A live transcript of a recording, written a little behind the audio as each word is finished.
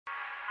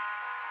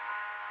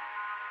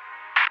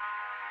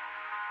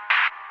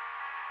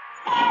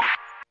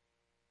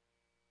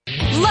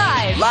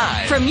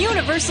Live from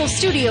Universal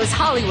Studios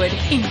Hollywood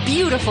in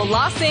beautiful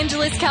Los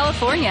Angeles,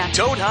 California.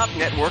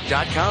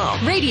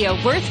 ToadHopNetwork.com. Radio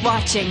worth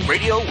watching.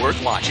 Radio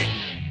worth watching.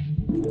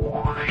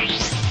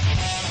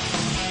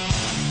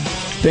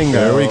 Bingo.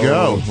 There we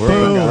go.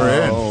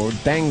 We're in.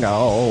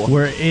 Dango.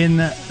 We're in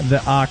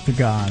the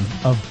octagon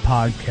of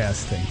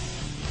podcasting.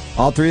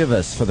 All three of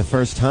us for the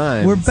first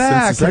time. We're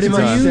back. Since the Pretty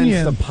second much time.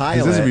 since the This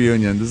pilot. is a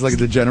reunion. This is like a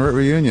degenerate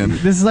reunion.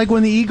 This is like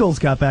when the Eagles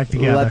got back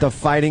together. Let the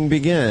fighting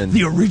begin.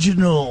 The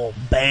original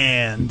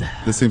band.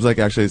 This seems like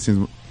reminds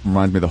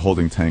me of the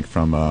holding tank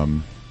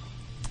from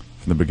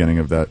the beginning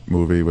of that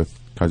movie with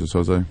Kaiser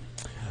Soze.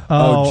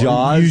 Oh,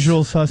 Jaws?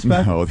 Usual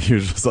Suspect? No, the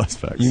Usual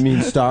Suspects. You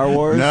mean Star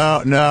Wars?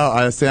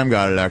 No. Sam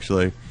got it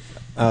actually.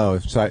 Oh,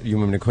 so you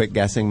want me to quit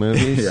guessing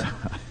movies? Yeah.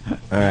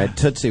 All right,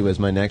 Tootsie was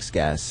my next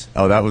guess.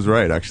 Oh, that was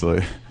right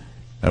actually.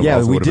 That Yeah,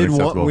 also we would have did.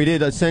 been acceptable. We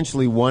did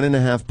essentially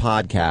 1.5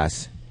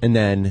 podcasts, and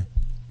then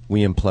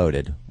we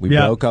imploded. We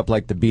Yeah. broke up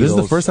like the Beatles. This is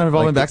the first time we've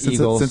all like been back the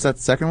Eagles. since that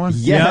second one.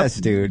 Yes,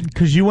 dude.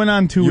 Because you went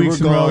on 2 You weeks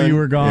were in a row. gone. You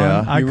were gone.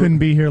 Yeah. I You were- couldn't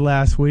be here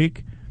last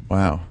week.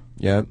 Wow.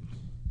 Yep.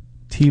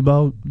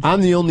 Tebow.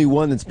 I'm the only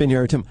one that's been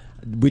here, Tim.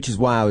 Which is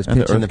why I was And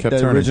the pitching earth kept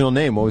the turning. original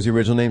name. What was the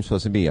original name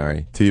supposed to be,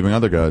 Ari? Teabing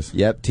other guys.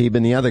 Yep, Teeb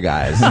and the other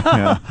guys.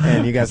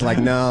 And you guys are like,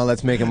 no,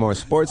 let's make it more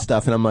sports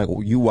stuff. And I'm like,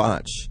 well, you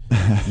watch.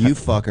 You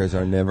fuckers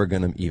are never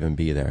going to even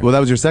be there. Well, that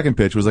was your second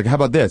pitch. Was like, how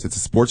about this? It's a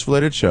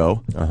sports-related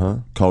show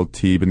called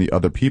Teeb and the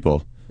Other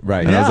People.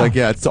 Right. And I was Yeah. like,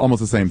 yeah, it's almost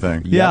the same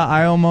thing. Yeah,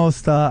 I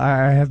almost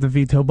I have to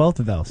veto both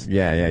of those.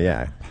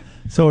 Yeah.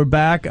 So we're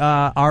back.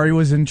 Ari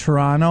was in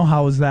Toronto.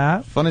 How was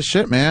that? Fun as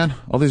shit, man.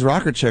 All these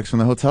rocker chicks from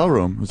the hotel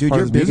room. It was Dude, part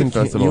you're of this big, in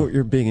music festival.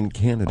 you're big in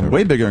Canada. I'm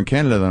way bigger in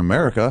Canada than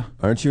America.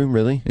 Aren't you,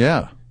 really?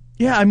 Yeah.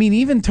 Yeah, I mean,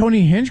 even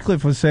Tony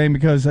Hinchcliffe was saying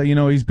because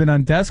he's been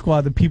on Death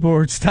Squad, the people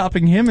were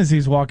stopping him as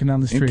he's walking down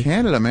the In street.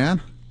 Canada,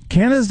 man.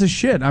 Canada's the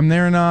shit. I'm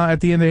there at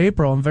the end of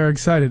April. I'm very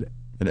excited.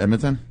 In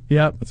Edmonton?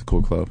 Yep, That's a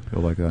cool club.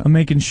 You'll like that. I'm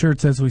making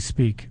shirts as we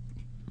speak.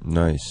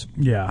 Nice.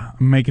 Yeah,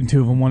 I'm making 2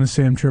 of them. One is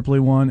Sam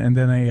Tripoli one, and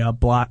then a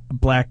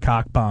black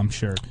cock bomb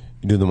shirt.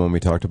 You do the one we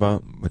talked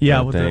about? With Yeah,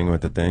 the with thing, the-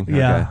 with the thing?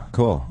 Yeah. Okay,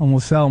 cool. And we'll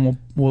sell them.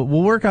 We'll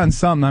work on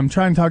something. I'm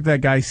trying to talk to that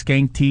guy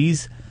Skank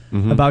Tees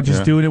about just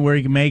Yeah. doing it where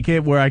he can make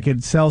it, where I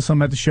could sell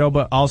some at the show,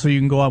 but also you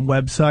can go on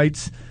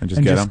websites And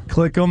just get 'em?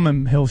 click them,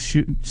 and he'll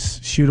shoot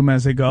them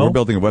as they go. We're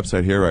building a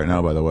website here right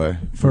now, by the way.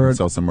 For- We can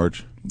sell some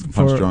merch.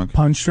 for Punch Drunk.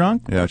 Punch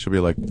Drunk. Yeah, it should be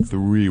like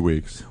 3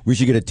 weeks. We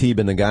should get a Teeb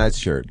and the guys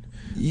shirt.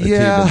 A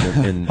Yeah.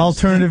 Teeb and-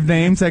 Alternative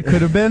names that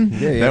could have been.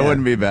 Yeah. That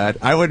wouldn't be bad.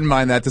 I wouldn't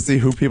mind that to see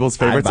who people's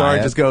favorites buy are.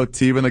 it. Just go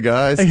Teeb and the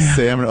guys,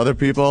 Sam and other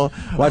people.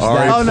 Watch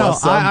Ari that. Oh no,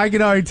 plus some. I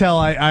can already tell.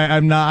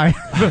 I'm not.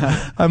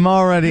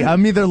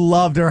 I'm either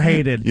loved or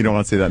hated. You don't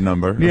want to see that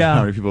number. Yeah.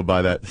 How many people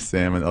buy that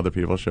Sam and other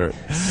people shirt?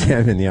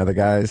 Sam and the other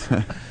guys.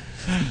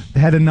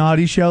 Had a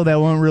naughty show that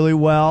went really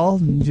well.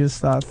 And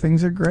just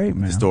things are great,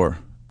 man. The store.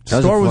 That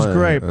was Store a was fun-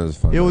 great. that was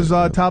fun. It was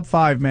top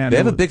 5, man. They It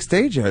have a was- big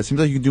stage here. It seems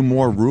like you can do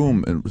more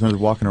room in terms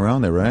of walking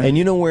around there, right? And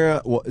you know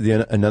where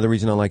another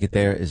reason I like it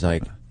there is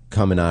like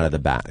coming out of the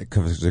back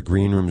because the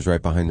green room's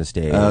right behind the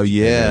stage. Oh, and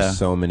yeah. there's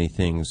so many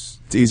things.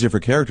 It's easier for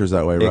characters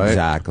that way, right?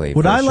 Exactly.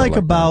 What for a I show like that.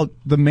 about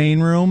the main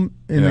room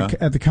Yeah.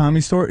 at the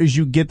Comedy Store is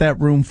you get that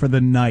room for the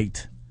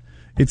night.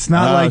 It's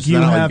not like so you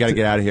then have got to to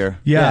get out of here.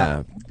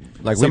 Yeah,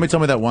 Like Somebody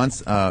told me that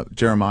once.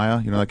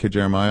 Jeremiah, you know that kid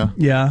Jeremiah.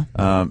 yeah.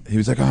 He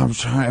was like, "Oh, I'm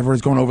trying.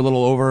 Everyone's going over a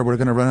little over. We're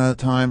gonna run out of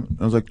time."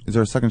 I was like, "Is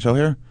there a second show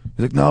here?"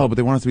 He's like, "No, but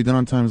they want us to be done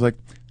on time." He's like,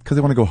 "Because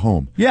they want to go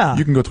home." Yeah.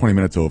 You can go 20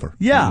 minutes over.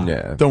 Yeah.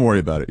 Yeah. Don't worry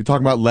about it. You're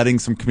talking about letting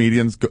some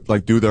comedians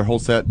do their whole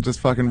set. Just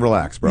fucking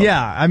relax, bro.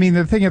 Yeah, I mean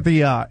the thing at the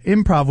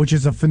Improv, which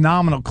is a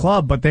phenomenal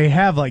club, but they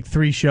have like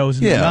 3 shows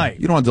in the Yeah. night.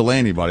 You don't want to delay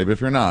anybody, but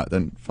if you're not,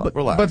 then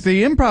relax. But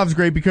the Improv's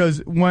great because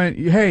when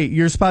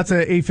your spot's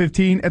at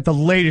 8:15, at the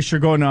latest you're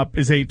going up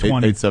is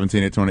 8:20.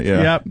 8:17, 8:20.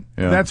 Yeah. Yep.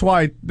 Yeah.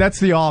 That's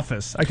The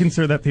Office. I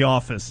consider that The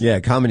Office. Yeah,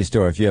 Comedy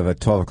Store. If you have a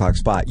 12 o'clock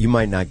spot, you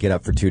might not get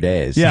up for 2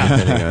 days. Yeah.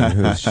 Depending on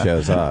who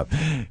shows up.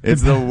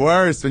 It's the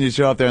worst when you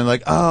show up there and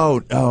like,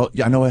 oh,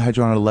 yeah, I know I had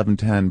you on at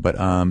 11:10, but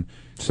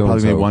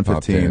probably maybe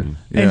 1:15.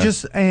 Yeah. And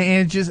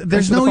just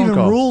there's for the no phone even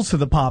call. rules to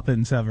the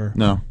pop-ins ever.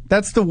 No.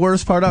 That's the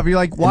worst part of it. You're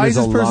like, why And is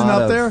there's this a person lot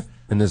up of- there?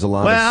 And there's a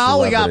lot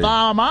Well, of we got celebrity.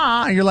 blah,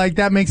 blah. And you're like,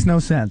 that makes no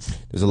sense.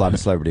 There's a lot of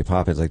celebrity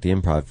pop-ins. Like the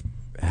Improv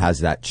has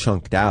that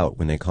chunked out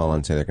when they call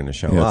and say they're going to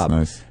show Yeah, it's up.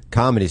 nice.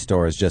 Comedy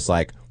Store is just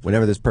like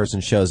whenever this person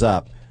shows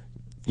up,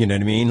 you know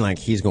what I mean? Like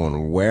he's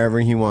going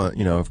wherever he wants.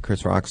 You know, if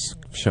Chris Rock's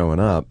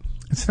showing up.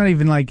 It's not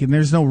even like, and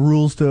there's no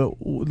rules to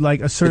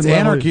like a It's certain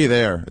level. anarchy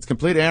there. It's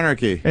complete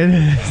anarchy. It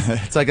is.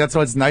 It's like that's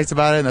what's nice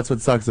about it, and that's what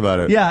sucks about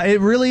it. Yeah,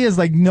 it really is.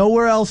 Like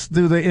nowhere else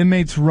do the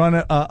inmates run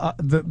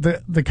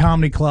the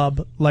comedy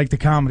club like the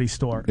Comedy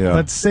Store. Yeah. But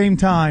at the same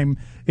time,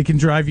 it can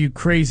drive you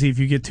crazy if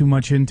you get too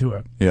much into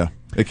it. Yeah,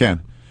 it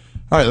can.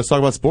 All right, let's talk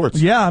about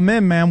sports. Yeah, I'm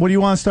in, man. What do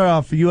you want to start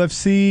off?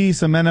 UFC,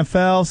 some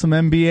NFL, some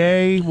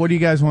NBA? What do you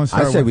guys want to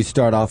start I with? say we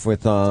start off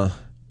with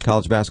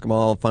college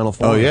basketball Final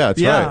Four. Oh yeah, that's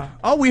yeah. right.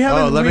 Oh, we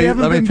haven't let me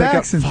been pick back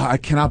up. since. I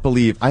cannot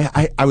believe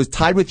I was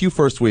tied with you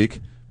first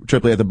week,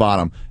 Tripoli at the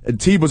bottom. And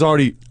Teeb was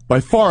already by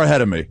far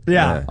ahead of me.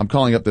 Yeah. I'm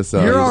calling up this.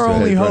 You're our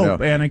only page right hope,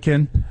 now.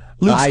 Anakin.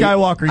 Luke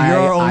Skywalker, you're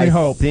our only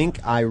hope. I think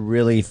I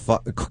really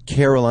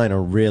Carolina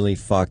really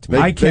fucked me.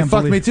 They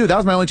fucked me too. That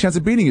was my only chance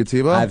of beating you,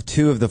 Tebow. I have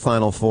 2 of the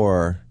final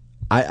 4.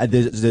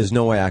 There's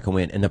no way I can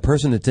win. And the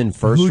person that's in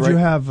first, Who'd you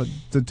have?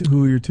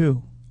 Who are your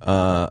 2?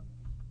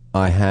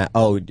 I had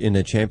in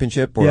the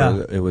championship, or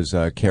Yeah. it was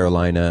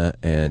Carolina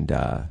and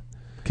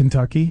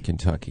Kentucky.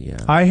 Kentucky. Yeah,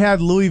 I had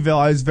Louisville.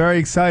 I was very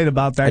excited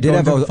about that. I did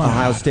going have to the final.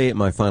 Ohio State in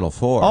my final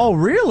 4. Oh,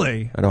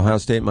 really? I had Ohio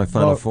State in my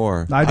final Well,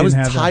 4. I was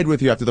didn't have tied that.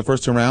 with you after the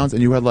first 2 rounds,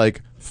 and you had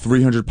like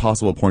 300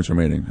 possible points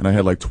remaining, and I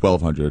had like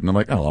 1,200. And I'm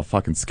like, oh, I'll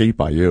fucking skate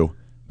by you.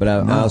 But I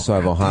also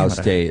have Ohio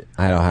State.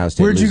 I had Ohio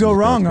State. Where'd you losing go to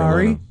wrong, North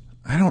Carolina.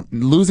 Ari?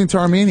 Losing to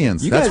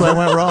Armenians. That's guys- where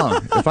I went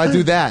wrong. If I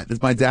do that,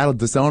 if my dad will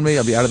disown me,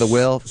 I'll be out of the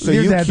will. So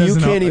Your you dad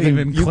doesn't can't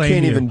even you claim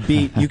can't you. even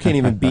beat you can't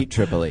even beat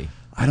Tripoli.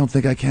 I don't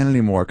think I can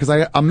anymore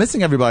because I'm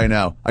missing everybody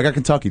now. I got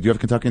Kentucky. Do you have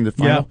Kentucky in the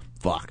final? Yeah.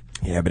 Fuck.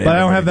 Yeah, But I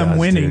don't have them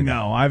everybody does, winning, dude.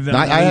 though. I have them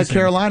I had losing.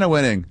 Carolina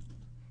winning.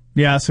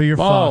 Yeah, so you're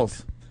Balls.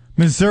 fucked.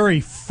 Missouri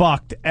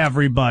fucked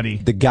everybody.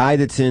 The guy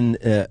that's in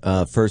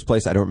first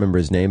place, I don't remember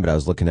his name, but I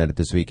was looking at it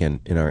this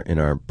weekend in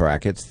our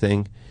brackets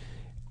thing.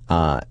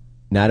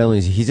 Not only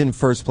is he's in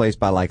first place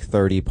by like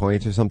 30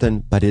 points or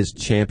something, but his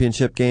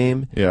championship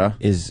game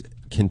is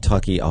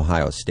Kentucky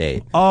Ohio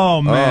State,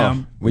 Oh,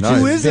 man. which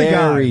Who is is the guy?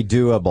 very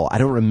doable. I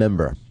don't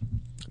remember,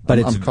 but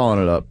I'm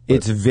calling it up. but-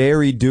 it's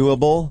very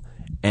doable,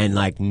 and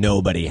like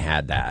nobody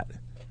had that.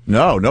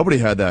 No, nobody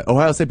had that.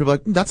 Ohio State people are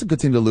like, that's a good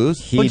team to lose.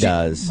 He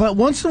does. But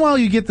once in a while,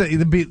 you get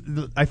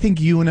the I think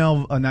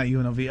UNL, not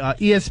UNLV,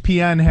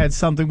 ESPN had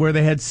something where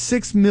they had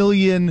 6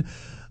 million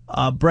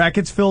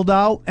brackets filled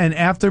out, and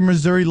after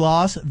Missouri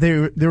lost,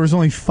 there was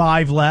only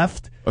 5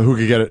 left. Who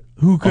could get it?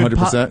 Who could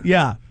 100%?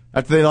 yeah.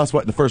 After they lost,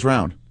 what, in the first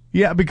round?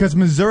 Yeah, because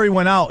Missouri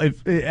went out,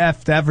 it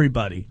effed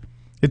everybody.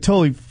 It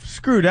totally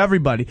screwed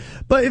everybody.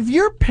 But if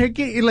you're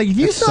picking, like, if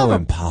you It's still so have a-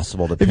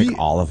 impossible to if pick you-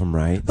 all of them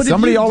right. But if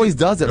Somebody you- always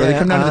does it, or they Yeah,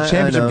 come down to the I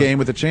championship know. game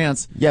with a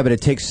chance. Yeah, but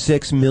it takes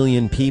 6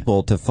 million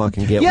people to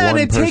fucking get Yeah, one and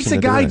it person takes a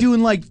to do guy it.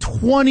 doing like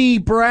 20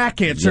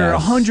 brackets or Yes.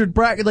 100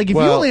 brackets. Like, if you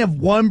Well- only have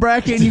one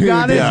bracket and you Dude,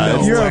 got it, yeah,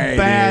 no you're way, a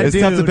bad It's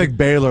dude. tough to pick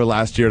Baylor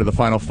last year to the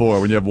Final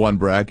Four when you have one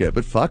bracket,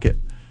 but fuck it.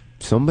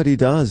 Somebody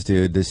does,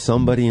 dude. There's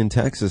somebody in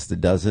Texas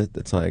that does it.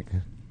 That's like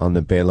on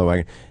the Baylor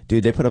wagon.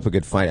 Dude, they put up a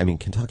good fight. I mean,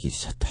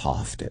 Kentucky's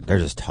tough, dude. They're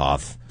just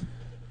tough.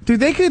 Dude,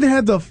 they could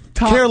have the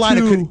top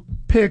Carolina 2 could-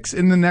 picks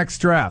in the next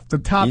draft. The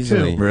top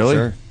Easily. 2. Really?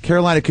 Sure.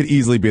 Carolina could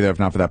easily be there if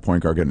not for that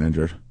point guard getting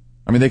injured.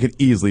 I mean, they could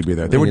easily be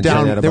there. They You were can say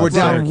down. that They were about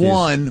down Syracuse.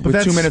 1 But with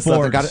that's 2 minutes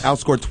left. They got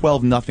sports. outscored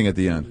 12-0 at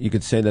the end. You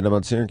could say that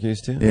about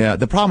Syracuse too. Yeah,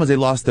 the problem is they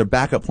lost their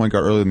backup point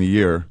guard early in the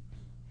year.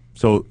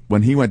 So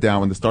when he went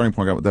down, when the starting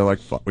point guard, they're like,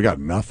 "Fuck, we got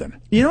nothing."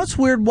 You know what's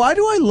weird? Why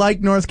do I like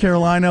North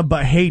Carolina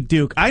but hate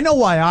Duke? I know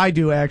why I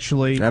do,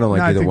 actually. I don't like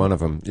No, either think- one of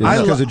them. It's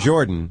I because lo- of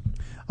Jordan.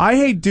 I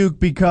hate Duke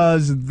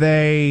because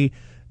they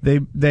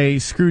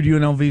screwed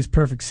UNLV's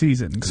perfect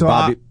season. So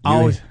Bobby-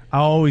 I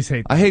always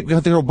hate I hate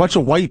because they're a bunch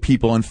of white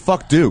people and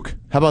fuck Duke.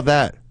 How about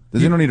that?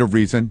 You don't need a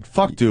reason.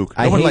 Fuck Duke.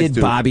 I Nobody likes hated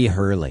Duke. Bobby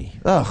Hurley.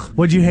 Ugh.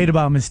 What'd you hate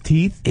about him? His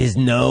teeth? His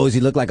nose, he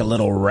looked like a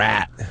little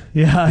rat.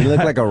 Yeah. He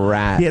looked like a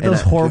rat. He had And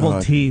those horrible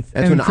God. teeth.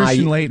 That's And when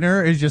Christian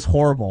Leitner is just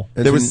horrible.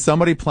 There was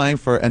somebody playing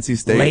for NC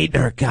State.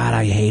 Leitner. God,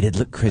 I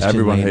hated Christian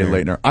Everyone Leitner.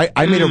 hated Leitner.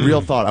 I made a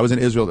real thought. I was in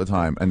Israel at the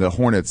time, and the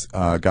Hornets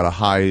got a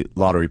high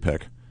lottery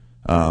pick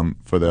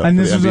for the And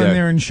for this the was when NBA.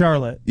 they were in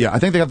Charlotte. Yeah, I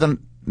think they got the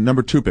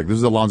number 2 pick. This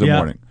is Alonzo Yeah.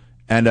 Mourning.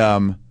 And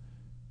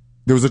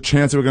there was a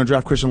chance they were going to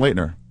draft Christian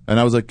Leitner. And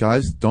I was like,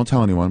 guys, don't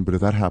tell anyone, but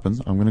if that happens,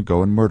 I'm going to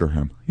go and murder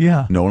him.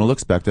 Yeah. No one will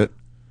expect it.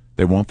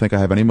 They won't think I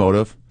have any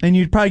motive. And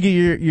you'd probably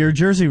get your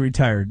jersey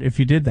retired if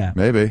you did that.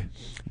 Maybe.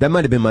 That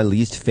might have been my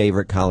least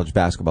favorite college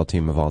basketball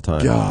team of all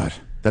time. God.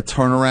 That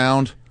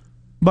turnaround.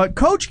 But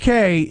Coach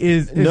K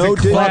is No, a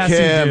dude. Fuck classy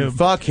him. dude.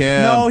 Fuck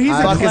him. No, he's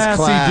a Fuck his classy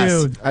class.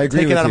 dude. I agree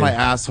Take with it out of you. my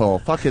asshole.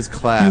 Fuck his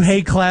class. You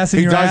hate class in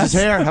He your dyes ass?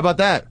 his hair. How about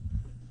that?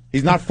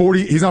 He's not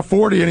 40. He's not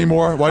 40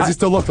 anymore. Why does he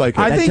still look like it?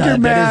 I think That you're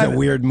mad. is a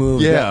weird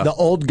move. Yeah. The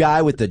old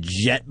guy with the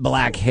jet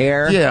black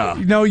hair. yeah.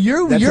 No,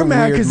 you're That's a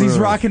mad weird because he's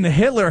move. rocking the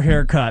Hitler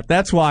haircut.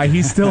 That's why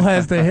he still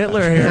has the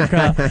Hitler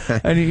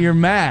haircut, and you're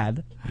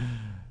mad.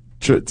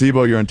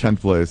 Tebow, you're in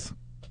 10th place.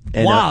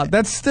 And, Wow,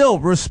 that's still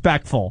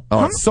respectful.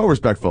 Oh, it's so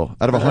respectful.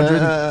 Out of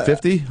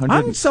 150? 100?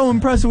 I'm so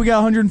impressed that we got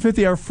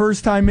 150 our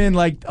first time in,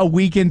 like a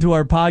week into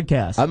our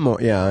podcast. I'm more.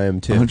 Yeah, I am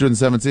too.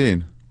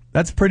 117.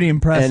 That's pretty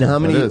impressive. And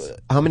how It is.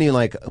 many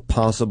like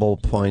possible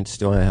points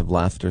do I have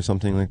left or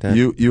something like that?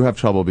 You have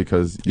trouble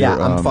because Yeah,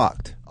 you're, I'm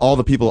fucked.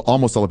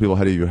 Almost all the people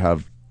ahead of you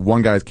have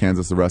one guy's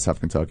Kansas, the rest have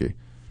Kentucky.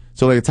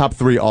 So like the top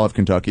 3 all have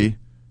Kentucky.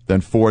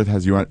 Then 4th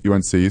has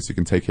UNC, so you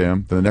can take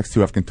him. Then the next 2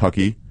 have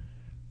Kentucky.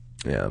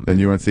 Yeah. Then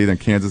UNC, then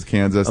Kansas.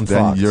 I'm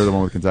then fucked. you're the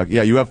one with Kentucky.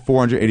 Yeah, you have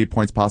 480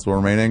 points possible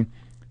remaining.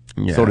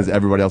 Yeah. So does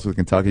everybody else with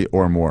Kentucky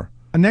or more.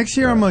 Next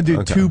year, I'm going to do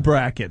Okay. 2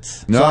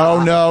 brackets.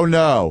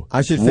 No.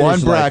 I should one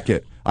finish, like-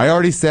 bracket. I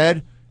already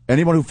said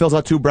anyone who fills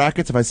out 2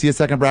 brackets, if I see a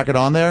second bracket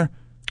on there,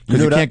 Because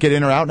know you what can't get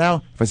in or out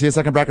now. If I see a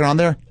second bracket on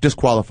there,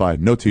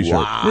 disqualified. No T-shirt.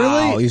 Wow,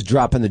 Really? he's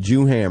dropping the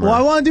Jew hammer. Well,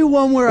 I want to do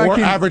one where Or I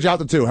can. average out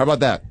the 2. How about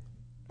that?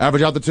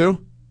 Average out the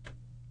 2.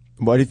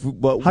 How do you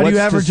what's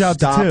average to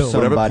stop to two?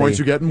 Whatever points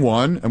you get in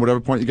one, and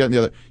whatever point you get in the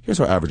other. Here's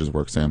how averages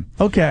work, Sam.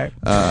 Okay.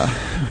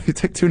 You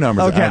take 2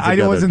 numbers. Okay. add I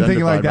together, wasn't then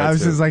thinking like divide that. by I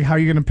was 2. just like, how are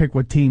you going to pick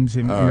what teams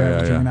you're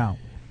averaging out?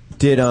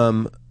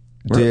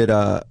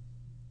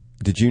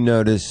 Did you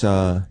notice?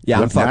 I'm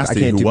Yuck fucked. I Nasty,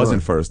 can't who do wasn't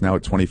one. first, now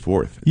at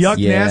 24th. Yuck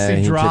Yeah, Nasty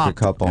he dropped. took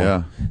a couple.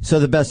 Yeah. So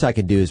the best I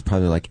could do is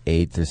probably like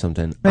 8th or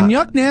something. And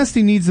Yuck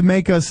Nasty needs to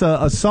make us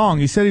a song.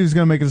 He said he was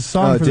going to make us a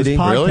song Oh, for did this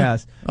he? Really?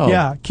 podcast. Oh.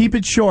 Yeah, keep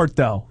it short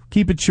though.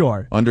 Keep it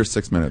short. Under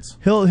 6 minutes.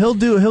 He'll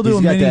do He's a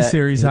got mini that-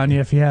 series on you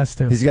if he has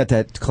to. He's got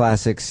that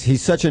classics.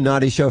 He's such a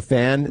Naughty Show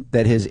fan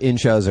that his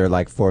intros are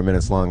like 4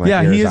 minutes long. Like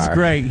Yeah, yours he is are.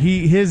 great.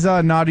 His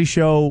Naughty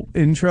Show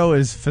intro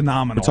is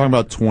phenomenal. We're talking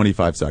about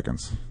 25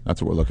 seconds. That's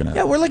what we're looking at.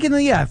 Yeah, we're looking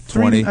at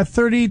 20.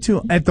 30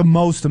 to at the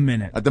most a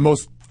minute. At the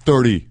most,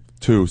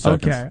 32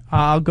 seconds. Okay,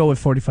 I'll go with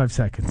 45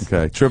 seconds.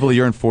 Okay. Trivoli,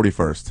 you're in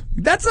 41st.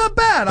 That's not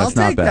bad. That's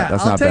not bad.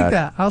 That's not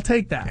bad. I'll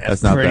take that.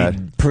 That's not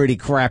bad. Pretty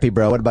crappy,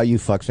 bro. What about you,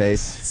 fuckface?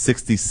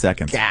 60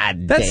 seconds.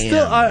 God That's damn.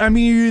 still. I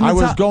mean, you're in the I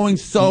was top. going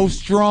so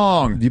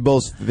strong. You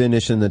both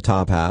finish in the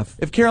top half.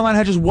 If Carolina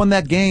had just won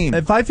that game,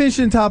 If I finish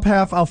in top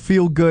half, I'll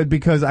feel good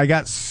because I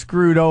got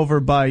screwed over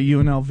by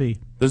UNLV.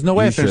 there's no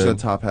way You I finished in should.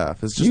 the top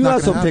half. It's just You not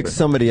also gonna picked happen.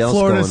 somebody else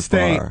Florida going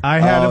State. far. I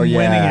had oh, him yeah.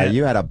 winning it.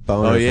 You had a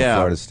boner Oh for yeah,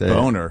 Florida State.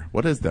 boner.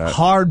 What is that?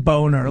 Hard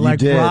boner, like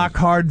did. rock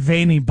hard,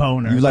 veiny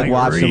boner. You like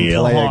watched them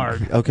real play.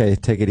 hard. Okay,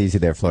 take it easy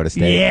there, Florida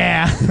State.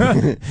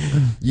 Yeah.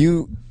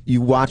 You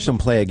watch them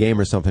play a game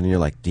or something, and you're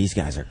like, these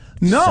guys are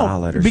No,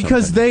 solid or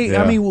because something. they.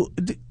 Yeah. I mean,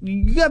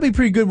 you gotta be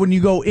pretty good when you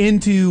go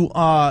into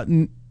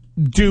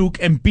Duke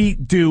and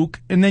beat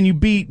Duke, and then you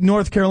beat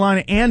North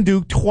Carolina and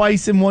Duke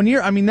twice in 1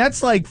 year. I mean,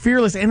 that's like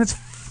fearless, and it's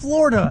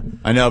Florida.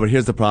 I know, but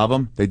here's the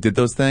problem. They did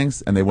those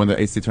things, and they won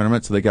the ACC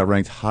tournament, so they got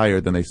ranked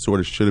higher than they sort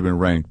of should have been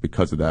ranked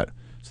because of that.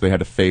 So they had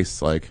to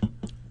face, like...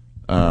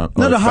 No,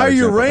 the higher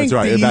you're ranked, That's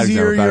right. the Bad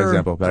easier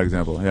example, your- bad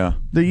example, yeah.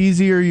 The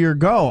easier you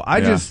go. I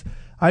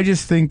Yeah.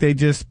 just think they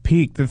just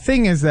peaked. The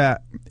thing is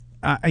that,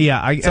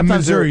 Sometimes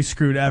Missouri they're-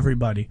 screwed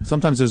everybody.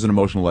 Sometimes there's an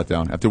emotional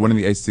letdown. After winning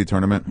the ACC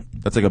tournament,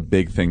 that's like a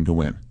big thing to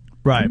win.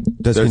 Right.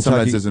 Does Sometimes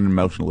Kentucky, there's an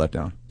emotional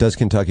letdown. does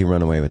Kentucky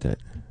run away with it?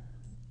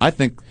 I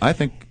think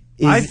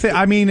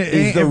I mean,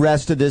 Is the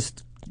rest of this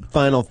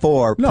Final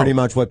Four No. pretty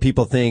much what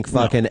people think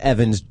fucking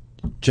Evans,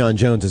 John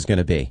Jones is going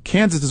to be?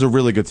 Kansas is a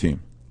really good team.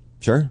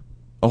 Sure.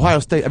 Ohio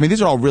State, I mean,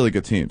 these are all really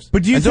good teams.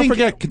 But do you and think- don't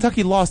forget,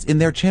 Kentucky lost in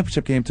their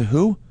championship game to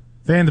who?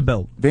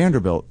 Vanderbilt.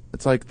 Vanderbilt.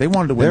 It's like they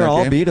wanted to win They're that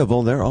all game.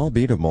 beatable. They're all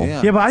beatable.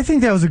 Yeah. Yeah, but I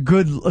think that was a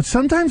good.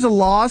 Sometimes a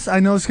loss, I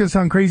know it's going to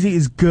sound crazy,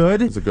 is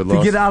good, It's a good to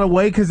loss. get out of the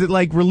way because it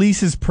like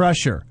releases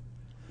pressure.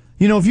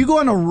 You know, if you go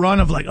on a run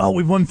of like, oh,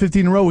 we've won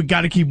 15 in a row, we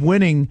got to keep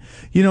winning.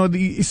 You know,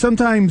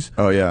 sometimes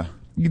Oh, yeah.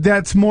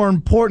 that's more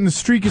important. The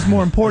streak is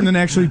more important than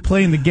actually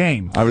playing the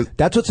game.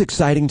 That's what's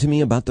exciting to me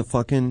about the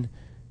fucking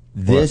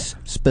this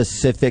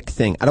specific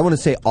thing. I don't want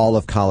to say all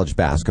of college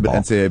basketball,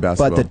 But NCAA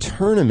basketball. but the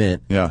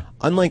tournament. Yeah.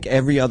 Unlike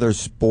every other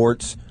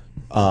sports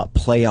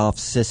playoff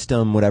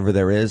system, whatever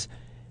there is,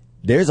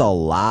 there's a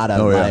lot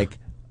of Oh, yeah. like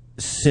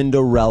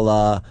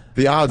Cinderella.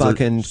 The odds are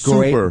fucking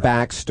super. great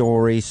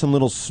backstory. Some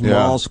little small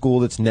Yeah. school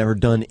that's never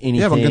done anything.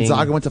 Yeah, when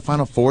Gonzaga went to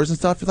Final Fours and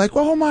stuff, you're like,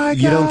 oh my God.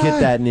 You don't get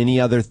that in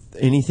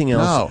anything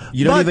else. No.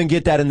 You don't But- even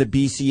get that in the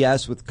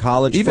BCS with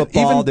college Even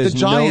football. the There's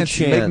Giants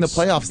no chance. making the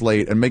playoffs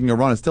late and making a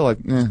run is still like,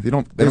 they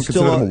don't There's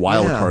consider still them a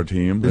wild yeah. card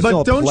team. There's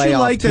still But a don't you playoff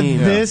like team.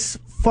 that this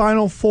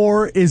Final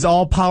Four is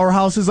all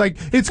powerhouses? Like,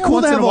 it's Yeah, cool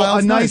once to in have a while a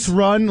it's nice nice.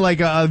 run,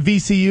 like a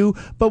VCU,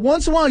 but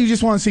once in a while you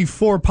just want to see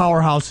four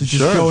powerhouses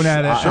just going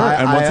at it. Sure,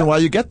 and once in a while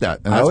you get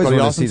that, and I that's always pretty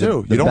want awesome to see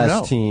too. the You don't best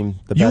know. team.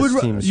 The You best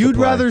would teams. you'd to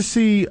play. rather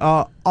see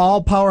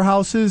all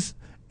powerhouses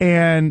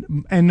and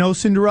no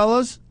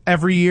Cinderellas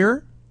every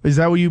year? Is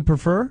that what you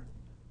prefer?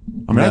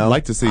 I mean, No. I'd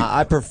like to see.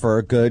 I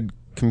prefer good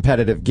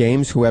competitive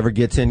games. Whoever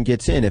gets in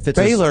gets in. If it's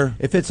Baylor.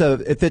 if it's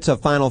a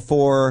Final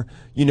Four,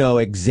 you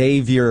know,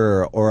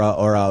 Xavier or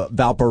a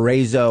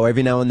Valparaiso.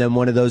 Every now and then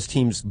one of those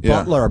teams.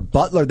 Yeah.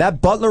 Butler.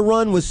 That Butler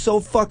run was so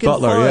fucking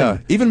Butler, fun. yeah.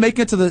 Even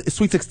making it to the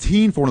Sweet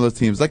 16 for one of those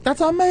teams, like, that's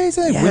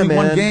amazing. Yeah, Winning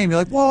one man. game, you're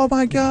like, whoa,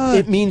 my God.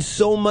 It means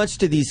so much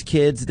to these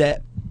kids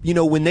that, you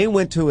know, when they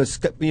went to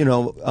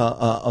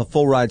a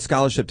full ride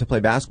scholarship to play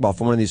basketball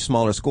from one of these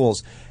smaller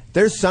schools,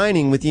 they're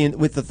signing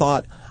with the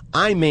thought,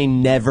 I may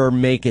never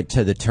make it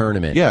to the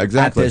tournament Yeah,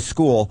 exactly. at this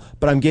school,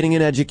 but I'm getting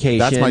an education.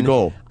 That's my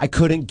goal. I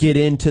couldn't get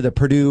into the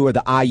Purdue or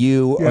the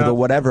IU or Yeah. the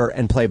whatever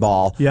and play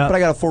ball, Yeah. but I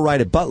got a full ride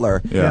at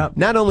Butler. Yeah.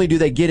 Not only do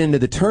they get into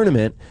the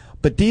tournament,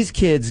 but these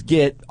kids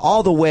get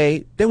all the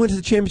way, they went to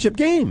the championship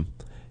game.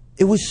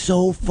 It was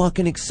so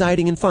fucking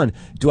exciting and fun.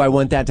 Do I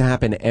want that to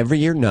happen every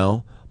year?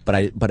 No.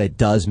 But it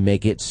does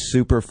make it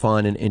super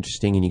fun and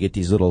interesting, and you get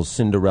these little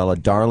Cinderella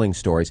darling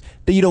stories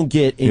that you don't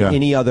get in Yeah.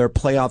 any other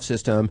playoff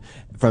system,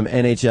 from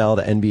NHL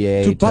to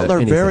NBA. Dude, to Butler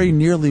anything. very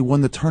nearly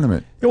won the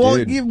tournament. Well,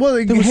 Dude. well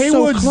They were so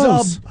Haywood's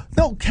close.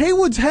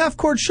 Haywood's half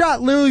court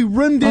shot literally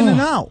rimmed in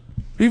and out.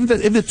 Even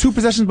if the 2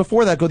 possessions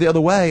before that go the other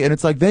way, and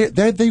it's like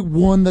they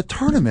won the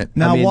tournament.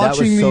 Now, I mean, that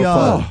watching was so the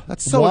fun.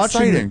 That's so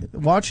exciting.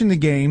 Watching the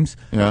games,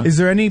 Yeah. is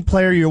there any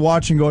player you're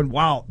watching going,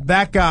 wow,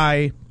 that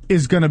guy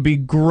is going to be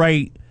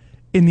great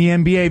in the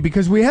NBA?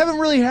 Because we haven't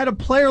really had a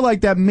player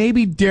like that.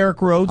 Maybe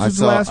Derrick Rose was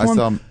the last one.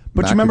 saw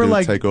But you remember,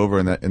 like, take over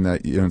in that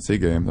UNC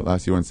game, the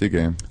last UNC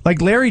game.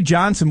 like Larry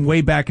Johnson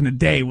way back in the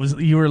day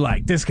you were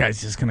like, this guy's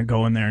just going to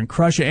go in there and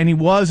crush it. And he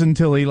was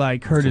until he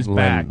like hurt his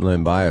back.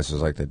 Len Bias was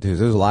like that too.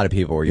 There's a lot of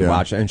people where you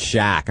watch, and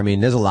Shaq. I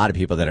mean, there's a lot of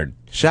people that are.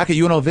 Shaq at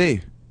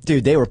UNLV.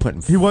 Dude, they were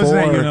putting. He wasn't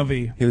at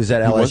UNLV. He was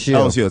at He was- LSU.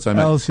 LSU, that's what I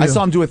meant. LSU. I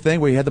saw him do a thing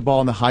where he had the ball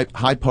in the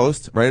high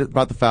post, right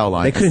about the foul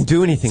line. They couldn't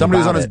do anything Somebody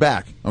was about on his it.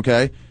 back,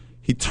 okay?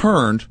 He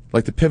turned,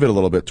 like to pivot a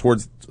little bit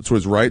towards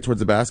right, towards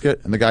the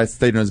basket, and the guy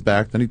stayed on his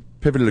back. Then he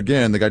pivoted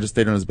again, the guy just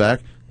stayed on his back.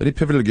 Then he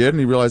pivoted again, and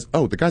he realized,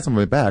 oh, the guy's on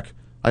my back.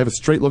 I have a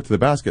straight look to the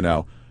basket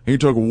now. And he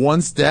took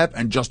one step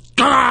and just,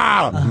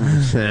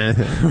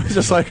 it was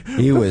just like,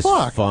 He what the was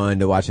fuck? fun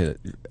to watch it.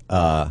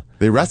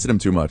 They rested him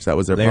too much. That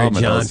was their Larry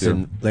problem at LSU.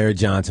 Johnson. Larry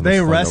Johnson. They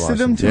was fun to arrested watch.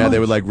 him too Yeah, much? they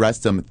would like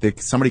rest him.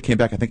 Somebody came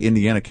back. I think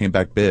Indiana came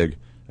back big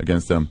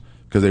against them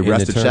because they In the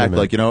rested Shaq. tournament.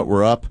 Like, you know what,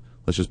 we're up.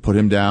 Let's just put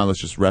him down. Let's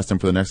just rest him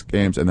for the next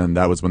games. And then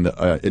that was when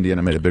the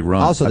Indiana made a big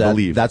run. Also, I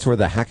believe. that's where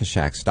the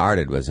Hack-a-Shack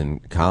started, was in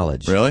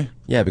college. Really?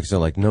 Yeah, because they're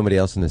like, nobody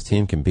else in this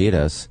team can beat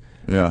us.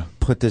 Yeah.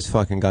 Put this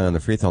fucking guy on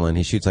the free throw line.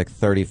 He shoots like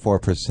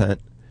 34%.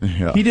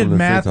 Yeah. He did From the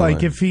math free throw like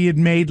line. if he had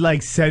made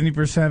like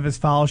 70% of his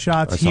foul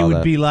shots, I he saw would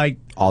that. be like,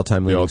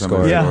 All-time leading all-time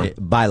scorer. leading. Yeah.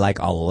 By like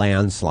a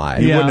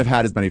landslide. He Yeah. wouldn't have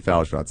had as many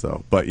foul shots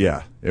though. But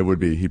yeah, it would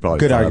be. He probably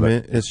Good thought of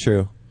argument. it. It's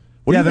true.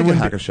 What Yeah, do you there think of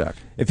would Hack-a-Shack?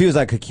 If he was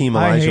like Hakeem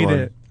I hate Olajuwon.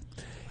 it.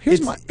 Here's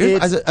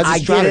as a I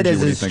strategy, get it what as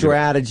do you a think of it?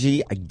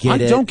 strategy. I get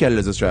I it. don't get it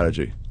as a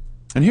strategy.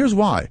 And here's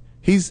why.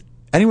 He's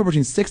anywhere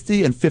between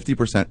 60 and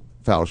 50%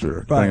 foul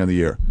shooter, depending Right. on the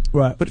year.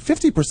 Right. But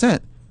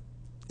 50%,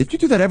 if you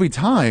do that every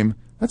time,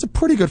 that's a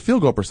pretty good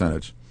field goal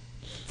percentage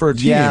for a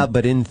team. Yeah,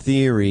 but in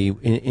theory,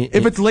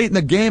 If it's late in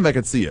the game, I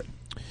could see it.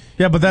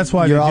 yeah, but that's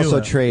why you're they do also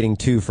it. trading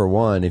 2 for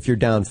 1. If you're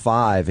down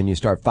 5 and you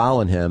start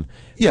fouling him,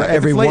 Yeah, for if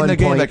every it's late in 1 the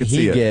game, I point could see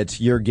he it.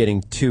 gets, you're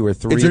getting 2 or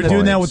 3 They're points.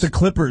 doing that with the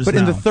Clippers But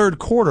now. in the third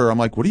quarter, I'm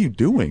like, what are you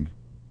doing?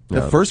 The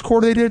No. first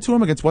quarter they did it to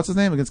him against what's his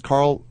name? Against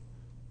Carl?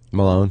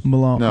 Malone.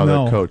 Malone. No,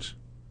 no. the coach.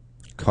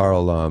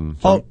 Carl,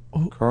 Oh,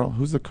 Carl?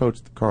 Who's the coach?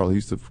 Carl. He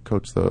used to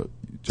coach the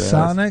Jazz.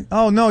 Sonic?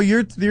 Oh, no,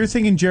 you're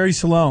thinking Jerry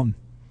Salone.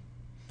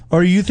 Or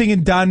are you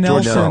thinking Don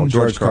George Nelson? Karl.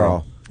 George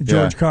Karl.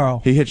 George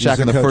Karl. He hit He's Shaq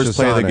the in the coach first of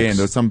play of the Sonics.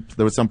 game.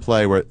 There was some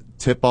play where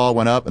tip ball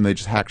went up and they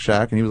just hacked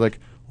Shaq and he was like,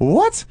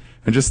 "What?"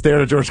 and just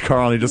stared at George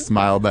Karl and he just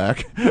smiled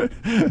back.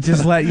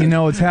 Just let you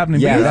know what's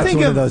happening. Yeah, But you that's think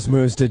one of those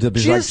moves to be like,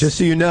 just- just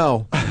so you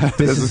know,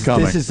 this is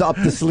coming. This is up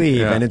the sleeve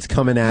Yeah. and it's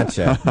coming at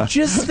you.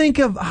 Just think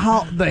of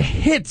how the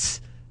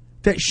hits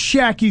that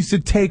Shaq used to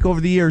take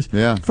over the years.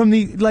 Yeah. From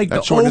the That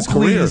the shortened his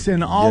Oakleys career.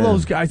 and all Yeah.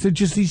 those guys. They're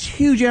just these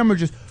huge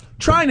amateurs just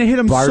trying to hit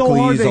him so hard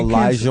Barkley's, they can't.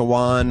 Elijah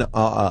Wan,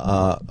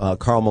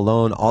 Karl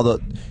Malone, all the,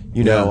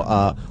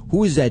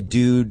 who is that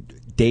dude?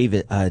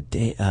 David,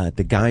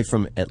 the guy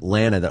from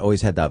Atlanta that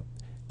always had the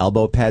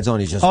elbow pads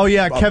on. He's just Oh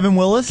yeah, Kevin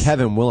Willis.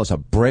 Kevin Willis, a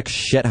brick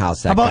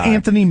shithouse. That How about guy.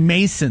 Anthony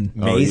Mason?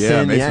 Mason? Oh,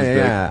 yeah, Mason's yeah, big.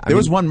 yeah. There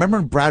was one.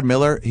 Remember Brad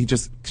Miller?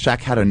 Shaq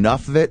had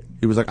enough of it.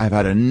 He was like, "I've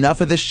had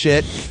enough of this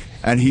shit,"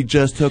 and he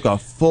just took a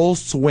full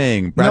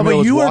swing. Brad No, Miller but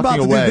was you were walking about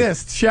to away. do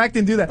this. Shaq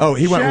didn't do that. Oh,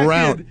 he went Shaq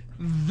round. did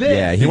this.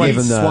 Yeah, He gave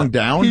him the swung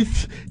down. Yeah,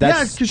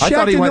 That's- because I Shaq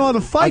thought he didn't went. know how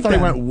to fight. I thought he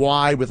then. went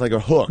wide with like a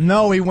hook.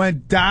 No, he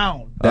went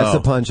down. That's Oh.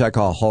 the punch I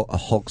call a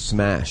Hulk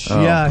smash.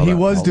 Yeah, he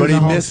was doing But he the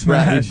Hulk missed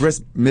smash.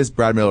 missed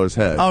Brad Miller's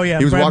head. Oh, yeah,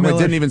 he was Brad walking,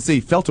 Miller. didn't even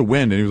see, felt a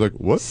wind, and he was like,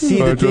 "What?" See,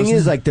 the thing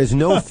is, like, there's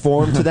no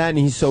form to that, and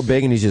he's so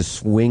big, and he's just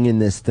swinging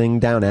this thing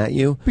down at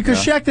you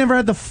Because Shaq never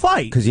had to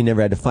fight. because he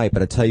never had to fight.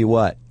 But I tell you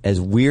what, as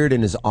weird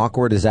and as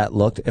awkward as that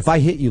looked, if I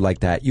hit you like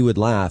that, you would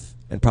laugh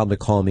and probably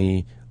call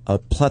me a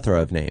plethora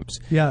of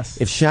names. Yes.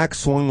 If Shaq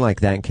swung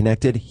like that and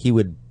connected, he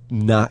would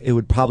not. It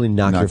would probably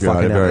knock your Knock you out,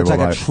 fucking out. very It's well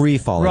like a right. tree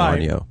falling Right.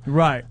 on you.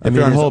 Right. I If mean,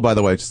 you're on it's- hold, by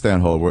the way, just stay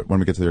on hold. When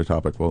we get to your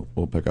topic, we'll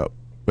pick up.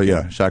 But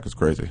yeah, Shaq was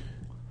crazy.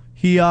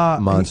 He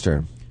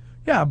Monster.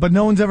 Yeah, but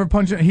no one's ever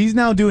punched him. He's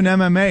now doing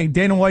MMA.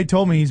 Dana White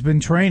told me he's been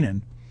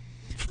training.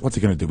 What's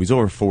he gonna do? He's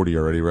over 40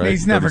 already, right?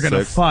 He's never going to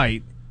 36?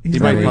 fight. He's He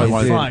never might going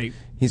probably to want- fight.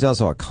 He's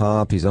also a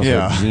cop. He's also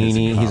Yeah, a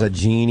genie. he's a He's a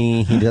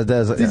genie. He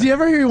does. Did you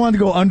ever hear he wanted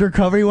to go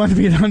undercover? He wanted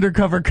to be an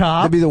undercover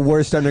cop. That'd be the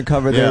worst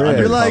undercover there is.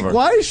 You're like, undercover.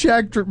 why is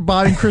Shaq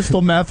buying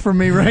crystal meth from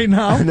me right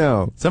now?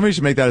 No. Somebody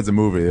should make that as a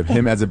movie. Of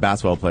him as a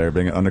basketball player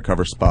being an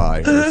undercover spy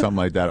or something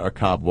like that, or a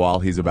cop while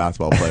he's a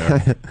basketball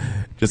player.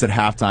 Just at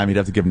halftime, he'd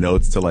have to give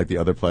notes to like the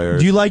other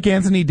players. Do you like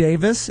Anthony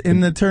Davis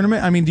in the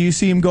tournament? I mean, do you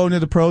see him going to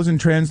the pros and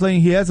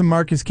translating? He has a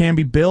Marcus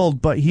Camby build,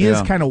 but he is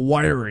Yeah. kind of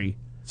wiry.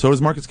 So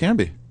does Marcus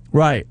Camby.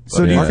 Right.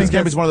 So do you Marcus think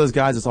Camby's that's one of those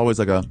guys that's always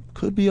like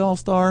could be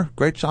all-star,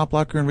 great shot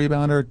blocker and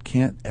rebounder,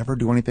 can't ever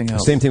do anything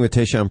else. Same thing with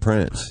Tayshaun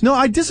Prince. No,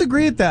 I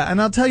disagree with that, and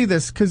I'll tell you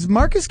this because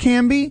Marcus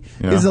Camby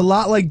Yeah. is a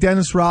lot like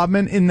Dennis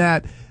Rodman in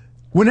that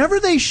whenever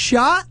they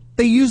shot,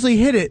 they usually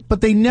hit it, but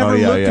they never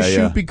yeah, look to yeah, shoot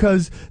yeah.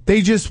 because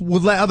they just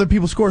would let other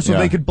people score so Yeah.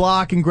 they could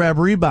block and grab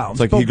rebounds. It's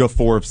like But, he'd go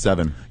 4 of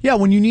 7. yeah,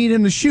 when you need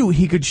him to shoot,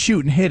 he could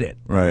shoot and hit it.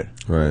 Right.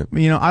 Right.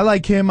 You know, I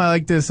like him. I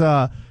like this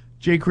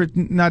Chris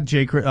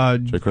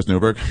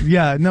Newberg.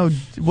 yeah, no,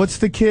 what's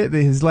the kid?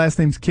 His last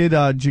name's Kidd,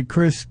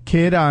 Chris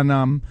Kidd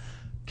on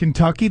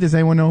Kentucky. Does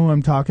anyone know who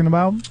I'm talking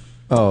about?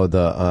 Oh,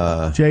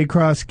 the J.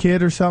 Cross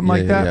Kid or something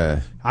like that? yeah.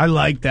 I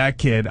like that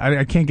kid.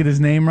 I can't get his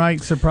name right.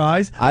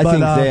 Surprise. I But,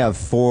 think they have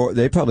 4.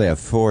 They probably have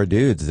 4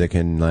 dudes that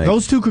can like.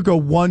 those two could go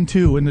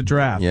 1-2 in the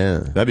draft. Yeah,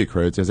 That'd be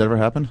crazy. Has that ever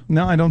happened?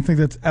 No, I don't think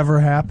that's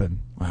ever happened.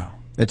 Wow.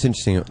 it's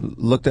interesting.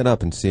 Look that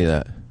up and see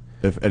that.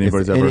 If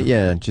anybody's If ever. any-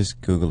 yeah, just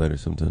Google it or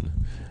something.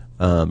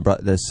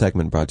 This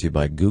segment brought to you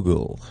by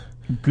Google.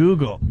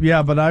 Google.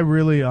 Yeah, but I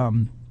really I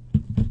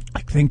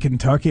think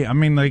Kentucky. I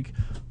mean, like,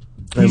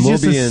 And he's we'll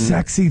just a be in-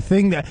 sexy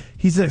thing that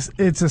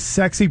it's a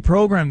sexy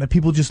program that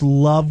people just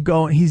love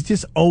going. He's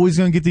just always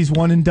going to get these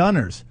one and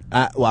doners.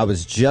 Well, I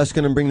was just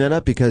going to bring that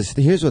up because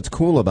here's what's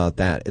cool about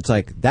that. It's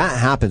like that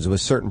happens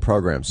with certain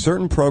programs.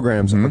 Certain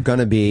programs are going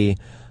to be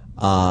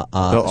always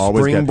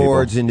get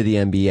springboards people. into the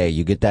NBA.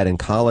 You get that in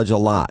college a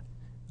lot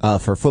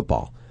for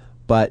football,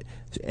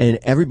 and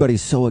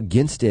everybody's so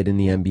against it in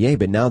the NBA.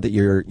 But now that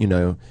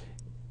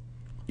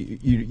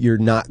you're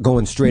not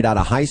going straight out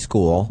of high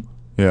school.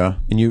 Yeah.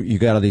 And you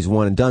got all these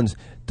one and dones.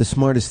 The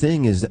smartest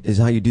thing is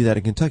how you do that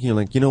in Kentucky. You're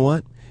like, you know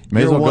what?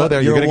 May as well go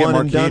there. You're You're gonna a get one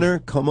and marquee. doner.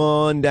 Come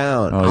on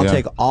down. Oh, I'll yeah.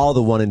 take all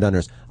the one and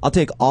doners. I'll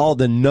take all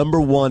the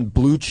number 1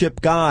 blue chip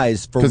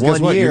guys for Because 1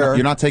 guess what? year.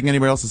 You're not taking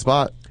anybody else's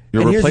spot.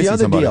 You're and here's replacing the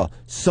other somebody. deal.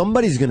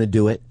 Somebody's going to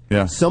do it.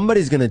 Yeah.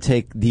 Somebody's going to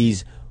take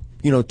these,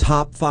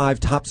 top 5,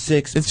 top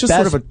 6 It's just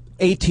best sort of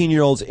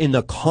 18-year-olds in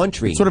the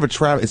country. It's sort of a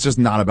trap. It's just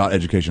not about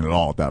education at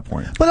all at that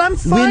point. But I'm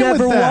fine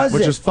never with that. was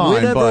Which it? is fine,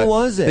 Whenever but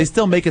was it? they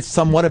still make it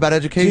somewhat about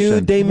education.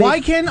 Dude, they make, Why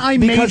can't I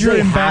because major they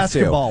in have to.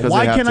 basketball? 'Cause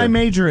Why they have can't I to.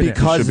 major in it?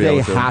 Because should be they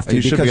able to. have to.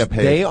 You should Because get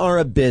paid. they are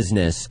a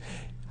business.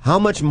 How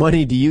much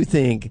money do you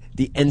think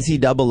the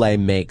NCAA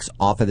makes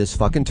off of this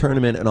fucking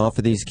tournament and off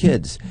of these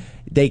kids?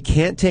 They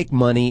can't take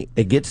money.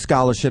 They get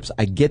scholarships.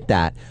 I get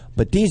that.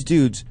 But these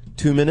dudes,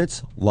 2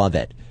 minutes, love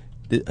it.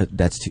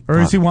 That's too, Or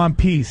does he want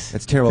peace?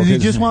 That's terrible, Does he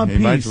 'cause just want he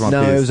might peace? just want-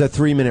 no, peace. it was a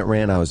 3-minute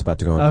rant I was about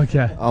to go on.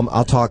 Okay.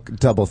 I'll talk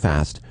double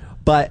fast.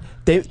 But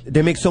they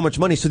make so much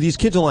money. So these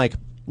kids are like,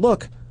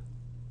 look,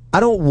 I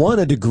don't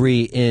want a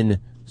degree in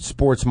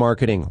sports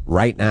marketing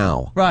right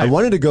now. Right. I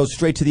wanted to go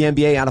straight to the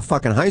NBA out of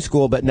fucking high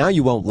school, but now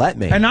you won't let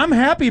me. And I'm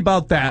happy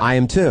about that. I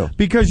am too.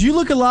 Because you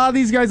look at a lot of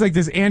these guys like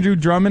this Andrew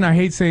Drummond. I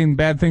hate saying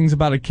bad things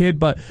about a kid,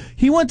 but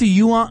he went to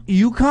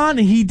UConn and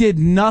he did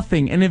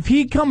nothing. And if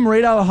he'd come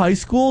right out of high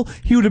school,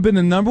 he would have been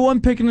the number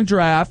 1 pick in the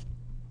draft.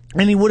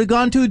 And he would have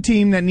gone to a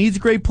team that needs a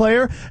great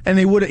player, and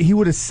he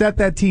would have set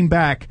that team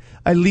back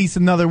at least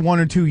another 1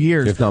 or 2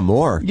 years, If not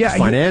more. Yeah,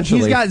 financially.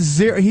 he's got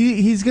 0.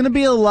 He's going to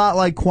be a lot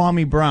like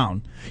Kwame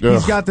Brown.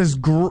 He's Ugh. got this.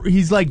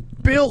 He's like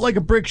built like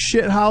a brick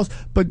shit house,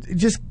 but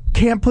just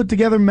can't put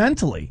together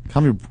mentally.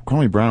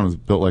 Kwame Brown was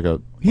built like a.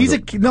 He's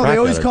like a no. They crack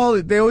always addict. call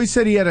it. They always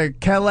said he had a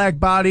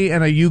Cadillac body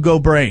and a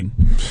Yugo brain.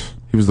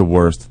 He was the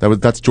worst.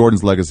 That's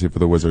Jordan's legacy for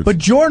the Wizards. But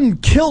Jordan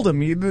killed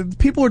him.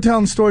 People were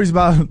telling stories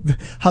about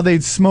how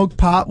they'd smoked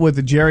pot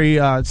with Jerry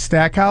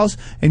Stackhouse,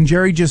 and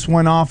Jerry just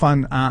went off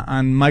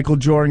on Michael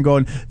Jordan,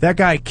 going, "That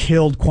guy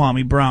killed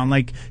Kwame Brown."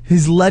 Like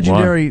his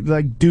legendary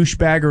like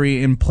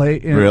douchebaggery in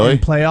Really? in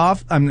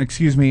playoff.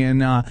 Excuse me,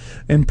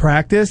 in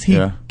practice, he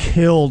Yeah.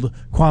 killed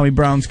Kwame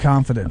Brown's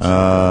confidence.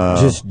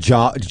 just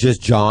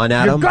jawing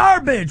at You're him.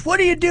 garbage. What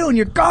are you doing?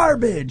 You're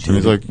garbage. and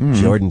he's like,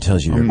 Jordan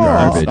tells you you're I'm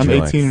garbage. I'm You're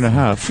like, 18 and a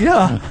half.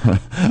 Yeah.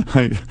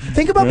 Like,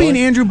 Think about really? being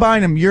Andrew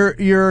Bynum.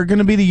 You're going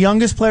to be the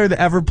youngest player to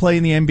ever play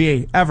in the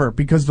NBA ever,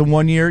 because the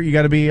 1 year you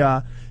got to be you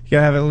got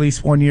to have at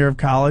least 1 year of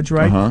college,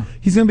 right? Uh-huh.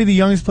 He's going to be the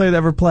youngest player to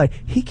ever play.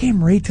 He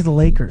came right to the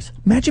Lakers.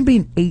 Imagine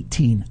being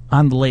 18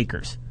 on the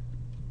Lakers.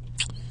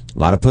 a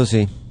lot of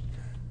pussy.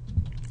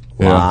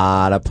 Yeah.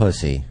 Lot of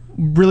pussy.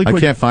 Really I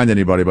quick, can't find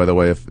anybody, by the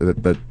way,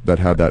 that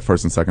had that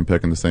first and second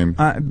pick in the same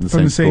from the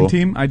same school.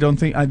 team. I don't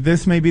think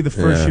this may be the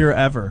first Yeah. year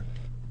ever.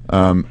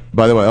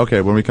 By the way,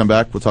 okay, when we come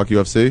back, we'll talk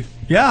UFC.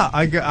 Yeah,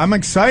 I'm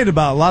excited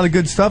about a lot of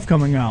good stuff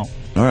coming out.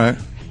 All right,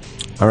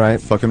 All right.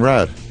 fucking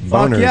rad.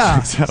 Fuck Boners. yeah,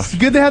 it's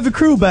good to have the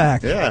crew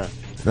back. Yeah.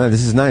 No,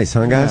 this is nice,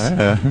 huh, guys?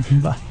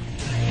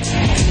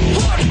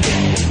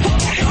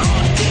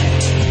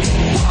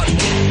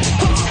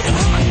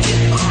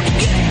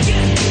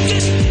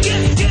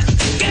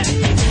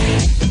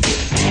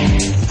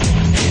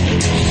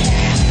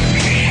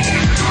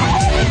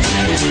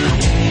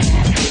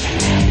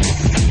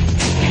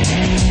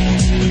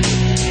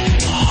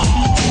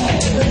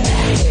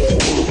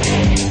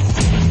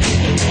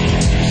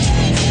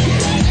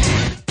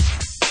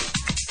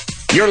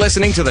 You're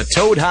listening to the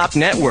Toad Hop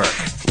Network,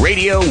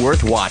 radio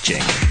worth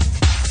watching.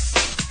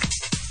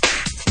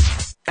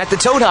 At the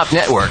Toad Hop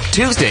Network,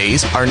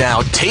 Tuesdays are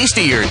now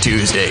Tastier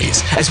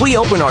Tuesdays, as we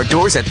open our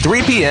doors at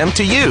 3 p.m.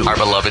 to you, our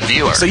beloved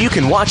viewer, so you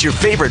can watch your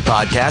favorite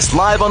podcast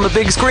live on the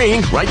big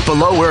screen right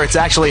below where it's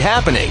actually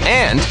happening,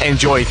 and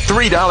enjoy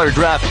 $3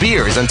 draft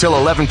beers until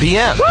 11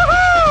 p.m.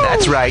 Woohoo!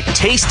 That's right,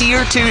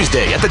 Tastier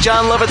Tuesday at the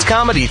John Lovitz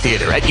Comedy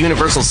Theater at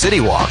Universal City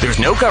Walk. There's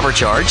no cover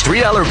charge,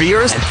 $3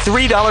 beers, and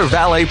 $3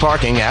 valet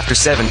parking after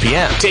 7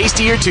 p.m.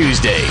 Tastier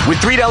Tuesday with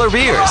 $3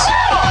 beers.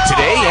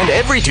 Today and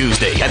every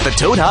Tuesday at the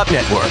Toad Hop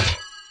Network.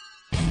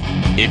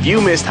 If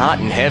you missed Hot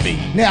and Heavy.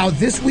 Now,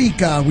 this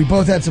week, we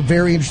both had some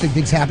very interesting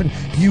things happen.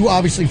 You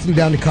obviously flew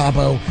down to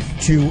Cabo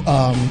to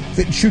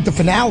shoot the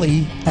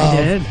finale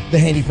of The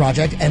Handy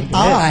Project, and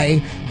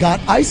I got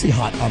icy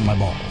hot on my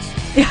balls.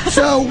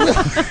 So,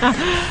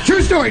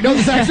 true story. No,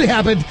 this actually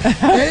happened.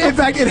 In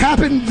fact, it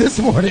happened this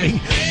morning.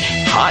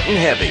 Hot and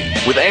Heavy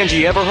with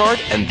Angie Everhart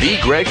and the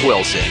Greg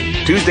Wilson.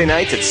 Tuesday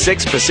nights at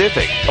 6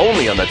 Pacific,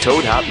 only on the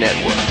Toad Hop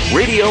Network.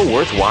 Radio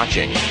worth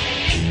watching.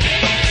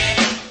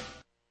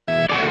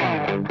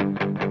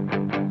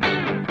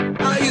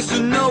 I used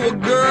to know a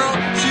girl,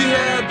 she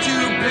had 2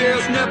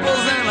 pierced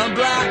nipples and a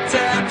black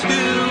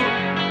tattoo.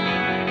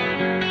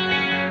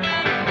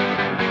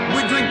 We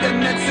drink that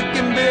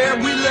Mexican beer,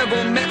 we live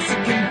on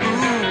Mexican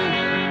food.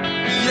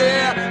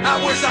 Yeah, I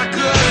wish I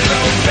could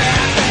go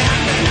back.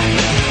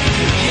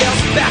 Yes,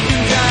 back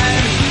in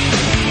time.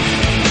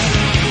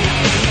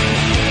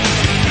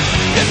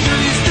 Esther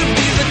used to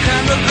be the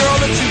kind of girl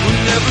that you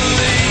would never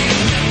leave.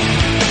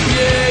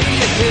 Yeah,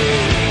 yeah.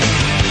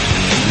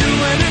 She'd do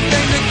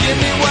anything to give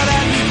me what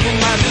I need for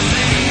my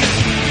disease.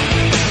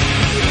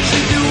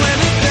 She'd do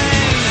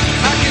anything.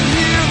 I can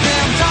hear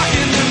them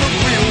talking in the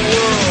real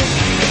world.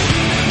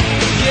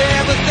 Yeah,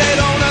 but they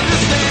don't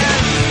understand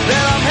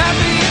that I'm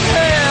happy in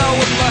hell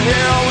with my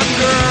heroin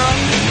girl.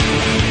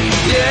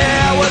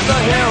 Yeah, with the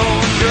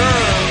heroin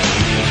girl.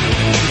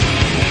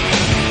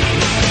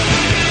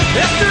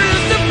 Esther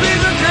used to be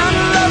the kind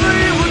of lover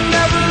you would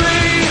never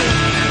leave.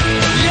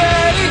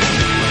 Yeah,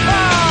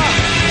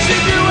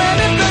 she'd do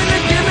anything to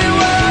give me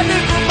what I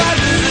need for my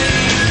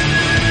disease.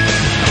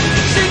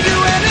 She'd do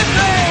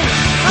anything.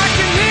 I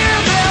can hear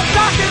them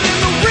talking in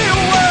the real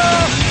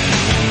world.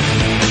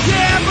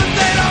 Yeah, but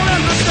they don't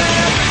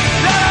understand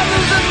that I'm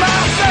losing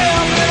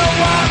myself in a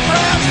white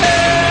brass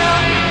hair.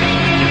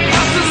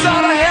 I'm just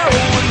sort of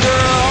heroin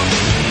girl.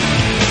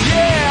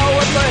 Yeah,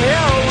 with the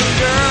heroin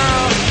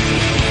girl.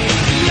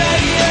 Yeah,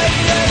 yeah,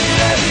 yeah,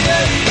 yeah,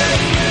 yeah,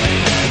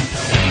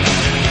 yeah.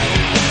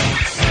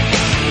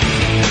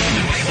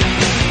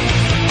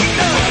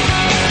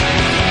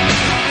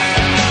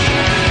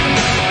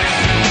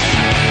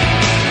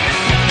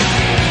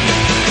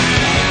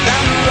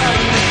 Down the road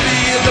in the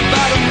field,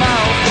 about a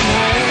mile from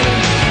home.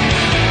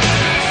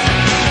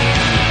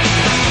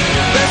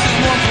 This is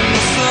one from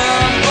the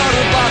sun, but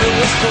her body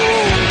was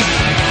cold.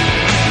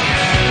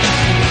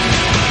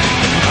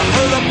 I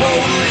heard a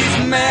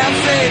policeman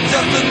say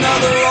just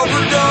another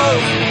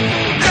overdose.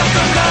 Just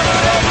another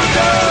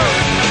overdose.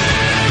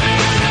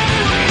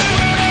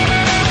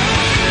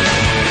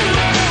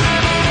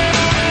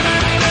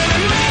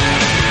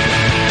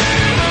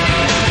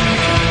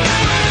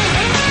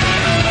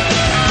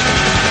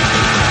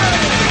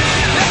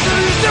 Esther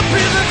used to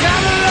be the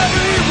kind of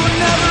lover you would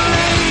never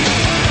leave.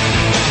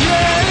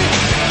 Yeah,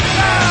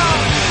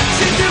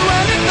 she'd do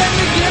anything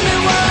to give me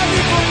what I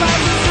need for my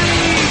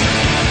disease.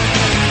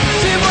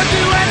 She would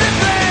do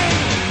anything.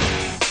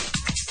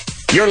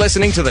 You're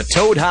listening to the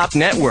Toad Hop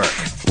Network.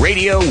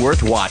 Radio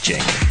worth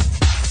watching.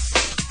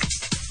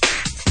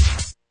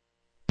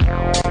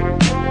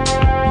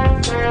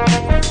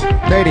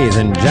 Ladies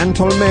and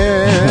gentlemen,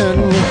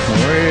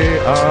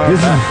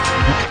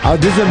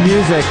 this is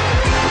music.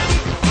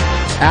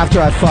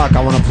 After I fuck,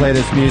 I want to play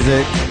this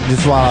music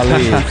just while I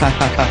leave.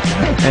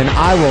 And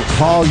I will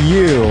call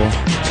you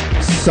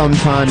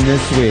sometime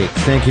this week.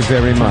 Thank you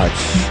very much.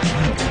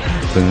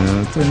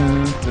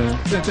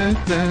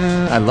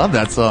 I love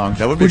that song.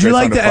 That would be. Would a you great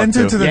like song to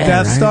enter fuck to the Yeah,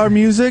 Death right? Star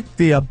music?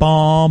 The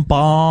bomb,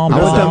 bomb, I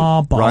want them-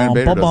 bomb, Brian bomb,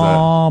 Bader does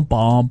bomb,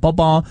 bomb, bomb,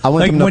 bomb. I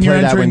want Like them to when play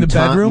you're that entering the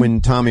bedroom.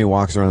 when Tommy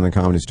walks around the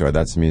Comedy Store.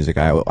 That's the music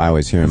I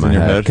always hear in my in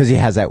your head head? because he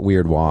has that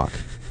weird walk.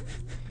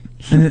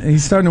 And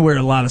he's starting to wear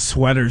a lot of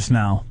sweaters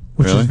now,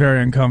 which Really? is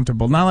very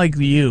uncomfortable. Not like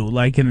you,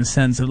 like in the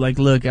sense of like,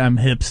 look, I'm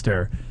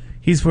hipster.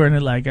 He's wearing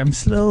it like I'm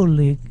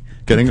slowly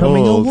Getting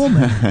becoming old. a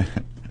woman.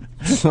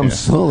 I'm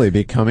slowly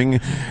becoming, Rue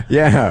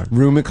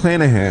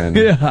McClanahan.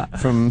 Yeah.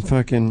 From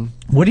fucking.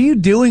 What are you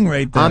doing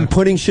right there? I'm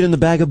putting shit in the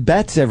bag of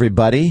bets,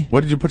 everybody. What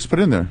did you put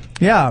in there?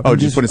 yeah. Oh,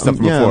 just putting stuff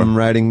from before. I'm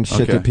writing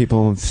shit Okay. that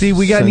people. See,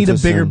 we sent need a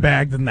us bigger in.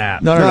 bag than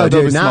that. No, No,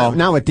 they'll dude, be small.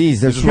 not with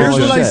these. They're Here's small Here's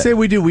as what I shit. say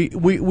we do.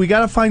 We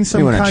got to find some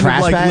You want a kind of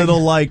trash like bag?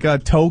 little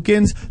like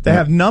tokens that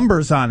have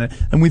numbers on it,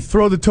 and we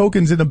throw the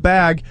tokens in a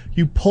bag.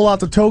 You pull out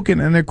the token,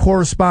 and it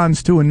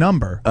corresponds to a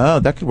number. Oh,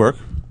 that could work.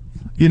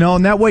 You know,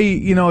 and that way,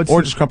 you know, it's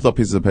Or just crumpled up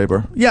pieces of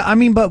paper. yeah. I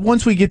mean, but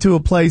once we get to a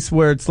place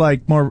where it's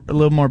like a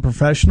little more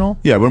professional.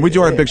 Yeah, when we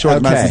do our big show at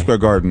Okay. Madison Square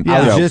Garden.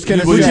 I was just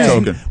gonna we'll use say-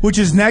 token. Which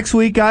is next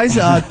week, guys.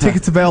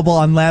 Tickets available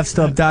on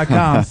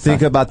laughstuff.com.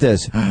 Think about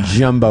this: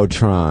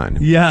 Jumbotron.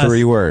 Yes.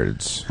 3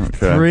 words.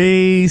 Okay.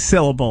 3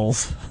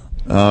 syllables.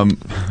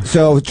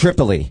 So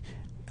Tripoli,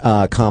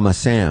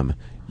 Sam.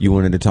 You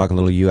wanted to talk a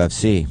little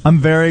UFC. I'm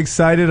very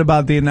excited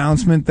about the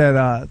announcement that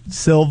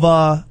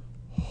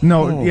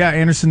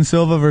Anderson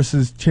Silva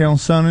versus Chael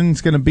Sonnen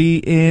is going to be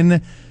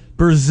in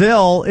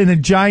Brazil in a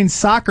giant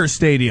soccer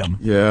stadium.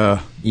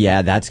 Yeah.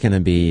 Yeah, that's going to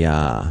be.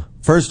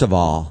 First of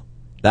all,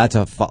 that's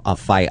a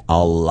fight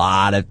a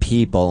lot of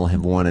people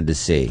have wanted to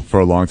see For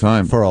a long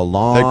time. for a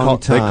long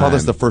time. They call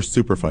this the first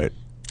super fight.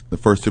 The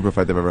first super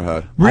fight they've ever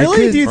had.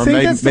 Really? Do you Or think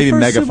maybe- that's maybe the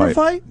first mega super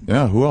fight?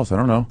 Yeah, who else? I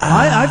don't know.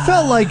 I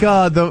felt like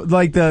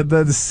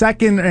the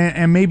second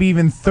and maybe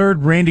even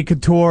third Randy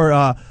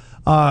Couture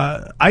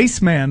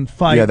Iceman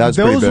fight. Yeah, that was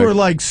pretty those big. were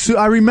like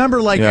I remember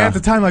Yeah. at the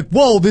time like,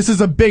 whoa, this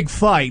is a big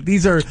fight.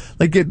 These are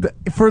like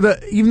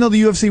even though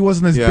the UFC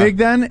wasn't as Yeah. big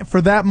then,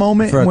 for that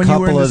moment For a when you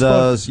were in couple the of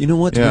those, you know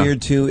what's Yeah.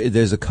 weird too?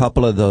 There's a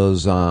couple of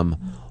those.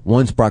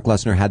 Once Brock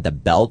Lesnar had the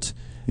belt,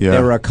 Yeah.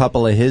 there were a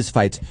couple of his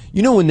fights.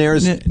 You know when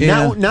there's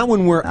Yeah. now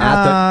when we're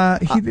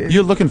at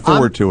You're looking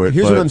forward to it.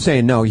 Here's but what I'm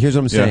saying. No, here's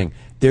what I'm Yeah. saying.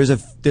 There's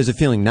a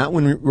feeling not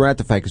when we're at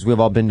the fight because we've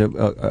all been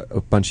to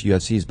a bunch of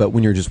UFCs, but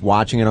when you're just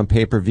watching it on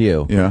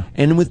pay-per-view, Yeah.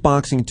 and with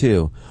boxing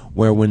too,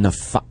 where when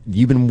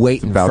you've been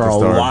waiting It's about for to a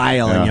start.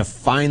 while and Yeah. you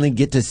finally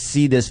get to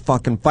see this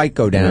fucking fight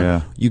go down,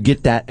 Yeah. you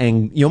get that,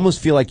 and you almost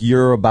feel like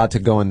you're about to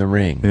go in the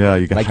ring. Yeah,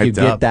 you get like you hyped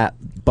get up. that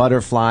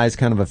butterflies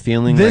kind of a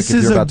feeling, This like if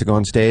is you're a- about to go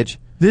on stage.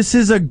 This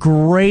is a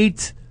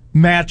great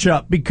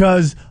matchup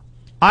because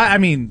I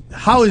mean,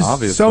 how is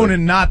Obviously.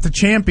 Sonnen not the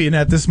champion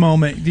at this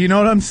moment? Do you know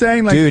what I'm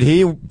saying? Like, Dude,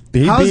 he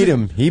how's beat it-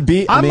 him. He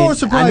beat. I'm I mean, more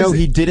surprised I know that-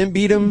 he didn't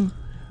beat him.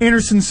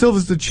 Anderson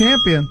Silva's the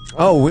champion.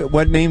 Oh,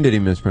 what name did he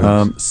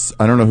mispronounce?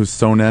 I don't know who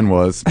Sonnen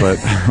was, but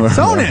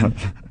Sonnen.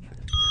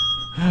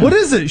 What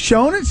is it?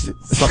 Shonen?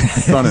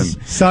 Sonnen.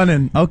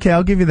 Sonnen. Okay,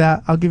 I'll give you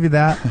that.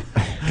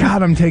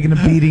 God, I'm taking a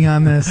beating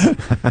on this.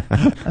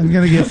 I'm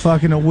gonna get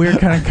fucking a weird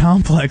kind of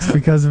complex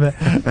because of it.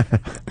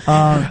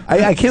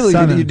 I can't believe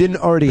Sonnen. you didn't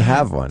already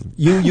have one.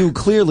 You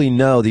clearly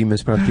know that you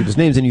mispronounce people's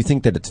names and you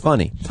think that it's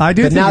funny. I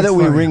do But think now it's that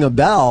we funny. ring a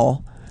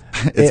bell,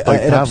 It's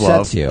like it Pavlov.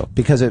 upsets you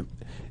because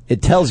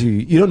it tells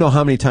you don't know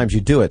how many times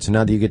you do it. So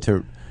now that you get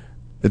to,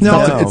 It's,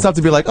 No. it's tough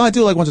to be like, oh, I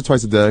do it like once or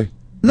twice a day.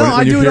 No, When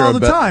I you do it hear all a the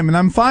bet- time, and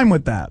I'm fine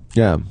with that.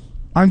 yeah.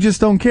 I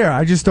just don't care.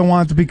 I just don't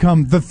want it to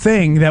become the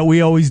thing that we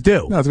always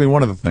do. No, it's gonna be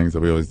one of the things that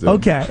we always do.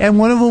 Okay, and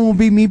one of them will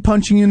be me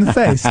punching you in the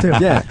face too.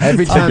 Yeah,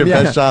 every Take time. your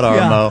Yeah, best shot,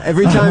 Armo.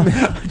 every time.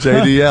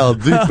 JDL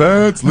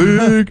Defense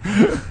League.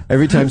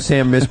 Every time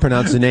Sam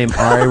mispronounces a name,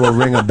 Ari will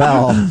ring a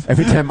bell.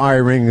 Every time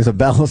Ari rings a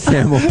bell,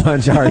 Sam will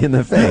punch Ari in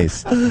the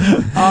face.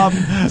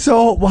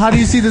 So how do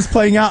you see this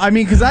playing out? I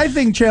mean, because I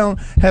think Chael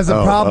has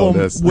a problem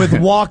this. with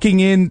walking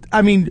in.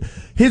 I mean,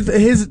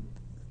 his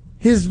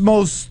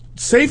most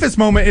safest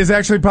moment is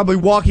actually probably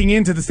walking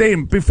into the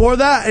stadium. Before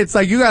that, it's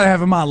like you got to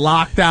have him on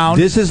lockdown.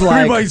 This is like-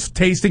 everybody's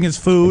tasting his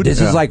food.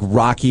 This is like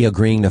Rocky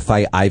agreeing to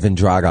fight Ivan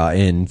Drago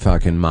in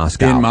fucking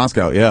Moscow. In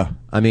Moscow, yeah.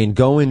 I mean,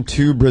 going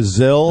to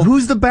Brazil.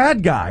 Who's the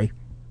bad guy?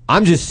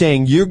 I'm just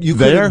saying you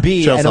There, couldn't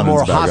be Chael in a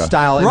more Sonnen's bad guy.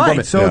 hostile Right.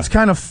 environment. So Yeah. it's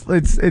kind of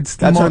it's the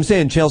That's more, what I'm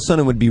saying. Chael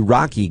Sonnen would be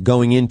Rocky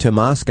going into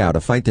Moscow to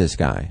fight this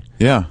guy.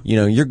 Yeah. You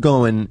know, you're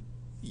going.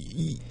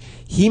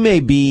 He may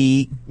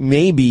be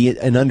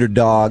an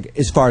underdog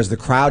as far as the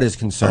crowd is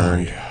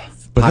concerned.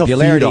 But he'll feed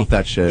Popularity off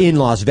that shit. in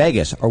Las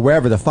Vegas or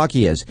wherever the fuck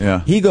he is.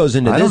 Yeah. He goes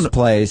into I don't this know-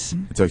 place.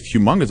 It's a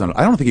humongous underdog.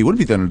 I don't think he would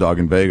be the underdog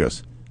in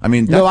Vegas. I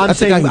mean, No, I'm that's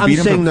the guy saying- who I'm beat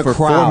him saying the for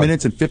crowd. 4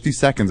 minutes and 50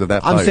 seconds of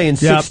that fight. I'm saying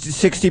Yep.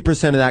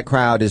 60% of that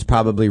crowd is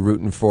probably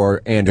rooting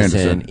for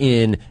Anderson.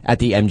 at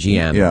the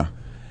MGM. Yeah.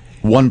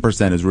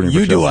 1% is rooting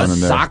You for do Chael a Sonnen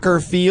there. soccer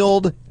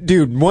field,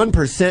 dude.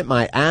 1%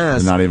 my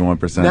ass. Not even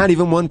 1%. Not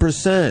even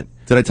 1%.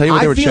 Did I tell you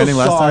what they were feel chanting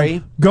last sorry.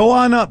 time? Go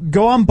on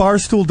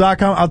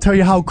barstool.com. I'll tell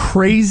you how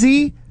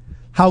crazy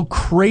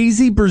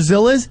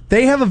Brazil is.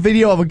 They have a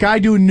video of a guy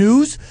doing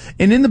news,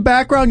 and in the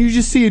background you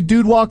just see a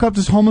dude walk up to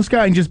this homeless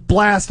guy and just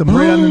blast him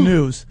right on the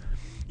news.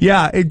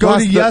 Yeah, go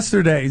to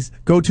yesterday's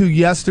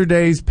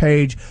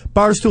page,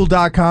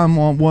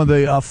 barstool.com, one of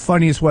the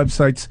funniest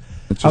websites.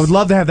 It's I would just-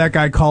 love to have that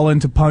guy call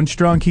into Punch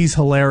Drunk. He's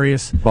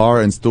hilarious.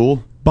 Bar and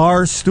stool?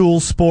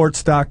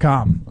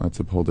 Barstoolsports.com. That's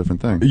a whole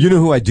different thing. You know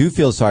who I do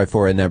feel sorry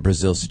for in that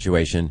Brazil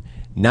situation?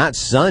 Not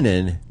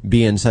Sonnen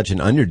being such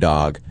an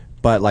underdog,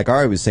 but like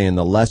Ari was saying,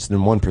 the less than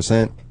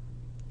 1%.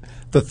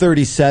 The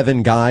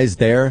 37 guys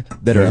there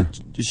that are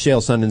Chael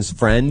Sonnen's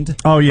friend.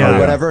 Oh, yeah. Or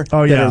whatever.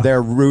 Oh, That yeah. are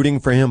there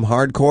rooting for him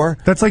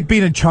hardcore. That's like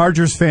being a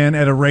Chargers fan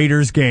at a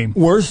Raiders game.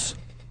 Worse,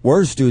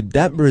 dude.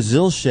 That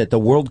Brazil shit, the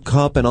World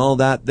Cup and all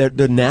that,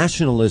 the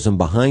nationalism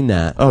behind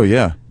that. Oh,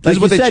 yeah. This Like is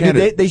what you they said, chanted.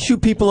 dude, they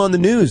shoot people on the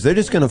news. They're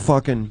just going to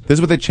fucking... This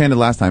is what they chanted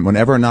last time.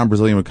 Whenever a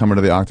non-Brazilian would come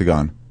into the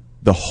octagon,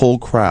 the whole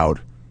crowd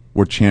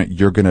would chant,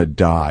 "You're gonna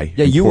die."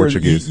 Yeah, in you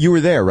Portuguese. were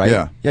there, right?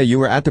 Yeah. Yeah, you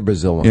were at the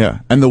Brazil one. Yeah,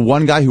 and the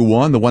one guy who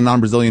won, the one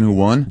non-Brazilian who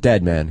won,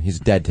 Dead, man. He's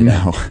dead today.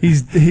 no,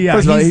 He's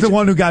First of all, the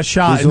one who got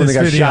shot He's in the one this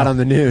that got video. shot on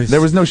the news.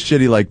 there was no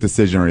shitty like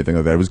decision or anything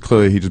like that. It was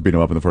clearly he just beat him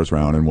up in the first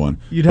round and won.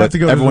 You'd have But to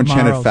go to everyone the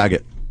chanted Maros.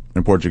 "faggot"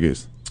 in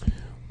Portuguese.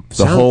 The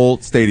Sound- whole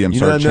stadium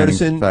You know what started I'm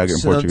chanting noticing?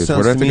 "faggot" in Portuguese. Sounds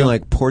Where did I to me go?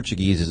 like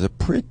Portuguese is a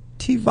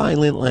pretty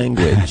violent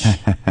language.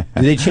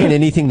 Do they chant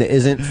anything that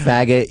isn't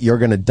faggot? You're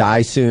gonna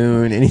die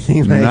soon.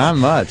 Anything like Not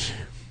much.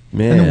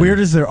 man. And the weird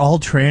is they're all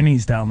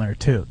trannies down there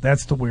too.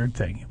 That's the weird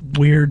thing.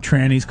 Weird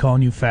trannies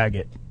calling you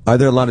faggot. Are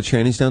there a lot of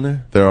trannies down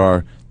there? There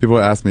are people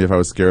asked me if I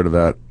was scared of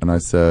that, and I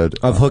said,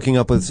 Of hooking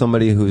up with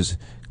somebody whose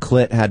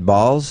clit had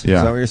balls? "Yeah."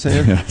 Is that what you're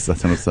saying? Yes,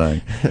 that's what I'm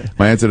saying.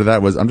 My answer to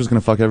that was, "I'm just going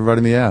to fuck everybody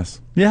in the ass."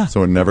 Yeah.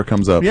 So it never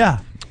comes up. Yeah.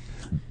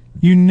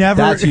 You never.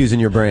 That's using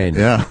your brain.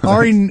 Yeah.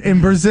 Ari in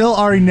Brazil,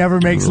 Ari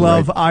never makes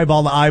love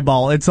eyeball to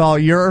eyeball. It's all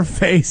your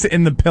face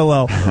in the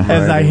pillow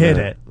as I hit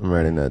it. I'm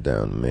writing that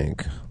down.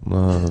 Make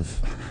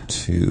love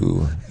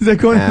to Is that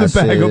going in the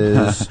bag of,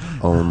 asses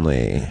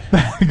only.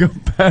 bag of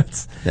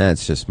pets?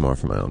 That's just more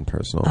for my own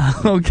personal.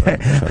 Okay. I'm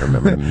trying to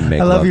remember to make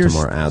I love love your to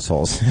more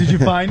assholes. Did you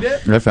find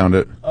it? I found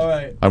it. All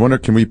right. I wonder,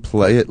 can we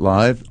play it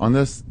live on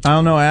this? I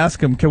don't know. Ask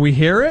him. Can we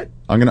hear it?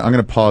 I'm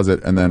gonna pause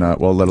it and then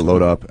we'll let it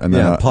load up and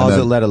then Yeah, pause and it,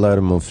 then, let it load,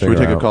 and we'll Should figure we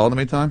take out. a call in the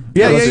meantime?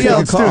 Yeah, let's take a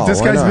Let's do it. call. This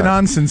Why guy's not? been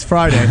on since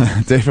Friday.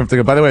 Dave from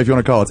Tacoma. By the way, if you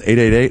want to call, it's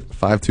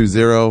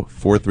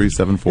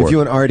 888-520-4374. If you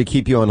want Ari to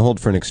keep you on hold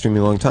for an extremely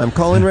long time,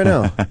 call in right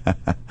now.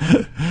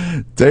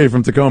 Dave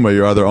from Tacoma,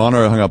 you're either on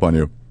or I hung up on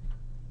you.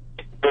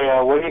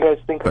 Yeah, what do you guys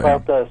think Bam.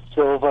 about the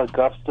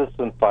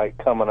Silva-Gustafson fight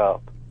coming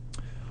up?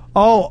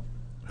 Oh,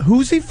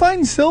 who's he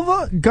fighting?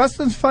 Silva?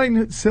 Gustin's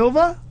fighting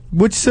Silva?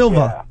 Which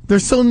Silva? Yeah.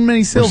 There's so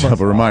many Silva,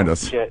 Silvas. remind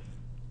us. Shit.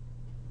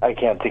 I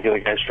can't think of the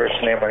guy's first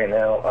name right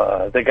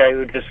now. The guy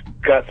who just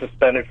got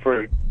suspended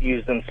for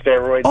using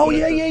steroids. Oh, and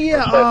yeah, was yeah,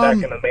 yeah. set back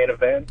in the main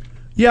event.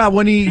 Yeah,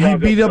 when he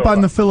beat up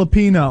on the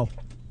Filipino.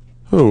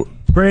 Who?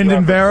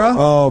 Brandon Vera?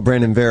 Oh,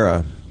 Brandon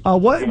Vera.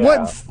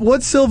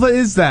 What Silva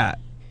is that?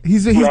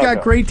 He's got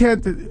Thiago. great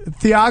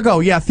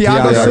Thiago. Yeah,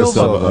 Thiago Thiago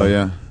Silva. Oh,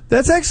 yeah.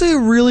 That's actually a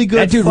really good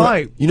That dude,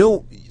 fight. you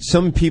know,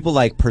 some people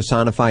like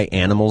personify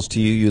animals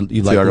to you.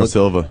 You like Thiago look-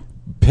 Silva.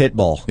 pit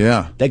bull.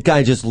 Yeah. That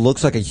guy just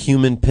looks like a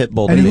human pit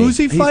bull to And me. who's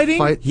he fighting?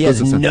 He has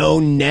Gustafson. no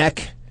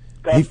neck.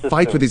 He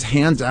fights with his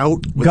hands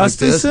out. With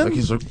Gustafson? Like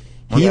this. Like he's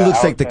He Yeah, looks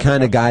I like was the thinking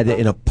kind of about guy that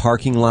in a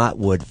parking lot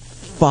would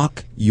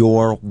fuck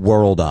your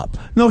world up.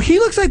 No, he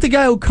looks like the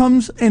guy who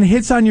comes and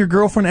hits on your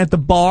girlfriend at the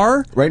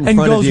bar Right in and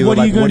front goes, of you. "What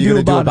are like, you going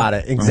to do about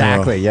it?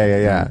 Exactly.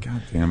 Yeah.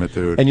 God damn it,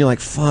 dude. And you're like,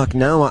 fuck,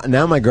 now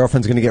my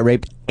girlfriend's going to get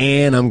raped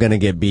and I'm going to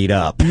get beat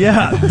up.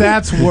 Yeah,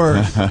 that's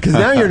worse. Because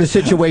now you're in a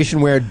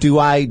situation where do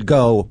I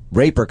go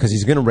rape her because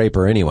he's going to rape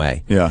her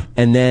anyway? Yeah.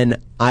 And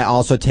then I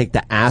also take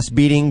the ass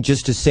beating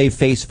just to save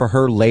face for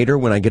her later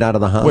when I get out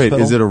of the Wait,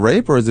 hospital. is it a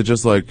rape or is it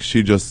just like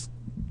she just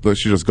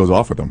goes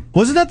off with him?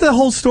 Wasn't that the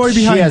whole story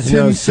She behind has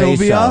Tim no Sylvia?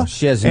 say-so.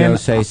 She has no and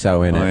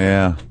say-so in it. Oh,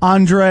 yeah.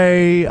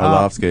 Andre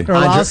Arlovsky.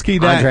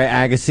 Arlovsky. Andre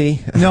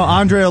Agassi. No,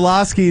 Andre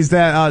Arlovsky is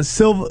that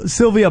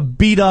Sylvia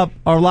beat up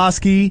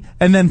Arlovsky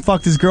and then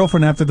fucked his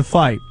girlfriend after the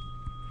fight.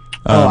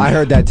 Oh, I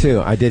heard that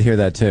too. I did hear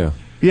that too.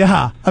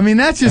 Yeah, I mean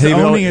that's just He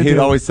would, owning it. he would dude.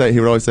 always say,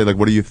 like,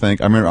 "What do you think?"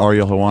 I remember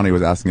Ariel Helwani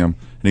was asking him,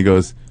 and he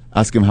goes,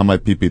 "Ask him how my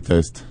pee-pee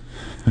tastes."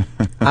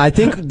 I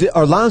think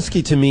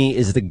Arlovsky to me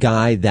is the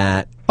guy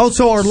that Oh,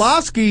 so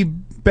Arlovsky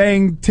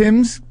banged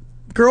Tim's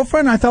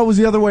girlfriend? I thought it was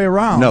the other way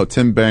around. No,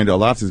 Tim banged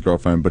Arlovsky's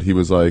girlfriend, but he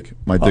was like,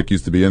 "My dick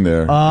used to be in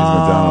there." He's been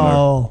down on her.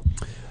 Oh,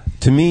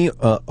 to me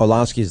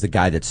Arlovsky is the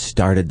guy that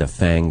started the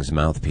Fangs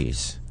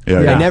mouthpiece.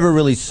 Yeah, Yeah. I never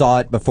really saw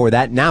it before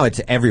that. Now it's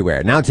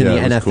everywhere. Now it's in Yeah, the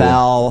it was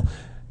NFL.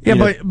 yeah, You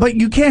know- but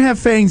you can't have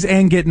fangs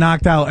and get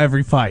knocked out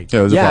every fight. Yeah,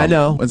 it was a yeah, I problem.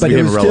 know, Once but it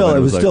became was irrelevant, still it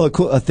was like- still a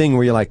cool a thing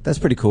where you're like, that's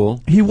pretty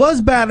cool. He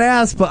was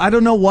badass, but I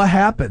don't know what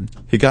happened.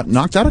 He got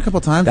knocked out a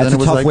couple times. That's then a it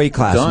was tough like, weight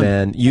class, done.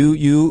 man.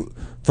 You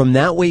from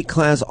that weight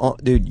class,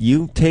 dude.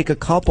 You take a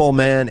couple,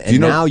 man, and you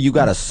know- now you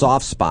got a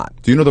soft spot.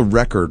 Do you know the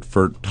record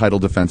for title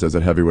defenses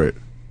at heavyweight?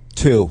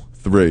 2,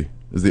 3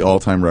 is the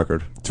all-time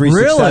record. 3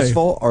 Really?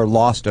 successful or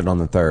lost it on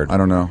the third. I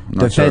don't know. I'm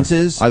not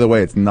Defenses? sure. Either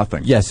way, it's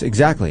nothing. Yes,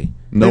 exactly.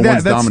 No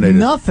one's That's dominated.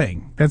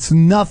 nothing. That's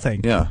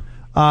nothing. Yeah.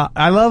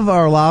 I love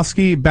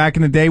Arlovsky. Back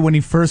in the day when he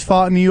first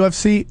fought in the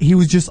UFC, he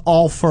was just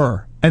all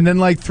fur. And then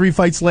like 3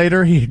 fights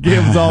later, it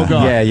was all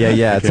gone. Yeah.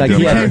 It's can't like do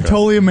He he became had,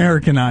 totally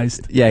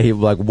Americanized. yeah, he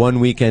like one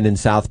weekend in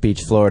South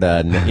Beach,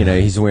 Florida, and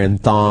he's wearing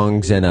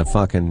thongs and a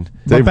fucking.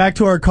 But back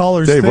to our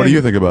callers. Dave, what do thing.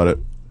 you think about it?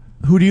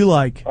 Who do you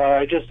like?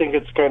 I just think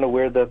it's kind of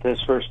weird that this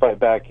first fight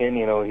back in,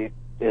 he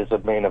is a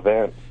main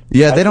event.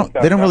 Yeah, I they think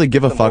don't really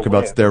give a Gustafson fuck will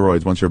about win.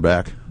 steroids once you're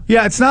back.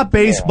 Yeah, it's not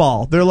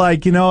baseball. They're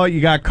like, you know what, you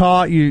got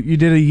caught, you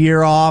did a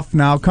year off,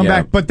 now come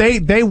Yeah. back. But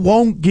they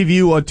won't give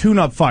you a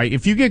tune-up fight.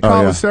 If you get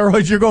caught yeah. with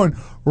steroids, you're going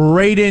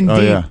right in Oh,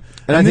 deep. yeah.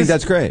 And I think this,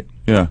 that's great.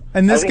 Yeah.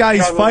 And I this think guy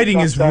he's Thiago fighting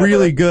knocks is out,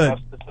 really but good.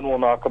 Gustafson will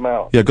knock him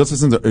out. Yeah,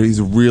 Gustafson's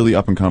he's really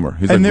up and comer.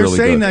 He's And like they're really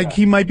saying good. that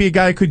he might be a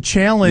guy who could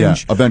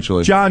challenge Yeah,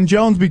 eventually. John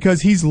Jones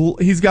because he's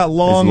got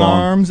long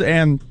long. arms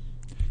and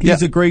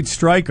He's a great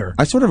striker.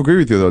 I sort of agree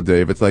with you though,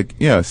 Dave. It's like,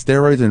 yeah,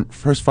 steroids in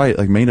first fight,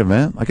 like main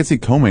event. I could see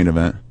co-main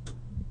event,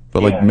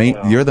 but like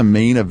you're the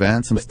main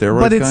event. Some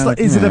steroids. But it's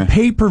is it a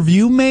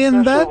pay-per-view main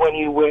event? When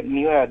you went and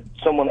you had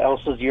someone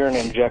else's urine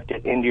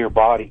injected into your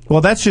body. Well,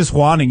 that's just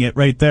wanting it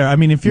right there. I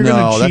mean, if you're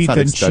going to cheat,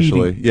 then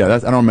cheating. Yeah,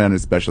 I don't mean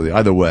especially.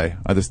 Either way,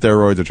 either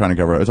steroids or trying to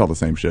cover it. It's all the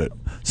same shit.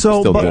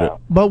 So,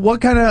 but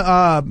what kind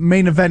of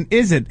main event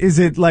is it? Is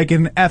it like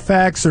an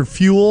FX or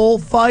Fuel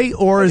fight,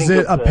 or is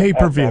it a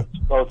pay-per-view?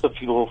 Oh, it's a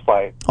Fuel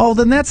fight. Oh,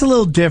 then that's a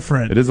little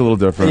different. It is a little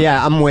different.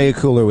 Yeah, I'm way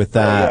cooler with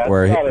that.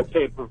 It's not a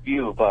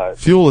pay-per-view, but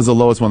Fuel is the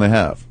lowest one they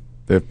have.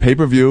 They have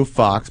pay-per-view,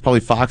 Fox, probably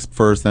Fox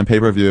first, then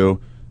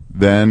pay-per-view,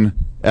 then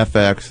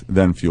FX,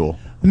 then Fuel.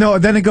 No,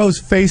 then it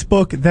goes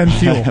Facebook, then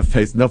Fuel.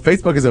 No,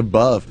 Facebook is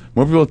above.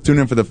 More people tune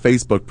in for the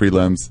Facebook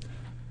prelims.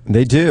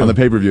 They do on the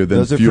pay-per-view than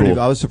those are Fuel.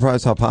 I was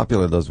surprised how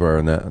popular those were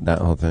in that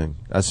whole thing.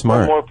 That's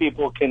smart. more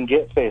people can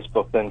get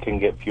Facebook than can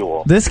get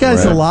Fuel. This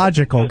guy's a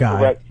logical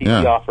guy.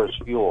 DirecTV offers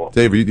Fuel.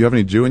 Dave, do you have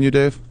any Jew in you,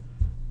 Dave?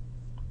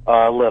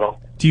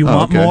 Little. Do you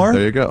want more?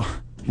 There you go.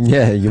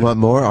 Yeah, you want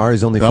more?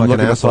 Ari's only fucking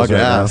assholes right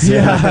now.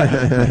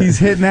 Yeah, he's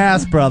hitting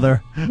ass,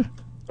 brother.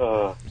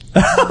 All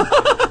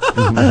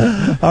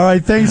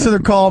right, thanks for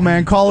the call,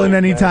 man. Call in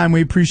anytime.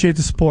 We appreciate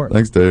the support.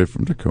 Thanks, Dave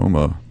from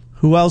Tacoma.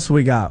 Who else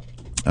we got?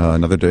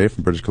 Another Dave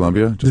from British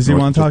Columbia. Does he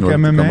want to talk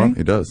MMA? Tacoma.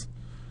 He does.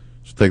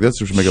 Should take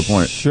this or should make a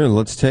point? Sure,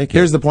 let's take it.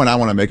 Here's the point I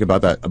want to make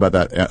about that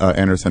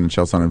Anderson and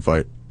Chael Sonnen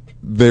fight.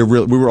 We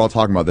were all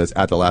talking about this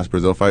at the last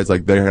Brazil fight. It's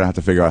like they're gonna have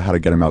to figure out how to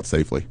get him out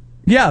safely.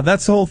 Yeah,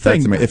 that's the whole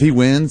thing. If he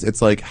wins,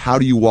 it's like, how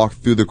do you walk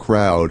through the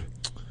crowd?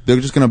 They're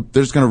just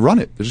gonna run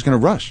it. They're just gonna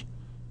rush.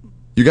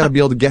 You got to be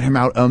able to get him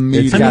out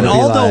immediately. I mean,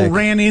 Aldo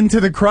ran into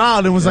the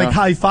crowd and was like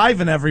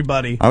high-fiving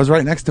everybody. I was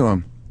right next to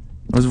him.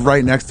 And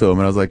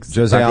I was like,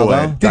 Jose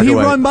Aldo? Did he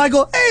run by,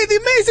 go, hey, the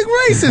amazing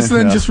racist, and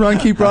then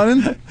just keep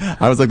running?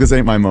 I was like, this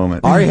ain't my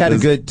moment. Ari had a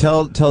good,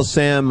 tell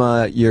Sam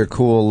your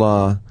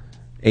cool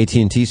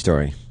AT&T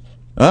story.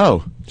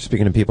 Oh.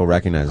 Speaking of people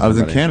recognizing I was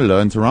in Canada,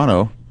 in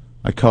Toronto.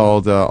 I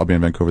called, I'll be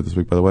in Vancouver this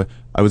week, by the way.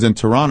 I was in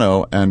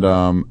Toronto, and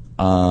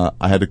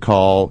I had to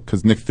call,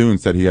 because Nick Thune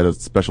said he had a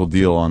special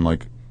deal on,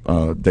 like,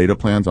 data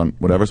plans on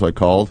whatever, so I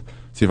called,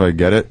 see if I could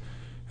get it.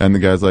 And the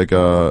guy's like,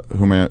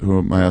 who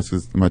am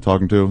I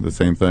talking to? The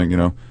same thing, you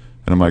know?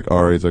 And I'm like,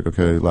 Ari. He's like,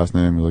 okay, last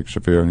name. He's like,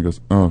 Shafir. And he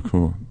goes, oh,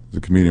 cool. He's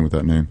a comedian with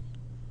that name.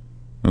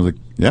 I was like,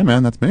 yeah,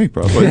 man, that's me,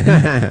 probably.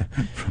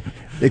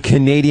 The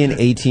Canadian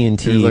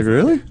AT&T like,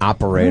 really?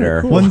 operator.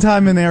 Oh, cool. One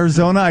time in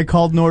Arizona, I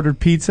called and ordered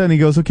pizza, and he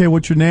goes, okay,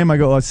 what's your name? I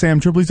go, Sam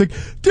Tripoli. He's like,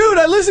 dude,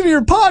 I listen to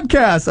your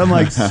podcast. I'm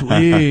like,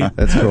 sweet.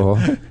 That's cool.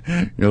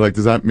 You're like,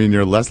 does that mean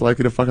you're less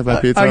likely to fuck up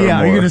that pizza?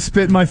 Yeah, are you going to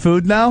spit in my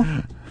food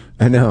now?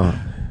 I know.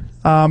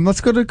 Let's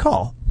go to the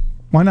call.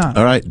 Why not?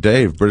 All right,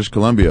 Dave, British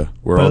Columbia,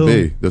 where I'll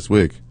be this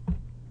week.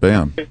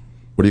 Bam.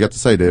 What do you got to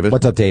say, David?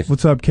 What's up, Dave?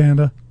 What's up,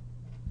 Canada?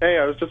 Hey,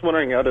 I was just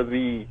wondering, out of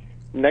the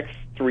next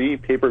 3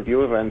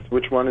 pay-per-view events,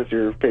 which one is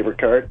your favorite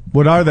card?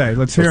 What are they?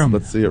 Let's hear them.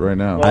 Let's see it right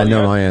now. I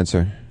know my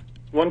answer.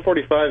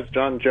 145 is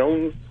John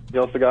Jones.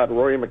 You also got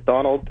Rory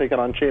McDonald taking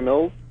on Shea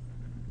Mills.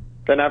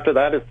 Then after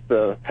that, it's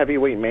the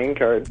heavyweight main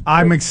card.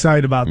 I'm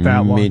excited about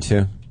that one. Me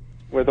too.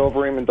 With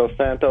Overeem and Dos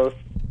Santos.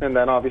 And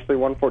then obviously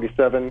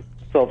 147,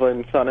 Silva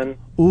and Sonnen.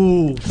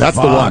 Ooh, that's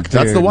the one. Dude.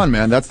 That's the one,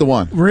 man. That's the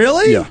one.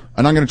 Really? Yeah.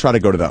 And I'm going to try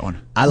to go to that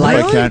one. I like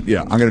it. Really?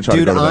 Yeah, I'm going to try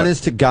to go to that.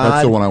 Honest to God,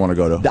 that's the one I want to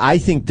go to. I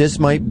think this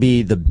might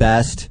be the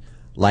best,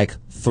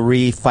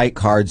 3 fight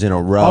cards in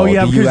a row the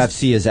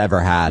UFC has ever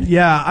had.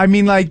 Yeah, I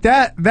mean,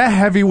 that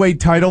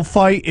heavyweight title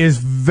fight is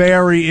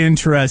very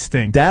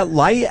interesting. That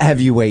light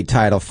heavyweight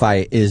title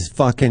fight is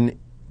fucking...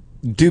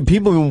 Dude,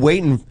 people have been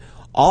waiting...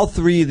 All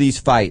 3 of these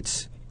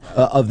fights...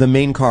 of the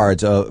main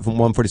cards, from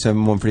 147,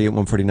 148,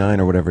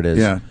 149, or whatever it is.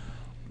 Yeah.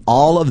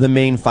 All of the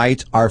main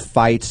fights are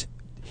fights.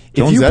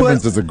 Jones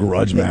Evans is a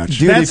grudge match.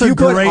 Dude, that's a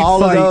great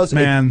fight,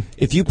 man.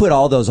 If you put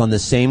all those on the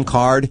same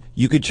card,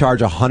 you could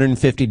charge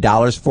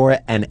 $150 for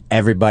it, and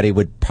everybody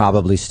would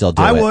probably still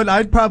do it. I would.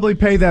 I'd probably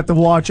pay that to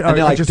watch.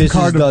 Just this a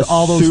card is the of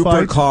all those super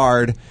fights.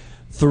 card.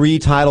 3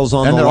 titles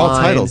on the line. And they're all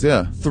titles,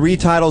 yeah. 3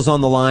 titles on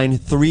the line.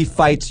 3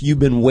 fights you've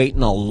been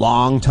waiting a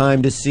long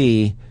time to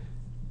see.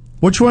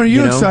 Which one are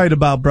you excited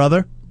about,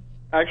 brother?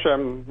 Actually,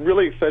 I'm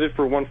really excited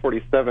for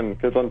 147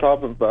 because on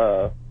top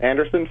of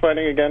Anderson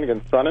fighting again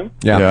against Sonnen,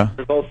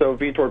 there's also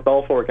Vitor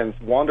Belfort against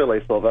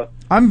Wanderlei Silva.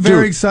 I'm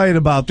very excited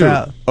about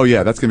that. Oh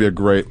yeah, that's gonna be a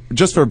great.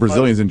 Just for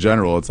Brazilians in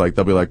general, it's like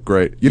they'll be like,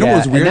 great. You know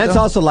what's weird? And that's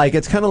also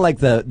it's kind of like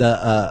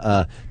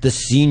the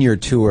senior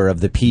tour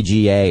of the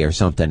PGA or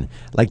something.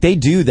 Like they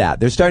do that.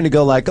 They're starting to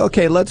go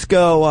okay, let's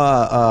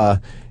go.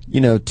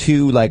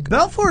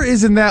 Belfort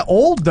isn't that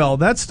old though.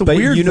 That's the weird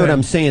thing. You know what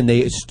I'm saying?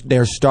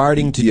 They're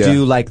starting to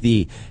do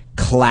the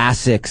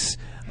classics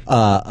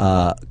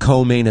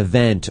co-main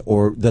event,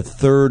 or the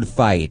third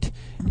fight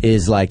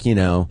is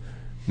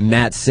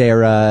Matt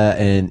Serra,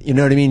 and you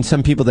know what I mean?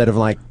 Some people that have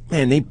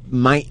man, they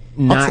might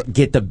not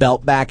get the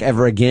belt back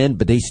ever again,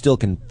 but they still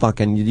can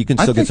you can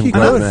still get some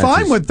great matches. I'm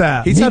fine with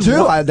that. Me too. That's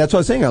what I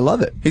was saying. I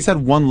love it. He's had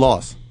 1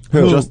 loss.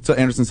 Who? Just to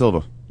Anderson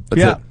Silva.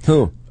 That's Yeah. it.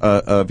 Who?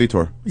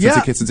 Vitor.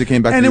 Yeah. Since he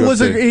came back and to it the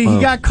was UFC.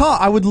 he got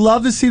caught. I would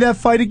love to see that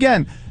fight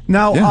again.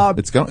 Now, Yeah,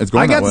 it's going I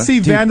got that to way. see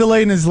Dude.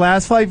 Vanderlei in his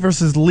last fight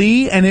versus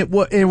Lee, and it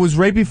was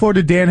right before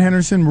the Dan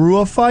Henderson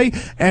Rua fight,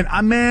 and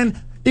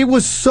man, it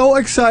was so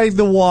exciting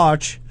to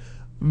watch.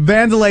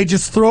 Vanderlei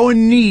just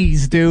throwing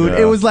knees, dude. Yeah.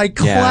 It was like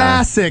Yeah.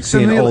 classics.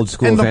 Seeing and old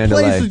school and the Vanderlei.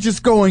 place was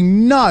just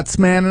going nuts,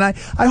 man. And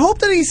I hope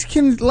that he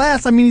can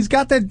last. I mean, he's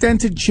got that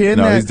dented chin.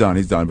 No, that,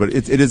 he's done. But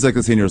it is like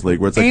the seniors league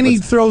where it's like, and he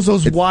throws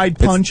those wide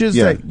punches.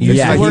 yeah. that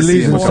Yeah, he work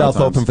leaves before. himself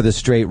times. open for the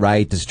straight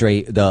right,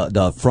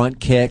 the front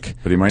kick.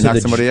 But he might to knock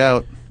the somebody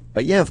out.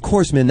 But yeah, of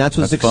course, man. That's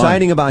what's That's fun.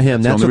 exciting about him.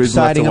 It's the That's only what's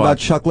reason left to exciting about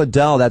watch. Chuck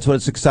Liddell. That's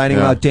what's exciting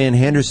Yeah. about Dan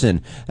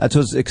Henderson. That's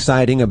what's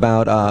exciting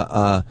about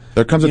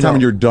There comes a you time know,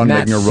 when you're done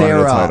Matt making a run at a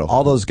Serra, title.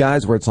 all those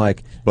guys where it's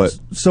like, But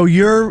So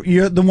you're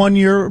the one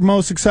you're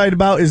most excited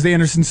about is the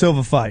Anderson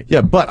Silva fight.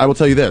 yeah, but I will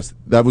tell you this: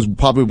 that was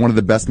probably one of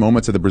the best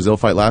moments of the Brazil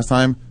fight last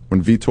time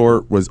when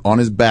Vitor was on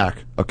his back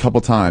a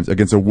couple times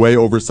against a way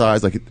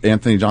oversized, like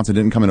Anthony Johnson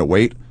didn't come in at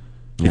weight.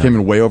 He came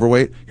in way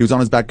overweight. He was on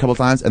his back a couple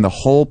times, and the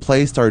whole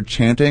place started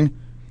chanting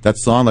that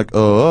song, like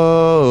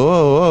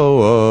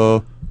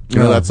oh. You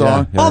know that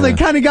song? Yeah. They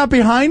kind of got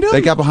behind him.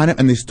 They got behind him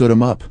and they stood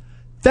him up.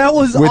 That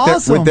was With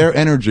awesome. with their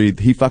energy,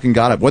 he fucking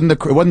got up. Wasn't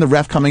the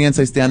ref coming in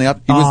say standing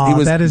up? He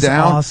was that is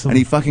down awesome. and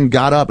he fucking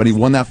got up and he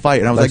won that fight.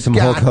 And I was Like like, some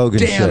God Hulk Hogan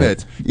damn shit.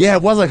 it! Yeah,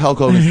 it was like Hulk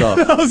Hogan stuff.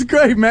 that was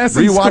great,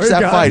 Madison Rewatch Square that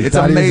Garden. fight. It's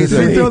Thought he was amazing.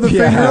 asleep. Did he throw the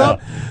finger Yeah.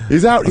 up?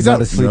 He's out. He's I'm out.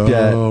 not asleep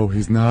yet. No,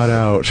 he's not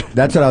out.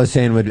 that's what I was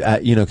saying with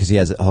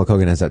because Hulk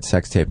Hogan has that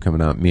sex tape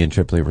coming out. Me and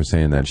Tripoli were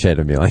saying that shit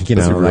and be like,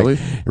 Does he really?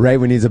 like, right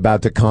when he's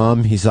about to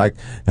come, he's like,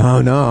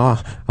 oh no,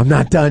 I'm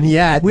not done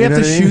yet. We You have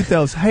know to what I mean? shoot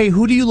those. Hey,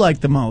 who do you like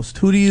the most?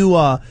 Who do you?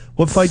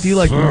 What fight do you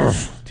like the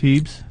most?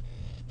 Teebs.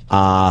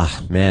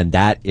 Man,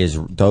 that is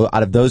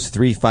out of those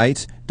three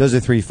fights. Those are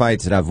three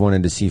fights that I've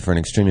wanted to see for an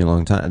extremely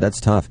long time. That's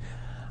tough.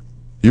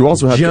 You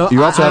also have.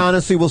 I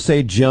honestly will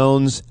say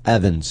Jones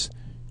Evans.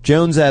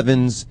 Jones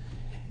Evans.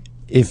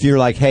 If you're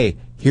like, hey,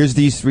 here's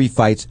these three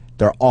fights.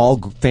 They're all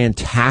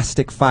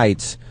fantastic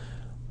fights.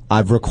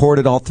 I've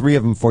recorded all three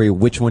of them for you.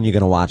 Which one you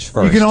going to watch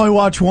first? You can only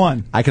watch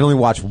one. I can only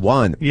watch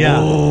one. Yeah.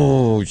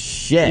 Oh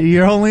shit.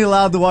 You're only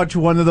allowed to watch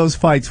one of those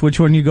fights.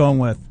 Which one you going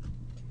with?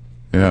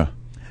 Yeah.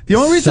 The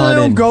only reason I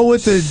don't go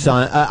with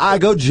the I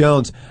go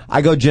Jones.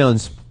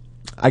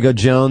 I go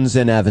Jones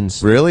and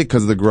Evans. Really?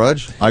 Because of the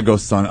grudge? I go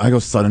Son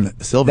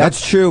and Silva.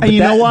 That's true. But And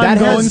you know why I'm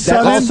going that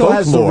Son also and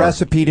has the folklore.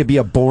 recipe to be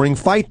a boring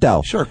fight,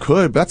 though. sure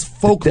could. But that's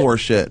folklore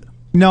shit.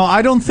 No,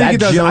 I don't think That it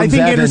does. I think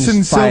Jones-Evans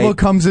Anderson Silva fight-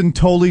 comes in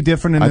totally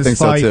different in I this think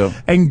so, fight too.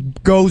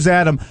 and goes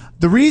at him.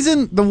 The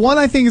one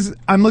I think is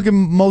I'm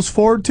looking most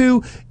forward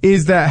to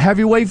is that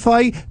heavyweight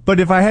fight. But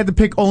if I had to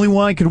pick only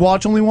one, I could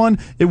watch only one.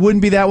 It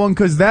wouldn't be that one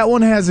because that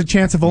one has a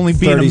chance of only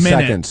being 30 a minute.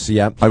 seconds.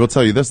 Yep. I will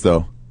tell you this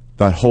though.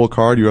 That whole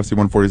card, UFC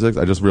 146,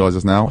 I just realized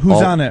this now. Who's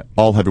all, on it?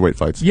 All heavyweight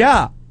fights.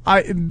 Yeah,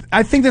 I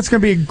think that's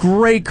going to be a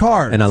great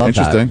card. And I love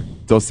Interesting.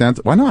 that. Dos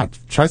Santos. Why not?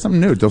 Try something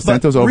new. Dos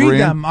But Santos read Overeem.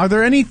 them. Are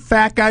there any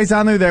fat guys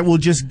on there that will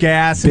just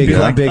gas and Big- be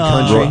like, big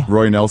country.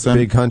 Roy Nelson.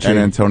 Big country. And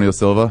Antonio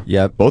Silva.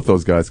 Yep. Both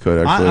those guys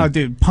could actually.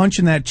 dude,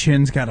 punching that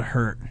chin's got to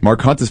hurt.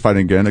 Mark Hunt is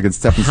fighting again against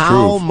Stefan How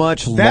Struve.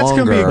 much That's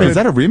longer? gonna be a Wait, good- is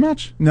that a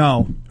rematch?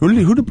 No,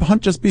 Who did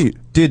Hunt just beat?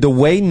 Dude, the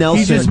way Nelson...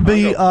 he just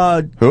beat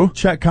Who?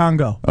 Chet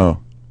Congo.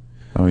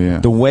 Oh yeah.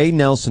 the way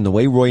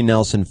Roy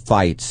Nelson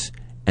fights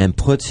and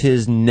puts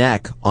his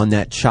neck on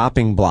that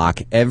chopping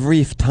block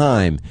every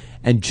time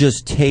and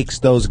just takes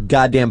those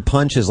goddamn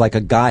punches like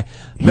a guy.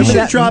 He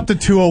should drop to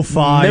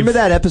 205. Remember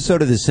that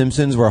episode of The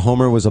Simpsons where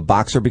Homer was a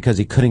boxer because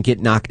he couldn't get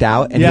knocked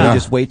out, and he Yeah. would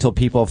just wait till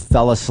people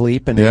fell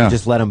asleep and Yeah. he'd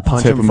just let him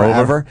punch Tip him him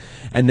forever, over.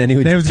 and then he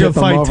would They was tip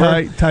gonna him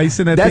fight over.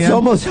 Tyson at the That's end?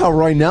 almost how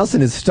Roy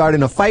Nelson is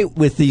starting a fight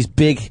with these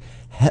big,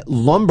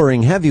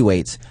 lumbering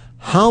heavyweights.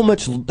 How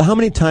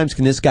many times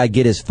can this guy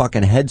get his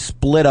fucking head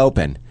split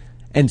open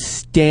and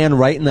stand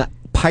right in the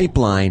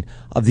pipeline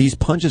of these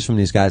punches from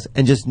these guys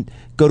and just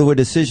go to a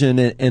decision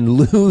and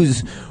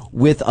lose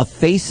with a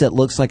face that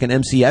looks like an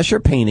MC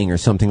Escher painting or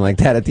something like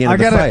that at the end of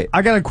the fight?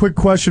 I got a quick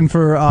question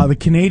for the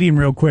Canadian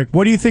real quick.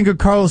 What do you think of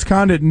Carlos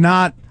Condit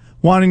not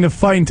wanting to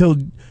fight until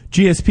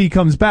GSP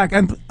comes back?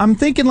 I'm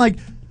thinking like,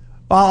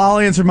 I'll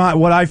answer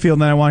what I feel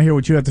and then I want to hear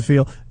what you have to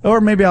feel. Or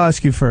maybe I'll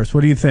ask you first.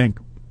 What do you think?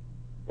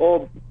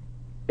 Well,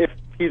 if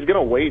he's going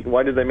to wait,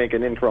 why did they make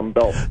an interim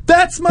belt?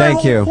 That's my Thank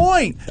whole you.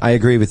 point. I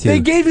agree with you. They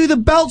gave you the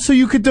belt so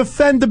you could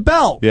defend the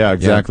belt. Yeah,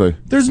 exactly.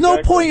 There's no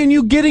point in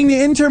you getting the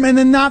interim and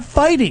then not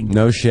fighting.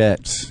 No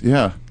shit.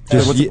 Yeah.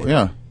 Just-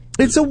 Yeah.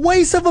 It's a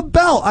waste of a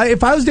belt.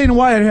 If I was Dana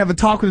White, I'd have a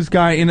talk with this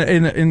guy in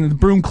the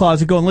broom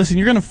closet going, listen,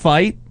 you're going to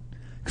fight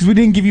because we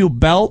didn't give you a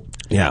belt.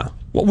 Yeah.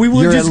 Well, we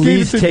would You're just at give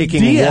least it to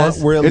taking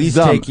Diaz. one,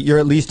 you're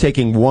at least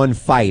taking one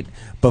fight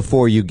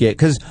before you get,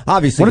 because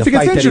obviously What if the he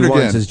gets fight that he injured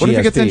wants again? is What if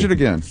he gets GSP. injured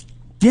again?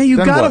 Yeah, you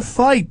Then gotta what?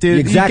 fight, dude.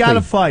 Exactly. You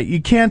gotta fight.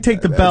 You can't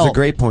take the That's belt. a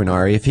great point,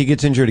 Ari. If he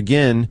gets injured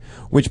again,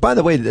 which by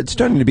the way, it's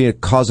starting to be a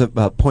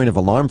point of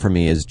alarm for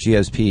me, is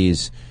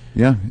GSP's.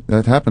 Yeah,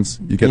 that happens.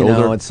 You get You older.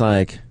 know, it's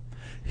like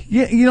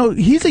Yeah,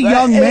 he's a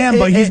young man,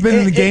 but he's been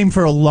in the game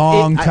for a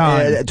long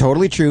time.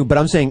 Totally true, but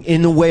I'm saying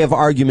in the way of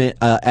argument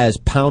as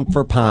pound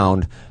for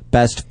pound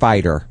best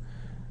fighter,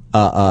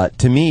 to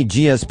me,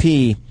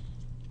 GSP,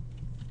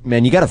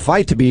 man, you got to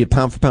fight to be a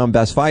pound for pound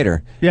best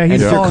fighter. Yeah, he's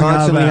and you're falling out of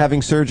constantly that. having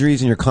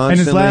surgeries, and you're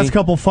constantly. And his last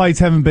couple fights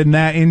haven't been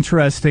that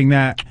interesting.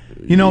 That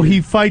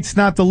he fights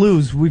not to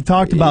lose. We've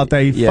talked about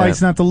that. He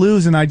fights not to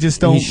lose, and I just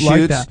don't he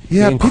like shoots, that.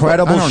 Yeah,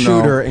 incredible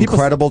shooter,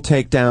 incredible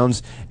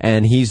takedowns,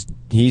 and he's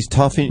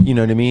tough. You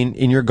know what I mean?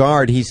 In your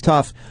guard, he's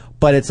tough.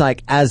 But it's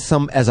like as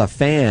a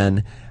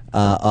fan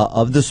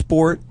of the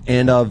sport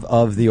and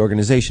of the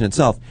organization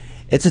itself,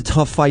 it's a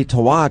tough fight to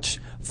watch.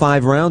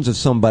 5 rounds of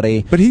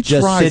somebody, but he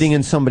just tries. sitting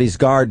in somebody's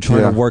guard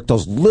trying to work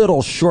those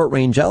little short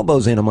range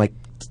elbows in. I'm like,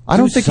 I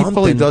don't think he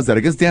fully does that.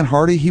 Against Dan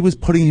Hardy, he was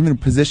putting him in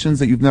positions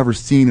that you've never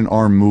seen an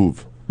arm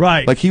move.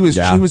 Right. Like he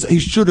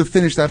should have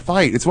finished that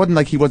fight. It wasn't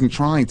like he wasn't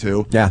trying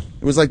to. Yeah.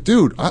 It was like,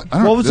 dude, I don't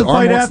know. What was the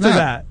fight after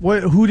that?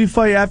 Who did he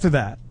fight after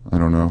that? I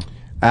don't know.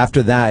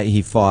 After that,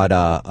 he fought,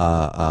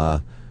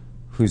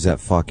 who's that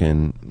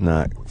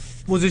fucking,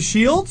 Was it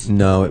Shields?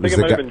 No, I think it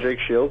might have been Jake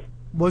Shields.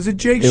 Was it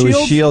Jake It Shields?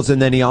 was Shields, and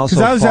then he also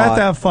because I was fought, at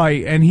that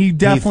fight, and he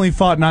definitely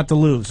fought not to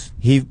lose.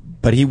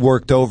 But he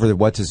worked over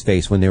what's his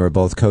face when they were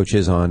both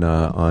coaches on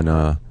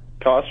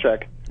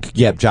Koscheck.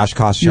 Yep, Josh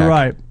Koscheck. You're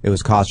right. It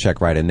was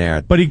Koscheck right in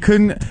there. But he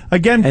couldn't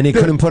and he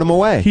couldn't put him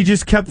away. He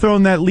just kept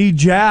throwing that lead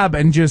jab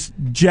and just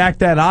jacked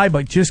that eye,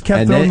 but just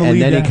kept throwing the lead.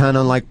 And then jab. he kind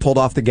of like pulled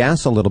off the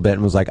gas a little bit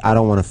and was like, "I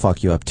don't want to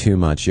fuck you up too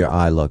much. Your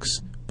eye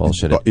looks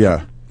bullshit."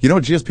 Yeah,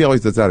 GSP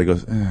always does that. He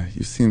goes,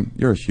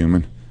 "You're a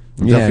human.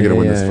 I'm definitely gonna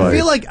win this fight." I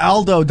feel like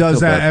Aldo does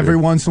that every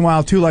once in a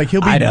while too. Like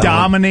he'll be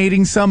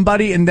dominating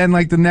somebody, and then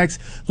like the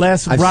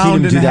last I've round seen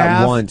him and do a that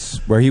half. once,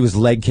 where he was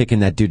leg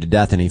kicking that dude to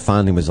death, and he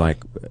finally was like,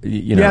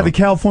 Yeah, the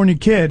California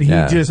kid.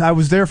 I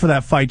was there for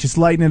that fight, just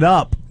lighting it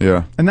up.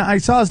 Yeah. And I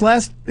saw his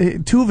last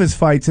 2 of his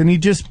fights, and he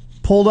just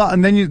pulled out.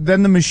 And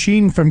then the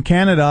machine from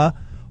Canada,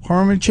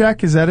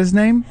 Hornacek, is that his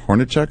name?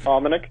 Hornacek?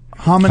 Hominick,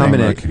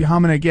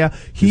 yeah.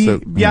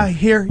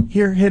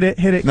 Here, hit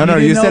it. No,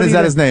 you said is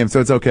that his name, so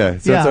it's okay.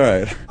 So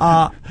it's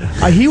all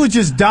right. He was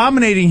just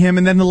dominating him,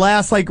 and then the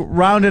last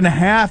round and a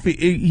half,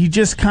 he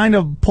just kind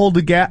of pulled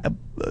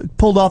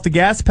off the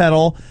gas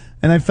pedal,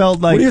 and I felt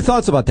like. What are your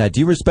thoughts about that?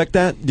 Do you respect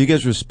that? Do you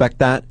guys respect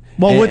that?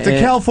 Well, with the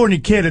California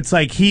kid, it's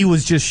like he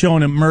was just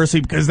showing him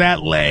mercy because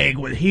that leg,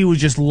 he was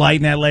just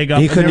lighting that leg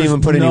up. He couldn't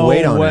even put any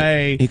weight on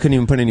it. He couldn't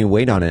even put any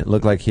weight on it. It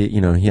looked like he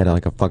had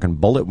like a fucking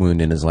bullet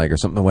wound in his leg or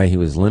something. The way he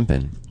was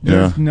limping.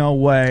 There's no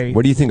way.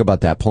 What do you think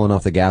about that? Pulling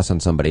off the gas on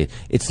somebody.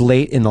 It's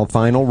late in the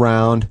final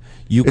round.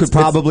 You could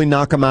probably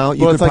knock him out.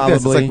 It's like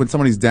this. It's like when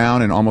somebody's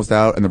down and almost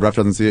out, and the ref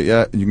doesn't see it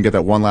yet, and you can get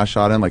that one last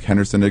shot in, like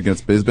Henderson did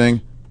against Bisbing.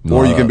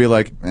 Or you can be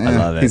like,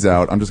 he's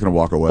out. I'm just going to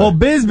walk away. Well,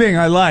 Bisbing,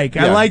 I like.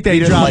 Yeah. I like that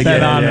he dropped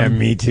that on him.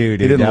 Me too, dude.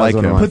 He didn't like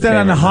him. Put that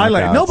on the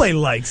highlight. Nobody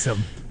likes him.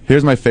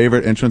 Here's my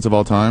favorite entrance of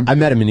all time. I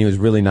met him and he was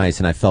really nice,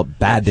 and I felt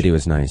bad that he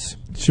was nice.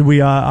 Should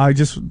we, I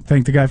just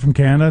thank the guy from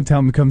Canada, tell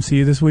him to come see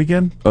you this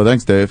weekend? Oh,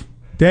 thanks, Dave.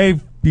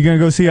 Dave, you going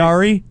to go see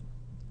Ari?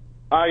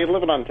 I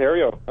live in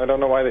Ontario. I don't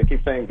know why they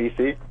keep saying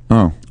BC.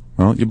 Oh.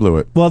 Well, you blew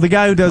it. Well, the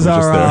guy who does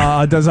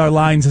our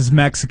lines is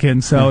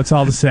Mexican, so it's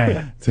all the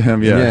same. To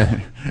him,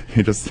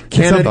 he just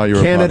thought you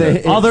were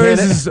Canada. All there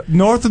is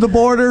north of the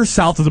border,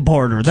 south of the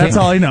border. That's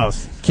all he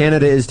knows.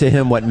 Canada is to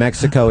him what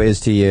Mexico is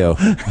to you.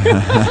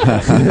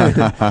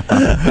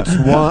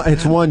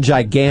 It's one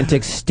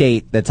gigantic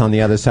state that's on the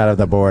other side of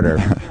the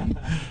border.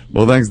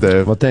 Well, thanks,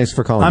 Dave. Well, thanks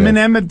for calling. I'm Dave. in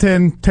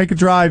Edmonton. Take a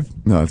drive.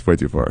 No, it's way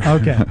too far.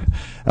 Okay.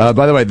 By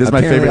the way, this is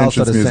my favorite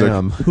also entrance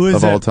music Who is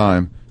of all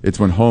time. It's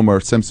when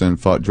Homer Simpson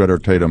fought Dreader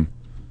Tatum,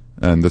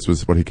 and this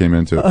was what he came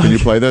into. Can you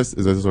play this?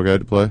 Is this okay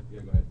to play?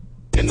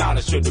 They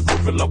changed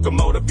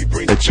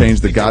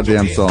the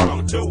goddamn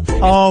song.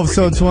 Oh,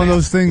 so it's one of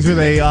those things where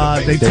they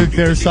took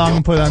their song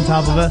and put it on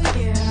top of it?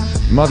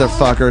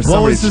 Motherfucker,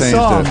 somebody was the changed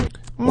song? it.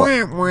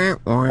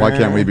 Why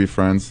can't we be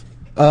friends?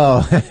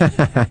 Oh,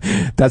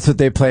 that's what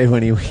they played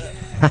when he.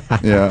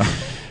 Yeah.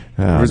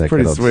 It was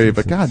pretty sweet,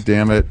 but god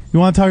damn it. You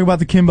want to talk about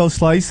the Kimbo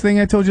Slice thing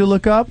I told you to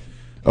look up?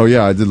 Oh,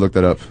 yeah, I did look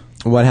that up.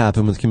 What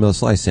happened with Kimbo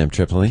Slice, Sam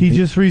Tripoli? He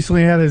just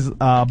recently had his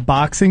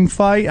boxing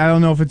fight. I don't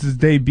know if it's his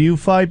debut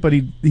fight, but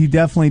he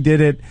definitely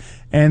did it.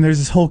 And there's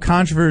this whole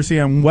controversy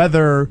on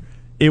whether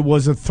it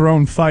was a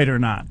thrown fight or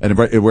not. And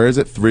where is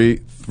it?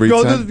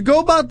 310? Go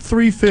about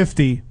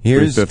 350.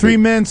 Here's 3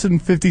 minutes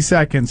and 50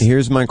 seconds.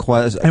 Here's my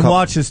question. And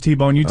watch this,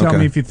 T-Bone. You tell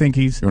me if you think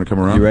he's... You want to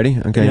come around? You ready?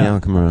 Okay, yeah,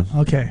 I'll come around.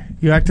 Okay.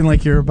 You're acting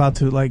like you're about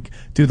to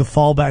do the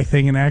fallback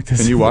thing and act as...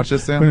 Can you watch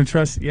this, Sam? I'm going to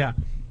trust... Yeah.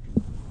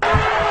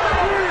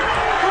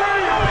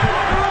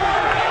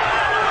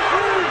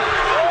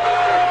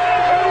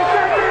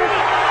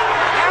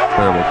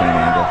 Terrible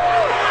camera angle.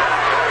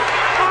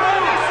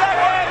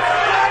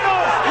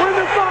 Win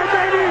the fight,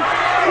 baby!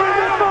 Win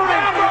the fight!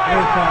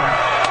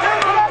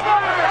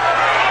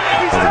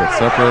 So they get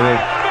separated.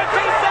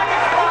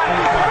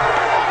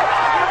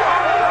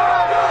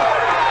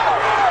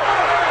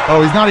 Oh,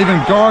 he's not even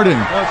guarding.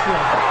 That's it.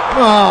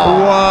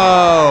 Oh,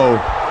 whoa.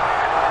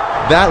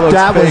 That looks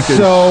That was fake as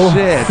so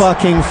shit.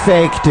 fucking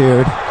fake,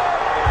 dude.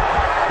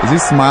 Is he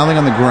smiling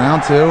on the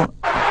ground too?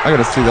 I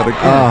gotta see that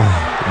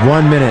again.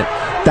 1 minute.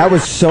 That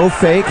was so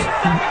fake.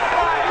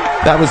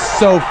 That was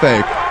so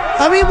fake.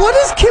 I mean, what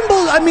is Kimbo?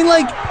 I mean,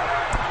 like,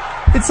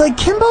 it's like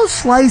Kimbo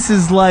Slice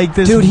is like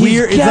this Dude, he's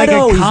weird. It's like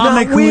ghetto. a He's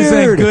comic not who's that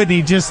weird. good, and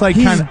he just like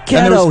He's kind of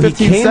ghetto. He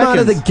 15 came out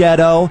of the seconds.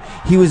 ghetto.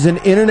 He was an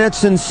internet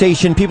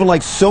sensation. People,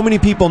 like, so many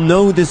people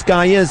know who this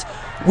guy is.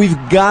 We've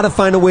got to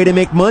find a way to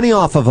make money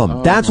off of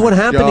him. That's what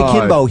happened God. to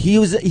Kimbo.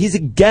 He's a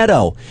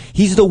ghetto.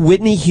 He's the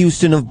Whitney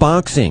Houston of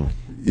boxing.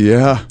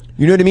 Yeah.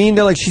 You know what I mean?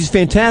 They're like, she's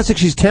fantastic.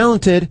 She's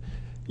talented.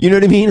 You know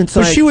what I mean? It's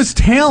But like, she was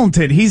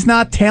talented. He's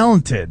not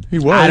talented. He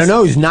was. I don't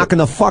know. He's knocking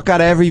the fuck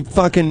out of every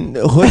fucking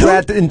hood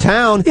rat in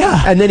town.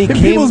 Yeah, And then he in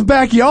came. people's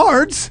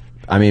backyards.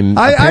 I mean,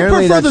 I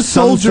apparently prefer that's the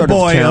some Soldier sort of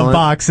Boy of talent.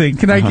 boxing.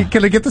 Can I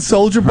get the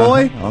Soldier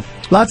Boy?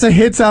 Lots of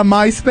hits on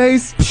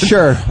MySpace.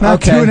 Sure.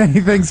 Not Okay. doing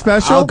anything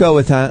special. I'll go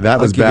with that.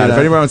 That was I'll give you bad. If that.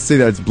 anyone wants to see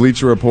that, it's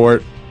Bleacher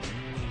Report.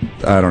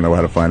 I don't know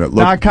how to find it.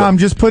 .com.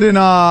 Just put in.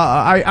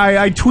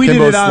 I tweeted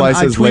Kimbo it on. I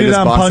Slice's tweeted latest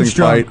on boxing Punch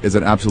Drunk. fight is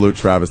an absolute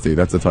travesty.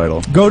 That's the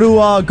title. Go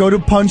to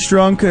Punch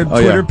Drunk Twitter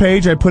yeah.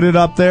 page. I put it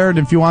up there, and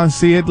if you want to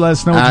see it, let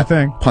us know what you At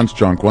think. Punch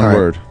Drunk, one All right.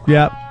 word.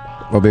 Yep.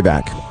 We'll be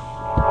back.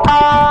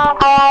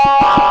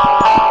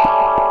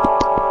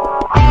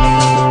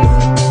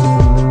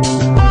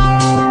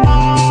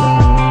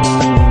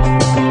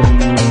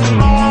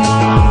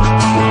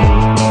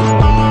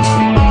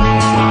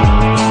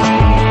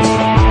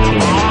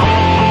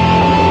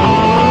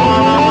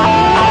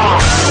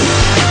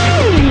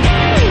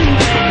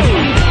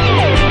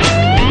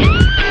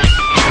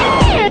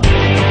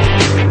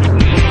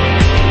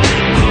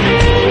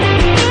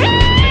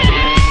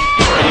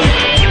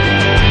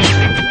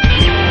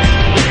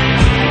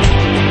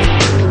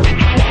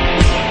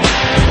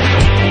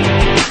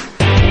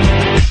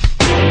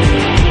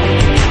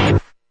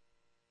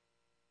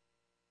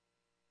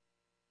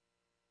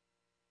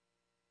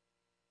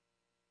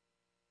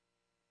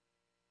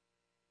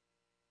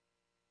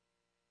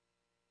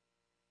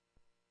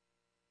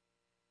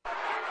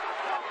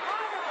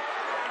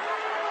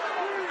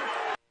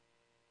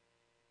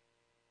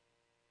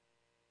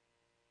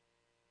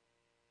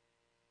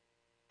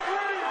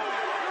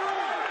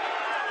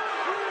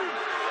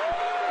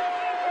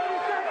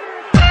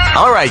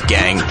 All right,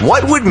 gang,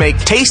 what would make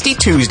Tasty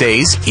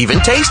Tuesdays even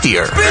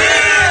tastier?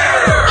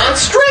 Beer! And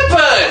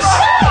strippers!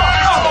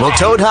 Well,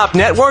 Toad Hop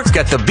Network's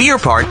got the beer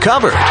part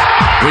covered.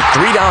 With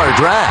 $3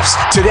 drafts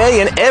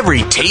today and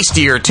every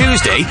Tastier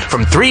Tuesday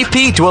from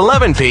 3p to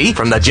 11p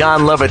from the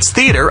John Lovitz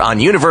Theater on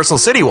Universal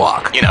City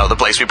Walk. You know, the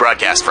place we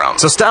broadcast from.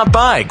 So stop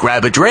by,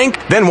 grab a drink,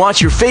 then watch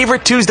your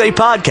favorite Tuesday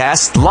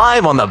podcasts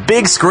live on the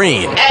big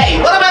screen.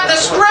 Hey, what about the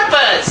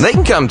strippers? They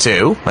can come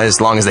too, as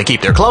long as they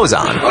keep their clothes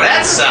on. Oh,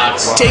 that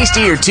sucks.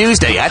 Tastier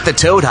Tuesday at the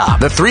Toad Hop.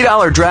 The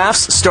 $3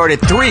 drafts start at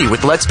 3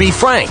 with Let's Be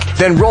Frank.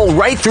 Then roll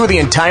right through the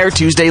entire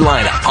Tuesday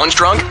lineup. Punch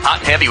Drunk, Hot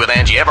and Heavy with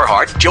Angie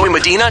Everhart, Joey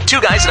Medina, Two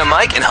Guys and a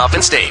Mic, and Huff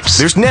and Stapes.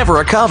 There's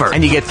never a cover,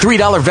 and you get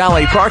 $3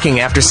 valet parking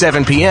after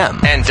 7 p.m.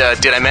 And,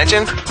 did I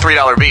mention?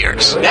 $3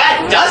 beers.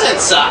 That doesn't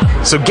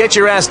suck. So get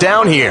your ass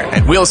down here,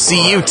 and we'll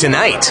see you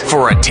tonight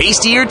for a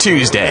Tastier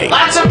Tuesday.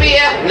 Lots of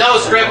beer, no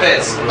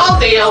strippers. Whole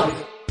deal.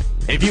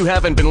 If you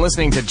haven't been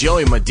listening to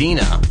Joey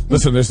Medina...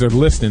 Listen, there's a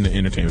list in the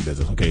entertainment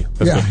business, okay?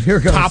 Yeah, here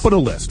it goes. Top of the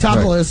list. Top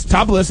of the list.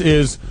 Top of the list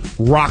is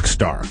rock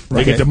star. They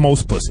Right. get the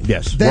most pussy.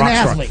 Yes. Then rock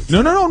athlete.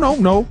 Star.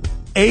 No.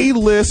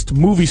 A-list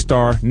movie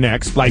star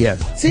next. Like,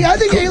 See, I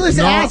think A-list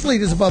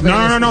athlete is above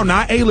A-list. No,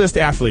 not A-list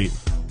athlete.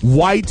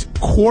 White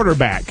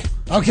quarterback.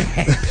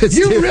 Okay.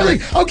 You really?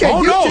 Okay.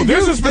 Oh, no,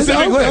 there's a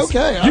specific list.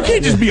 Okay. all You right.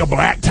 can't just be a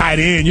black tight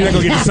end. You're not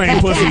going to get the same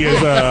pussy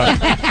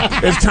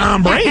as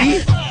Tom Brady.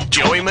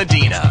 Joey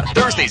Medina,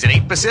 Thursdays at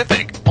 8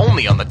 Pacific,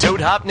 only on the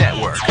Toad Hop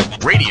Network.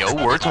 Radio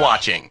worth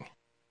watching.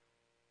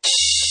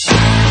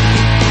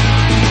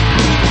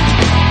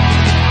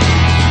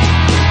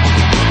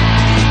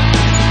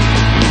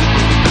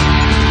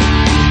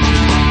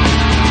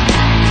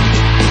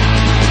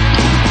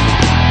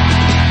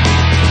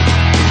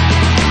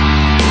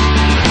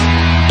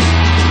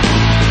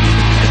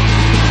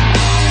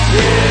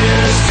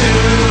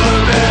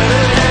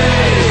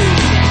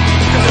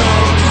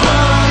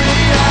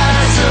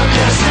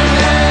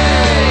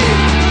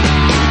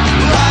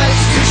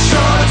 Life's too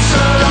short,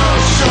 so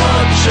don't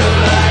short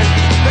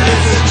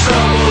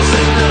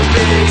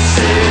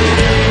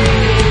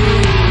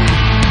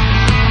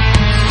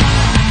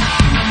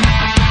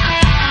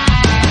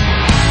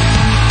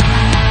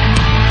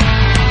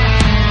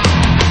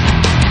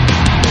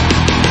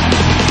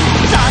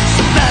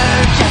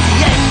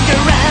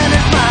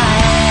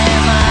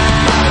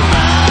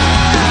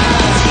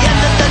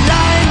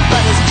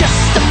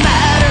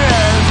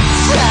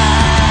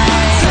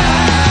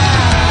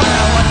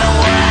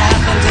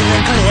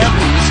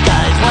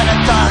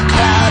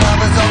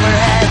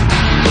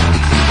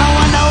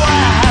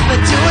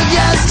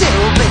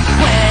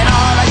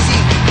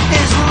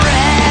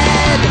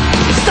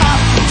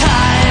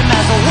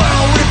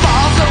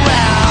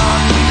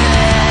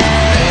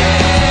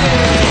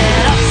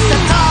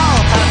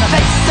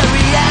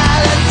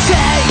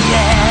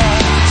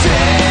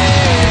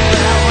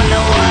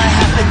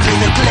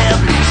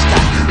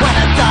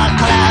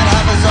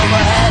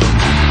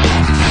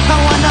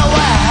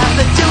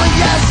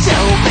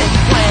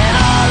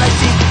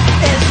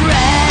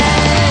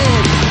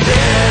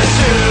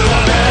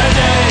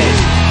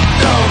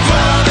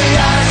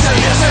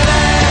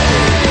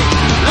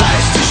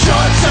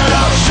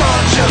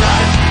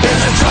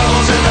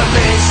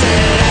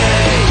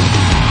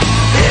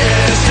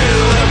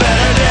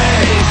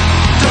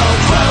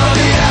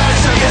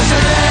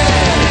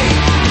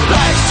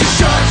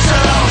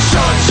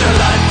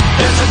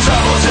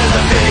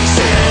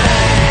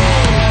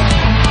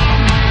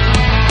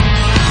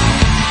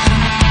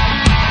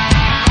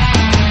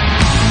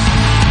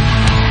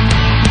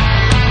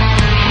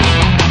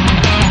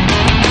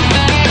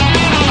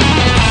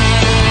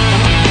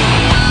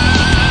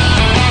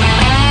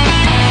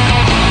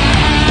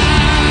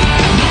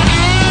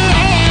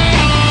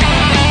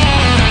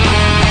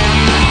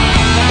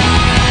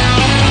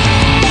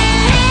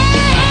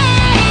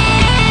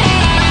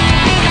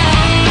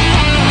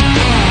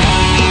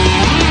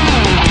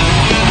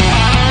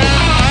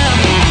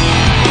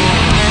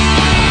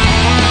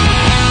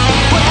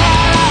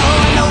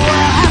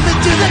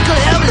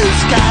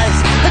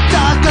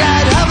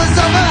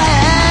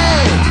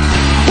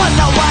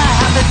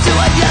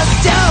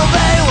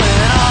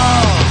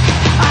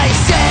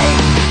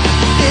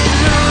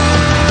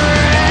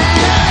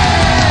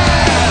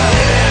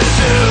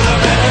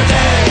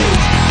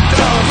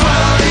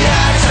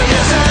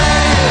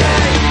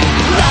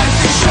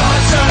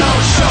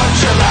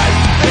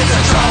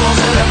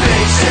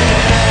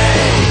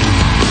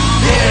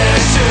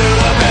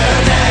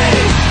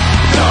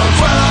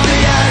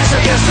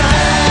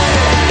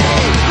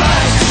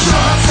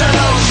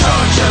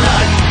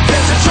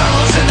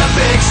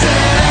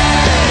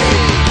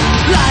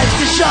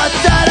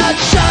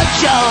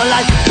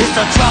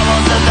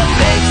troubles of the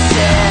big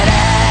city.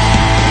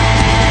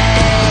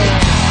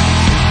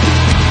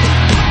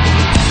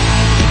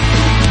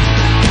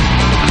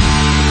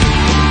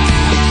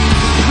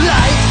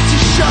 Life's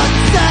too short,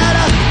 set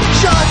up,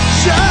 short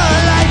your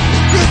life.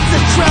 It's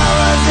the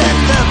troubles in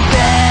the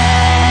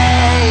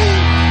bay.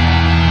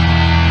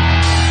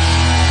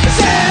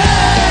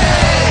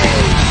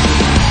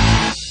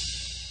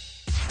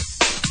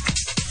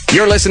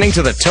 You're listening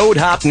to the Toad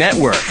Hop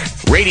Network,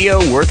 radio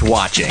worth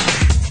watching.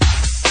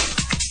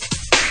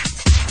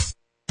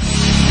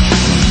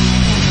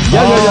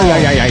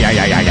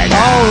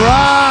 All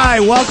right,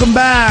 welcome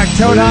back.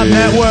 Toad Hop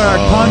Network,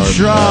 Punch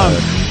Drunk.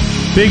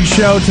 Big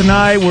show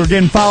tonight. We're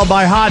getting followed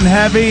by Hot and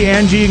Heavy.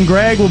 Angie and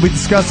Greg will be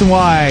discussing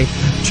why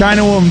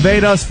China will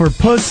invade us for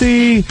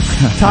pussy,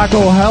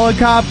 Taco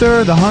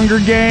Helicopter, the Hunger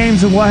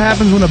Games, and what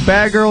happens when a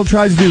bad girl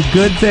tries to do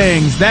good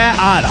things. That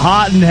on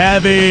Hot and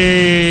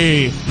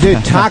Heavy.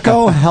 Dude,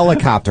 Taco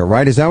Helicopter,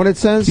 right? Is that what it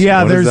says?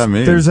 Yeah, What does that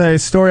mean? there's a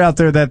story out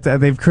there that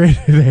they've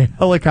created a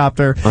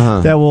helicopter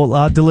that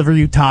will deliver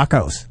you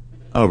tacos.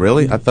 Oh,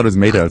 really? I thought it was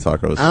made out of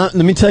tacos.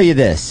 Let me tell you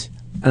this,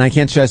 and I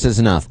can't stress this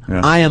enough.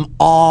 Yeah. I am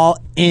all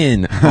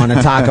in on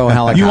a taco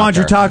helicopter. You want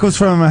your tacos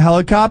from a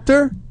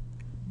helicopter?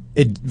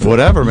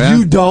 Whatever, man.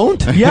 You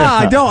don't? Yeah,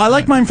 I don't. I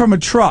like mine from a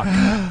truck.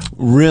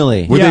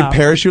 Really? Would Yeah. they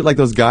parachute like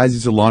those guys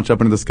used to launch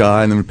up into the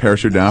sky and then would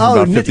parachute down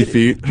from about 50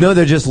 feet? No,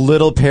 they're just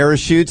little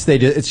parachutes.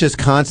 It's just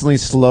constantly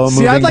slow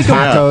moving I'd like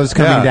tacos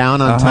coming down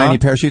on tiny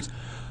parachutes.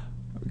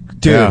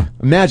 Dude,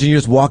 imagine you're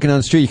just walking down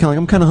the street. You're kind of like,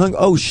 I'm kind of hungry.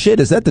 Oh shit,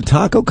 is that the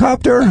taco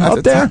copter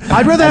up there?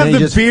 I'd rather And then have you the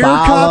just beer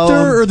follow.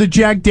 copter or the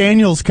Jack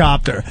Daniels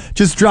copter.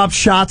 Just drop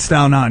shots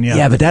down on you.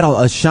 Yeah, but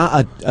a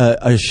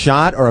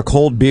shot or a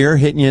cold beer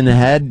hitting you in the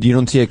head, you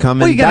don't see it coming.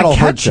 Well, you gotta that'll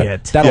catch hurt you.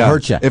 it. That'll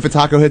hurt you. If a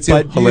taco hits you,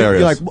 But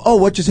hilarious. You're like, oh,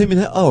 what just hit me in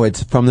the head? Oh,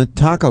 it's from the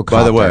taco copter.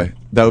 By the way,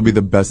 that would be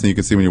the best thing you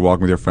could see when you're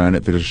walking with your friend.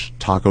 If the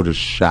taco just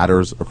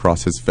shatters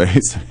across his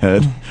face and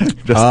head,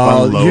 just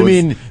unloads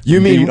you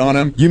mean meat on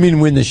him. You mean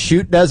when the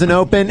chute doesn't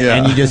open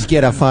and you just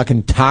get a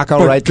fucking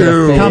taco right to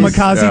the face?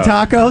 Kamikaze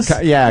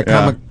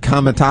tacos?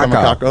 Kama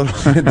taco.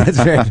 That's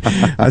very.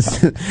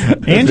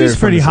 Angie's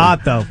pretty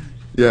hot, though.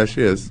 Yeah,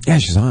 she is. Yeah,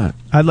 she's hot.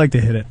 I'd like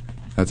to hit it.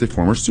 That's a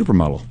former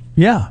supermodel.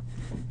 Yeah.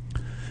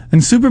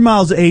 And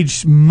supermodels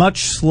age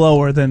much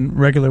slower than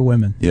regular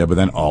women. Yeah, but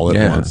then all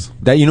at once.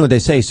 That, you know what they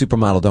say?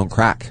 Supermodel don't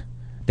crack.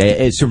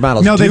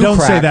 Supermodels No, they do don't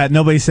crack. say that.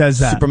 Nobody says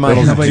that.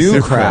 Supermodels Nobody do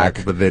says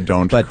crack, but they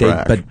don't but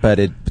crack. But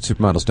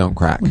supermodels don't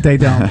crack. They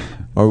don't.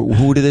 Or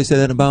who do they say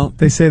that about?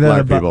 They say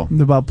that Black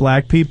about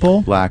black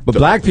people. Black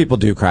people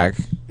do crack.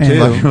 And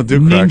Black people do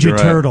crack, Ninja you're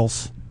right.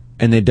 Turtles.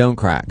 And they don't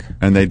crack.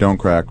 And they don't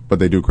crack, but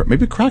they do crack.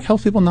 Maybe crack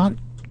helps people not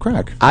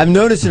crack. I've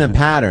noticed in a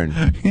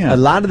pattern. Yeah. A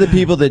lot of the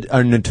people that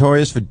are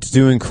notorious for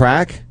doing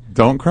crack,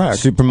 don't crack.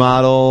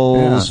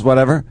 Supermodels,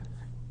 whatever.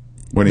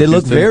 When They it's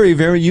look just a- very,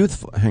 very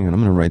youthful. Hang on, I'm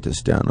going to write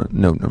this down.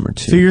 Note number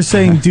 2. So you're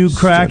saying do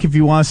crack if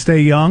you want to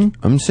stay young?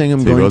 I'm saying I'm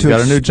T-Bo's going to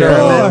got a new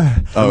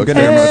experiment. job. Oh, I'm gonna-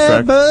 experiment with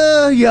crack.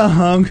 Ever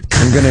young.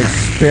 I'm going to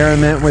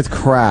experiment with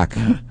crack.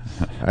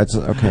 That's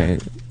okay.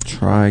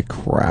 Try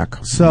crack.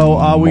 So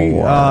are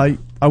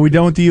we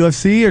done with the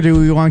UFC, or do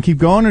we want to keep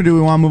going, or do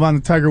we want to move on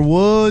to Tiger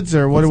Woods,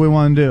 or what do we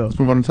want to do? Let's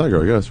move on to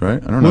Tiger, I guess,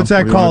 right? I don't know. What's that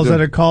What do you call? wanna Is do?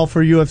 that a call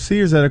for UFC,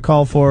 or is that a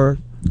call for?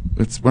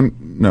 It's a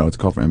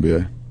call for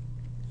NBA.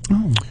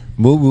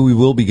 We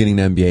will be getting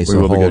to NBA, so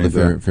will be hold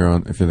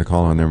getting if you're the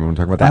call on there. We'll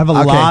talk about that. I have a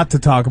Okay. lot to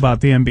talk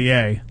about the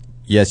NBA.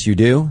 Yes, you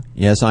do.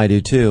 Yes, I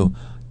do too.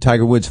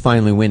 Tiger Woods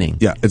finally winning.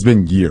 Yeah, it's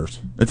been years.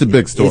 It's a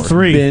big story. It's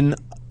been,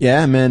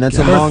 yeah, man. That's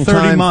a For long 30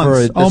 time months, for a,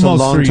 that's a almost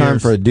long 3 time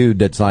years. for a dude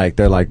that's like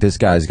they're like this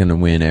guy's going to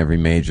win every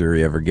major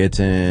he ever gets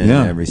in,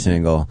 Yeah. every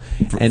single.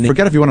 And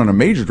Forget if he went on a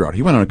major drought.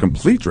 He went on a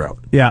complete drought.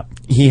 Yeah,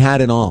 he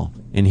had it all.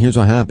 And here's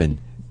what happened: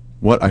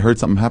 What? I heard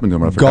something happened to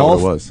him, but I forgot what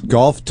it was.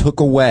 Golf took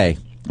away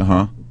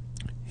Uh-huh.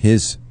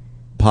 his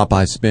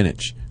Popeye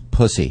spinach.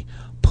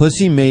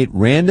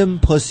 Random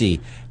pussy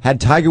had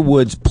Tiger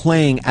Woods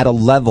playing at a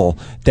level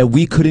that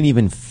we couldn't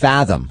even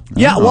fathom.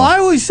 yeah. Well, I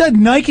always said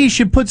Nike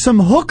should put some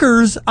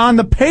hookers on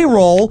the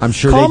payroll. I'm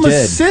sure call they them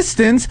did.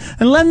 assistants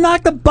and let them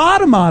knock the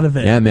bottom out of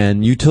it. Yeah,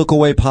 man. You took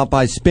away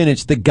Popeye's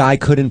spinach. The guy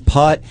couldn't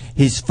putt.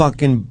 He's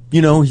fucking,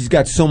 he's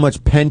got so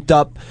much pent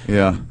up.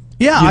 Yeah.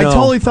 Yeah, You I know,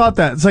 totally thought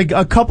that. It's like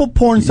a couple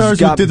porn He's stars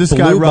who got did this blue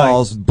guy right.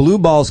 balls. Blue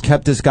balls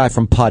kept this guy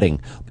from putting.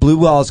 Blue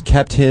balls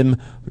kept him,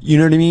 you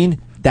know what I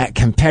mean? That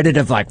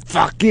competitive, like,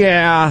 fuck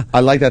yeah. I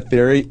like that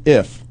theory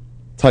if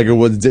Tiger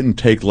Woods didn't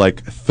take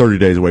like 30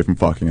 days away from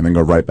fucking and then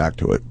go right back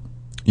to it.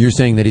 You're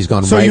saying that he's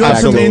gone So right you have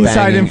back some to inside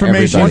banging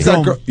information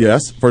everybody. Once that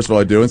yes, first of all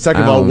I do, and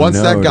second of I all, don't once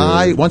know, that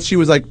guy, dude. once she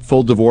was like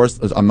full divorce,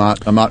 I'm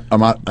not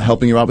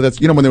helping you out with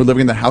this. You know when they were living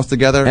in the house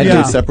together and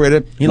Yeah. they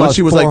separated. He once lost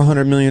she was like,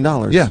 $400 million.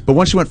 yeah, but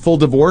once she went full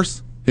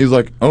divorce, he was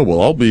like, oh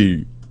well, I'll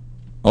be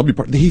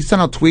part. He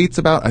sent out tweets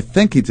about, I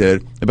think he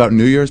did, about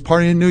New Year's,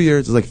 partying New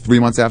Year's. It was like 3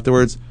 months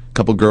afterwards. A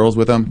couple girls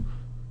with him.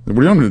 What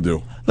do you want me to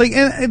do? Like,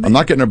 and I'm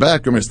not getting her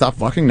back. I'm going to stop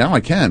fucking now. I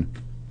can.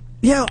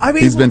 Yeah, I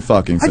mean, he's been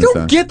fucking I since don't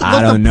then. get what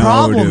I don't the know,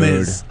 problem dude.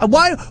 is.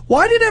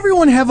 Why did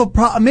everyone have a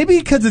problem? Maybe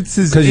because it's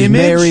his image. He's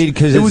married.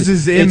 Because it was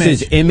his image.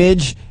 It's his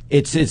image.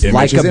 It's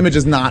like his image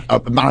is not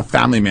a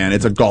family man.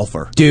 It's a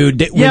golfer.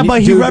 Dude, Yeah,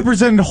 but he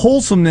represented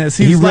wholesomeness.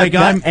 He's like,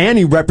 and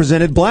he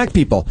represented black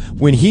people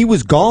when he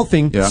was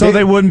golfing. Yeah. so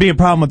they wouldn't be a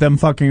problem with them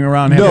fucking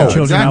around having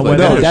children exactly. out with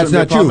No, them. it that's shouldn't be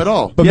not a problem true at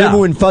all. But Yeah. remember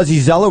when Fuzzy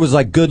Zeller was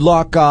like, "Good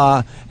luck,"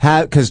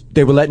 because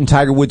they were letting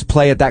Tiger Woods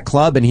play at that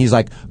club, and he's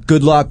like,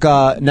 "Good luck."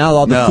 Now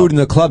all the food in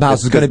the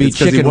clubhouse is going to be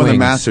chicken he won wings the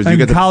Masters. And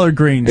You get collard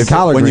greens. And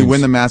collard when you greens.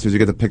 win the Masters, you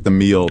get to pick the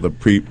meal, the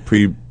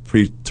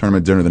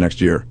pre-tournament dinner the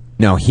next year.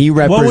 No, he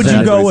What represented. would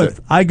you go what he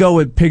with? I go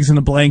with pigs in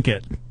a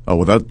blanket. Oh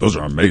well, those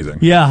are amazing.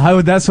 Yeah, I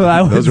would. That's what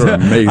I would. Those are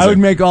amazing. I would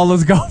make all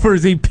those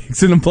golfers eat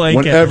pigs in a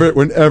blanket.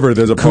 Whenever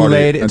there's a party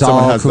Kool-Aid, and it's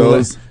someone all has Kool-Aid.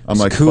 those, I'm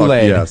like, fuck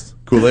Kool-Aid. yes,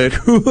 Kool-Aid.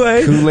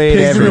 Kool-Aid, Kool-Aid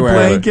pigs everywhere.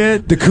 in a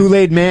blanket. The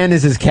Kool-Aid man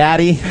is his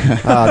caddy.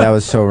 Oh, that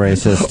was so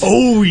racist.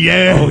 Oh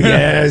yeah, Oh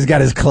yeah, he's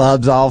got his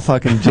clubs all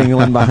fucking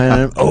jingling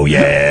behind him. Oh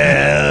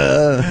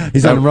yeah,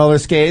 he's on roller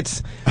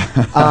skates,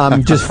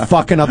 just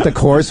fucking up the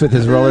course with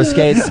his roller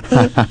skates.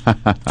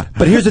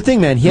 But here's the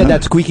thing, man. He had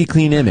that squeaky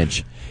clean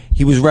image.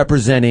 He was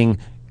representing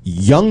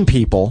young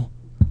people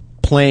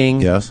playing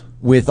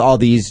with all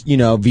these,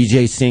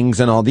 Vijay Singhs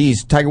and all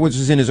these. Tiger Woods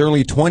was in his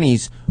early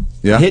 20s,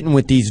 hitting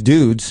with these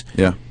dudes.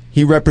 Yeah.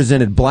 He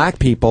represented black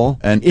people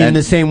and in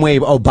the same way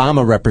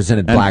Obama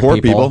represented and black poor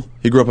people.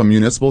 He grew up on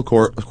municipal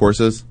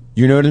courses.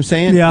 You know what I'm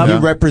saying? Yeah. He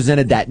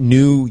represented that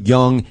new,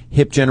 young,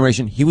 hip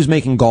generation. He was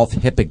making golf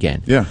hip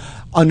again. Yeah.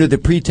 Under the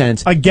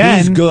pretense again,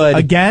 he's good.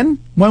 Again?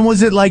 When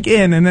was it like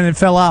in and then it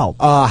fell out?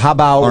 How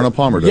about Arnold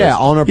Palmer days. Yeah,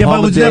 Arnold Yeah, Palmer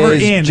but it was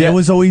days, never in.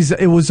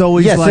 It was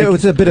always yes, like it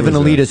was a bit of an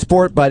elitist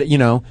sport, but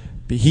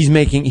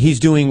he's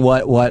doing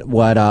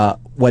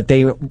what they,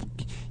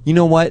 you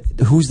know what?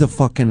 Who's the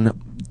fucking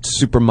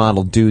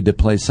supermodel dude that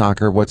plays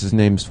soccer? What's his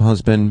name's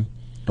husband?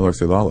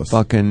 Alexi Lawless.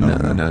 Fucking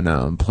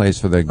no. Plays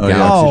for the yeah.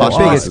 Galaxy.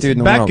 Oh, Biggest dude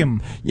in the Beckham.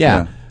 world.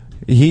 Yeah.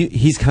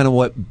 He's kind of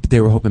what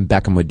they were hoping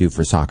Beckham would do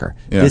for soccer.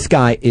 Yeah. This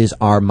guy is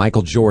our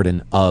Michael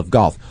Jordan of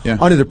golf. Yeah.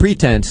 Under the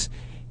pretense,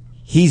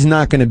 he's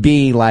not going to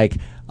be like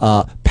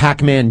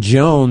Pac-Man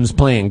Jones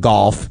playing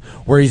golf,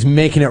 where he's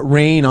making it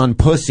rain on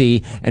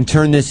pussy and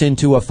turn this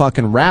into a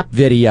fucking rap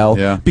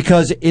video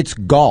because it's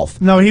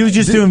golf. No, he was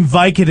just doing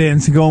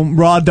Vicodins and going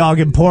raw dog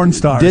and porn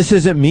stars. This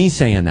isn't me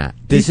saying that.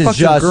 This he is fucked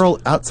just a girl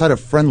outside of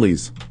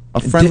Friendlies. A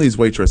Friendlies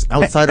waitress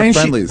outside of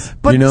Friendlies.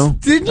 But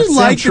didn't you Sam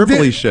like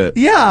Tripoli shit?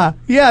 Yeah,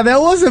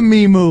 that was a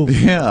me move.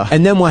 Yeah.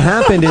 And then what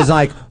happened is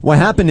like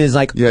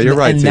yeah, you're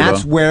right. And Tebow.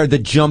 that's where the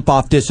jump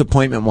off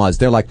disappointment was.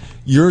 They're like,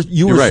 you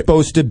were right.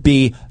 supposed to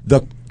be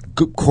the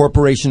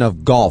corporation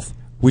of golf,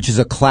 which is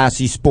a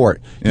classy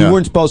sport. Yeah. You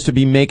weren't supposed to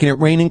be making it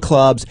rain in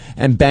clubs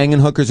and banging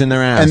hookers in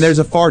their ass. And there's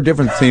a far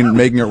difference between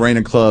making it rain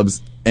in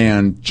clubs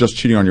and just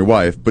cheating on your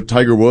wife. But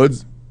Tiger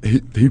Woods,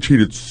 he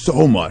cheated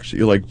so much.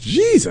 You're like,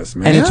 Jesus,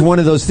 man. And it's one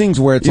of those things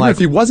where it's even like, if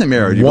he wasn't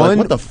married, you're like,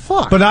 what the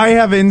fuck? But I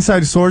have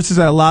inside sources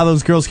that a lot of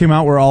those girls came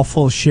out were all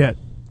full of shit.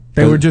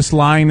 They were just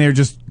lying. They were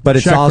just. But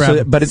it's check also,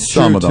 grabbing. but it's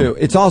Some true of them. too.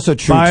 It's also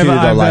true But too.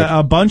 Though, like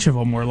a bunch of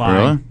them were lying.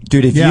 Really?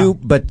 Dude, if Yeah.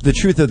 but the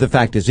truth of the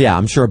fact is,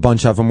 I'm sure a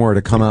bunch of them were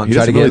to come out and He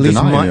try to doesn't get really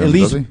at deny him,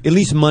 does he? at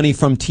least money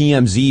from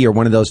TMZ or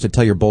one of those to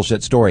tell your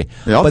bullshit story.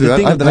 Yeah, I'll but do the that.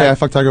 thing of the I fact-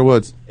 fuck Tiger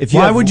Woods. if you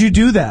Why have- would you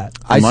do that?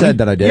 I Money? said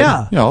that I did.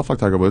 Yeah. Yeah, I'll fuck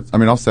Tiger Woods. I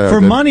mean, I'll say I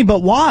For did. money,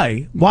 but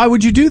why? Why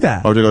would you do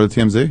that? Oh, would you go to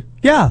TMZ?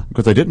 Yeah.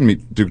 Because I didn't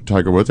meet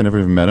Tiger Woods. I never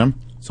even met him.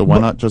 So why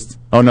not just...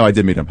 Oh, no, I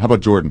did meet him. How about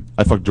Jordan?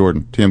 I fucked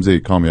Jordan.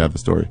 TMZ, call me. I have the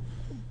story.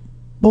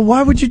 But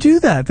why would you do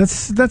that? That's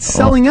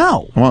selling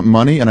out. I want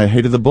money, and I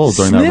hated the Bulls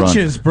during that run.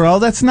 Snitches, bro.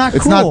 That's not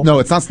It's cool. not. No,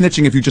 it's not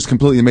snitching if you just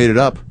completely made it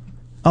up.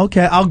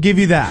 Okay, I'll give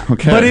you that.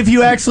 Okay. But if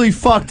you actually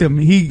fucked him,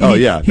 he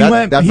that's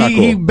not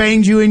he cool.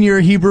 banged you in your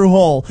Hebrew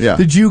hole. Yeah.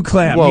 The Jew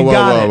clamp. Whoa, you whoa,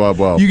 got whoa, it. whoa,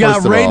 whoa. You got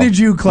First of right all, in the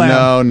Jew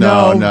clamp.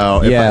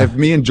 No. Yeah. If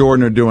me and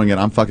Jordan are doing it,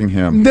 I'm fucking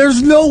him.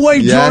 There's no way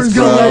Yes, Jordan's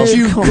gonna bro. let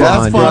you. Come Yes,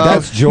 on, dude. bro.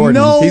 That's Jordan.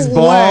 No He's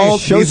bald. way.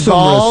 Show He's some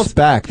bald.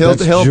 respect.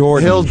 That's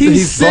Jordan. He's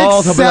He's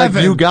bald. He'll be like,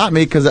 6'7". you got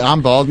me because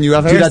I'm bald and you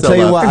have hair Dude, I still tell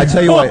you left. what. I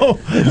tell you what.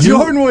 Oh,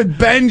 Jordan would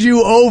bend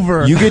you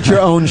over. You get your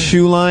own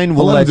shoe line.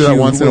 We'll I'll let do that you.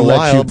 once in We'll a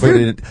let you while, put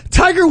dude. it.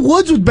 Tiger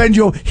Woods would bend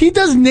you over. He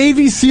does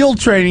Navy SEAL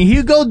training.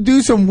 He'd go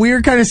do some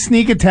weird kind of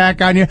sneak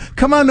attack on you.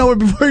 Come on over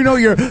before you know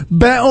you're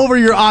bent over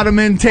your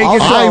ottoman. Take it.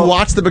 I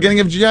watched the beginning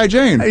of G.I.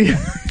 Jane.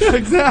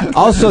 Exactly.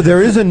 Also,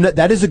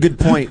 that is a good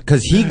point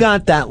because he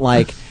got that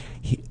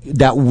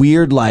that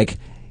weird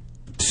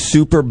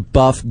super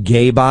buff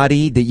gay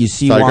body that you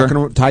see walking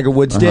around. Tiger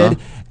Woods did.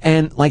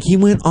 And he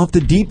went off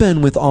the deep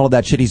end with all of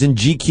that shit. He's in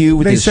GQ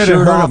with his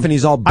shirt off and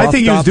he's all buffed I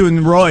think he was up. doing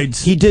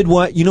roids. He did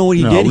what? You know what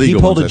he No, did? He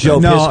legal pulled a ones, I Joe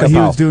think. No, Piscopo. he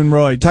was doing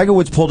roids. Tiger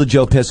Woods pulled a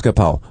Joe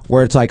Piscopo,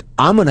 where it's like,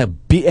 I'm gonna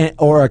be,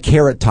 or a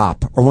Carrot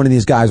Top, or one of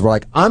these guys where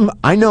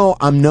I know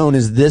I'm known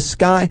as this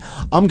guy.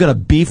 I'm gonna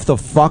beef the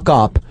fuck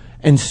up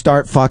and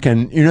start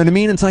fucking. You know what I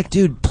mean? It's like,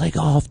 dude, play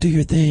golf, do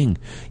your thing,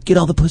 get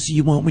all the pussy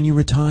you want when you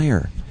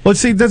retire.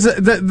 Let's see.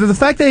 The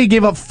fact that he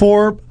gave up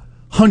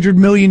 $400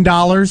 million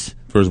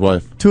For his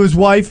wife. To his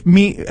wife,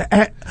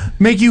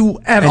 make you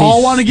at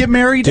all want to get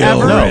married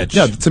ever? No.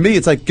 Yeah, to me,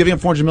 it's like giving up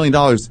 $400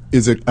 million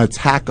is an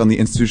attack on the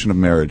institution of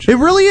marriage. It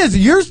really is.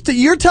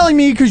 You're telling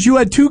me because you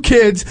had 2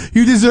 kids,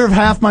 you deserve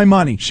half my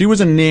money. She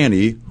was a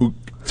nanny who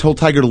told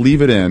Tiger to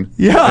leave it in.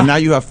 Yeah. And now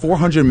you have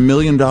 $400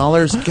 million. God,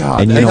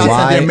 And you know that's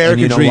why? the American And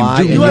you know dream.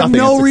 why? Do You have nothing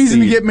no and reason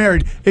to succeed. get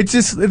married. It's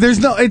just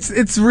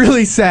it's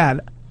really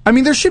sad. I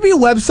mean, there should be a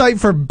website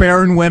for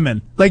barren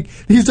women. Like,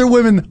 these are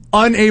women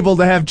unable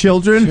to have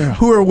children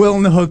who are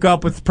willing to hook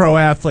up with pro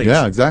athletes.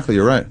 Yeah, exactly.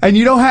 You're right. And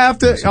you don't have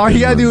to. All you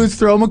gotta do is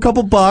throw them a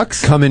couple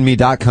bucks.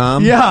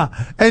 ComeInMe.com. Yeah,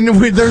 and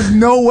there's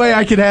no way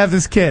I could have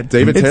this kid.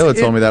 David Taylor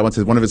told me that once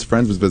one of his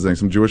friends was visiting,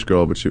 some Jewish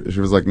girl, but she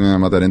was like, "Nah,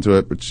 I'm not that into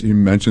it." But she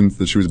mentioned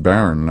that she was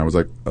barren, and I was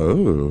like,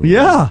 "Oh,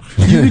 Yeah,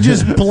 you could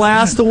just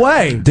blast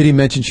away. Did he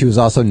mention she was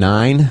also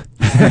 9?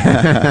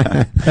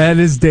 That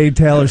is Dave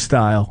Taylor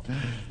style.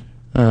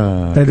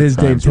 That is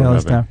Dave Taylor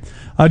style.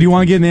 Do you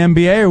want to get in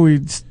the NBA, or are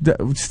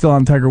we still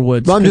on Tiger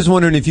Woods? Well, I'm just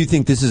wondering if you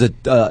think this is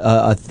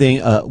a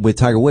thing with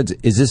Tiger Woods.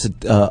 Is this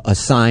a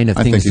sign of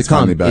I think things to he's come?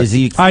 finally back. Is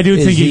he? I do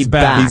is think he he's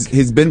back.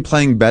 He's been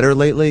playing better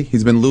lately.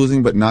 He's been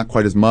losing, but not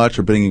quite as much,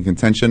 or being in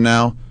contention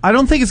now. I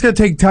don't think it's going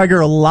to take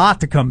Tiger a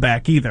lot to come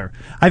back either.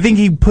 I think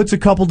he puts a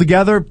couple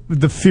together,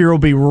 the fear will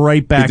be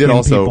right back He did in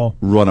also people.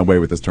 run away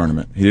with this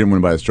tournament. He didn't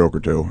win by a stroke or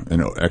 2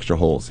 in extra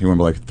holes. He won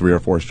by like 3 or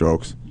 4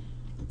 strokes.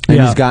 And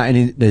Yeah. he's got,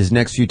 and his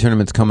next few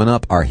tournaments coming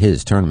up are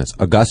his tournaments.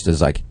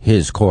 Augusta's like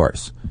his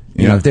course.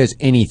 You know, if there's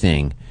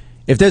anything,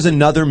 if there's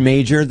another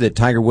major that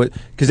Tiger Woods,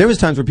 because there was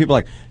times where people are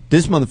like,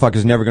 this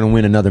motherfucker's never going to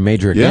win another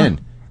major again.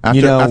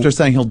 After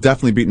saying he'll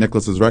definitely beat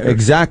Nicklaus's record.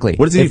 Exactly.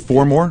 What does he need?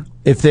 4 more?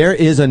 If there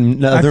is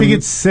another, I think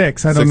it's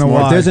 6. I don't 6 know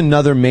more. why. If there's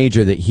another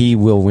major that he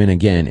will win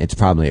again, it's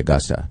probably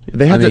Augusta.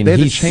 They had to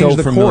he's change so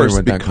the familiar course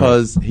with that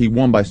because he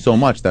won by so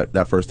much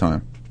that first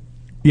time.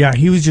 Yeah,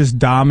 he was just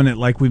dominant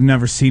like we've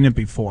never seen it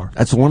before.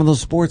 That's one of those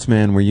sports,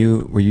 man, where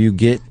you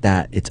get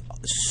that. It's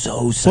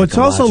so Well, it's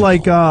also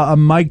like a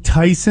Mike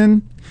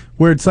Tyson,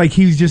 where it's like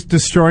he was just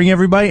destroying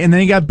everybody, and then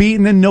he got beat,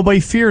 and then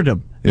nobody feared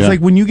him. It's Yeah. like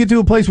when you get to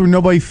a place where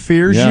nobody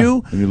fears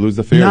you, and you lose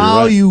the fear.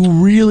 now you're right.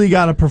 you really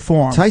got to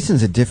perform.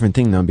 Tyson's a different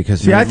thing though, because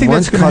See, I think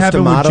once that's gonna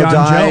happen with Customato John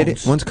died,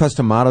 Jones. once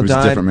Customato He was a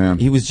died, different man.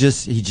 he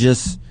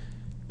just.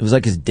 It was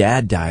like his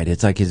dad died.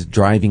 It's like his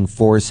driving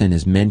force and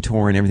his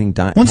mentor and everything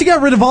died. Once he got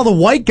rid of all the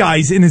white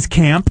guys in his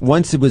camp,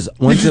 Once it was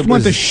just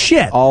went to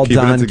shit. all Keeping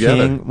it Don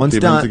together. King. Once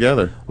Keeping it Don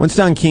together. Once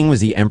Don King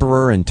was the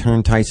emperor and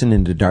turned Tyson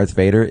into Darth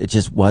Vader, it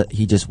just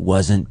he just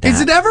wasn't. That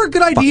is it ever a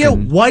good idea,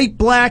 fucking- white,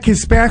 black,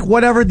 Hispanic,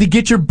 whatever, to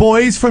get your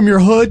boys from your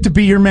hood to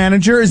be your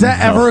manager? Is that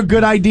ever a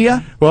good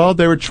idea? Well,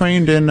 they were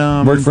trained in.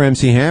 Worked for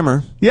MC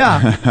Hammer? Yeah.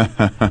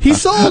 He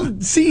sold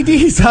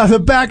CDs out of the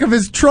back of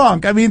his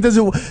trunk. I mean,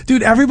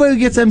 dude, everybody who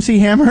gets MC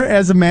Hammer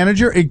as a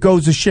manager, it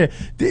goes to shit.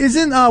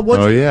 Isn't,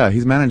 Oh yeah,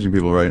 he's managing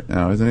people right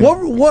now, isn't he?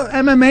 what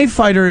MMA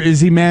fighter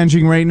is he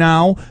managing right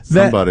now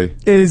that Somebody.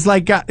 is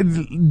like,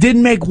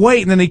 didn't make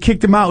weight and then they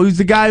kicked him out? Who's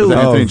the guy who, that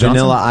Anthony Johnson?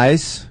 Vanilla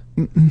Ice.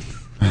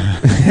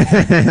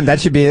 That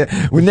should be.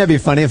 Wouldn't that be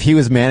funny if he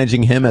was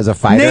managing him as a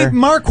fighter? Nate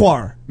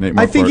Marquardt. Nate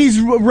I think Marquardt. he's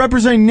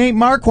representing Nate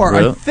Marquardt, I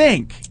Really?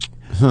 think.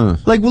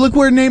 Like, well, look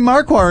where Nate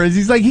Marquardt is.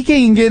 He's like, he can't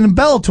even get in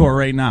Bellator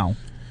right now.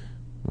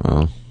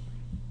 Well,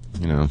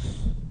 you know,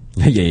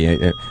 yeah.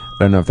 I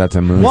don't know if that's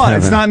a move. What?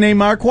 It's not Nate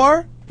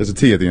Marquardt? There's a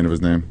T at the end of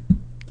his name.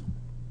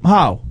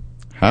 How?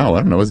 How?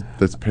 I don't know.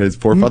 His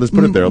forefathers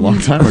put it there a long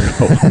time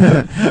ago.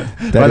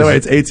 By the way,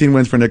 it's 18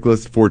 wins for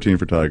Nicholas, 14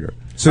 for Tiger.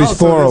 So he's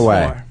 4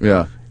 away.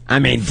 Yeah. I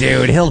mean,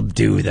 dude, he'll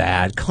do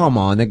that. Come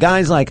on, the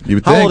guy's like, You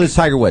would how think. old is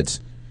Tiger Woods?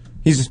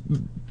 He's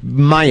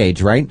my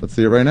age, right? Let's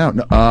see it right now.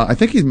 No, I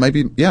think he might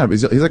be. Yeah,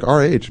 he's like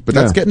our age, but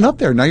that's Yeah. getting up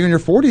there. Now you're in your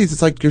 40s.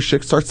 It's like your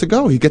shit starts to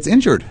go. He gets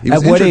injured. He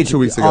was At what injured age? 2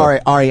 weeks ago.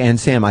 Ari and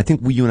Sam, I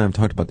think you and I have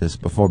talked about this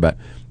before, but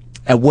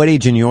at what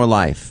age in your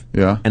life?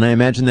 Yeah. And I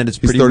imagine that it's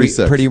He's pretty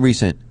 36. pretty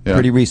recent. Yeah.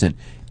 Pretty recent.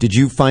 Did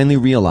you finally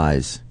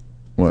realize,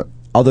 What?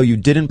 although you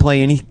didn't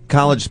play any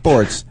college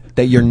sports,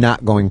 that you're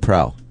not going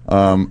pro?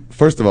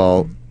 First of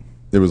all,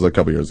 it was like a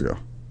couple years ago.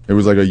 It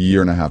was like a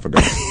year and a half ago.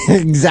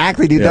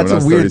 Exactly, dude. Yeah, That's when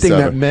I a was weird thing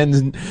that 37.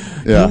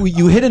 men's. Yeah.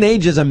 You hit an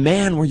age as a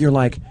man where you're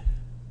like.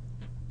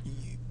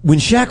 When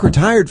Shaq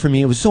retired from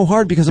me, it was so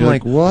hard because I'm You're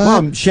like, like, what?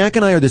 Mom, Shaq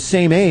and I are the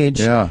same age,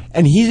 Yeah.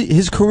 and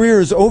his career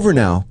is over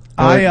now.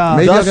 Maybe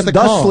I'll get the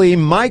call. Thusly,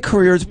 my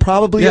career is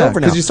probably Yeah, over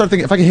now. because you start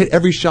thinking, if I can hit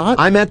every shot,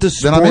 I'm at the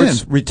then I'm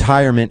sports in.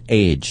 retirement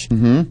age,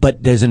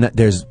 but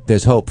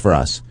there's hope for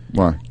us.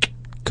 Why?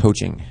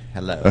 Coaching.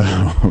 Hello.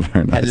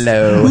 Very nice.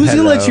 Hello. Who's going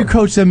to let hello. you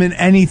coach them in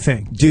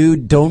anything?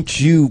 Dude, don't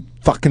you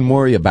fucking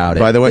worry about it.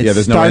 By the way, it yeah,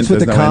 there's no starts end- with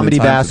the there's no end in Comedy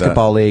time to that.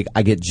 Basketball League.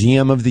 I get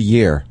GM of the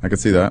year. I could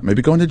see that.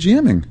 Maybe going to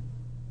GMing.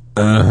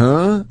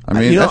 Uh-huh. I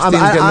mean, you know, Epstein's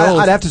getting old.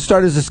 I'd have to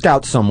start as a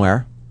scout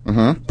somewhere.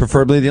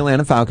 Preferably the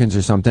Atlanta Falcons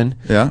or something.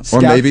 Yeah, or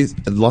Scout- maybe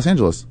Los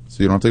Angeles,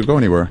 so you don't have to go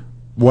anywhere.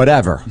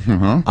 whatever.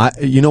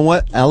 You know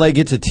what? LA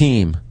gets a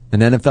team,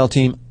 an NFL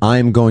team.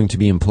 I'm going to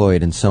be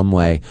employed in some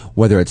way,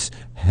 whether it's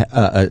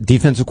a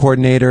defensive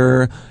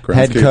coordinator,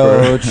 head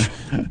Groundskeeper.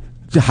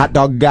 coach, hot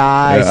dog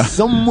guy Yeah.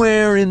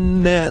 somewhere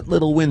in that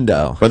little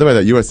window. By the way,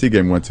 that USC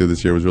game we went to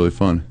this year was really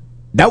fun.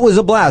 That was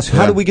a blast.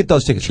 How Yeah. did we get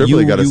those tickets?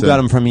 Tripoli You got us got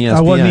in. them from ESPN. I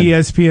won the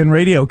ESPN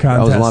radio That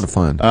contest. was a lot of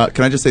fun.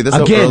 Can I just say this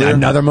Again, earlier?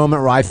 another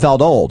moment where I felt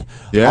old.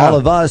 Yeah. All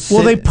of us.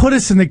 Well, they put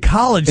us in the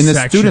college In the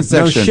section. student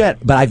No section. shit,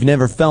 but I've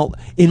never felt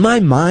in my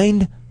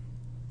mind.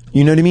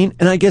 You know what I mean?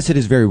 And I guess it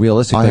is very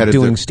realistic. I Like had it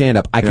doing too. stand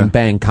up, I Yeah. can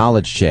bang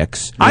college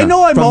chicks. I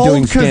know I'm from old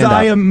doing because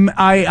stand-up.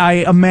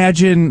 I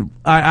imagine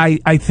I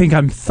think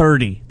I'm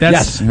 30.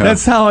 That's Yes.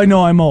 that's how I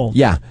know I'm old.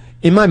 Yeah.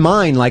 In my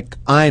mind, like,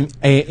 I'm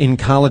in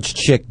college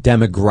chick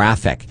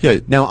demographic. Yeah.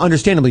 Now,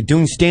 understandably,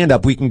 doing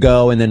stand-up, we can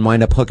go and then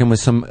wind up hooking with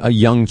some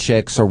young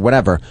chicks or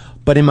whatever.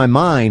 But in my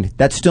mind,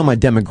 that's still my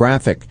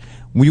demographic.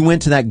 We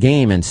went to that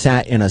game and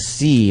sat in a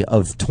sea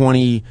of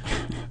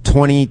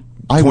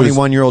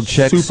 21-year-old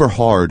chicks. Super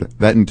hard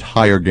that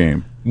entire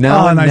game.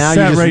 Now, Oh, and I now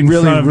sat you just right in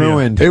really front of you.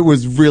 ruined. It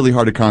was really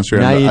hard to concentrate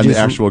Now on, you on the just-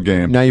 actual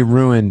game. Now you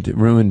ruined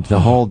the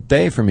whole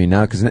day for me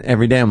now, because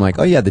every day I'm like,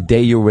 oh yeah, the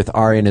day you were with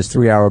Ari and his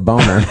 3-hour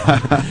boner.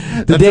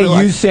 The day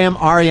you, Sam,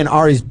 Ari, and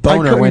Ari's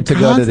boner couldn't went to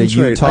go to the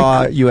concentrate.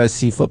 Utah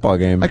USC football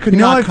game. I could You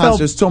know, not I felt- concentrate.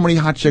 There's so many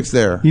hot chicks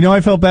there. You know,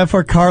 I felt bad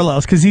for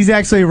Carlos because he's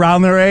actually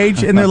around their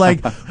age, and they're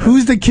like,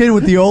 "Who's the kid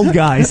with the old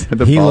guys?"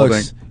 The he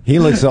balding.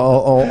 looks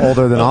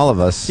older than all of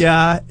us.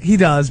 Yeah, he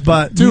does,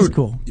 but Dude, he's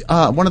cool.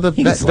 One of the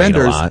He gets laid a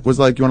vendors lot. was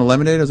like, "You want a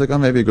lemonade?" I was like, "Oh,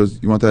 maybe." He goes,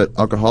 "You want that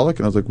alcoholic?"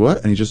 And I was like, "What?"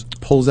 And he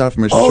just pulls out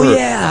from his Oh, shirt.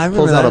 yeah, I remember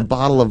pulls out that. a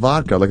bottle of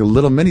vodka, like a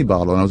little mini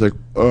bottle, and I was like,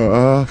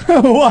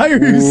 Why are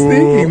you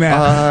thinking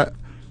that?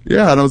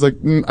 Yeah, and I was like,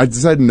 I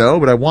decided no,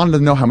 but I wanted to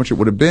know how much it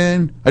would have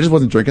been. I just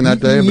wasn't drinking that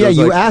day. But Yeah, I was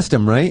you like, asked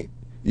him, right?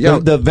 Yeah.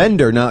 The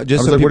vendor, now, just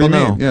I was so like, what people do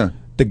you know. mean? Yeah.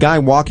 The guy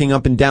walking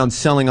up and down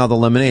selling all the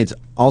lemonades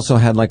also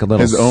had like a little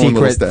His own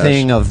little secret stash.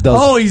 thing of those.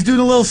 Oh, he's doing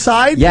a little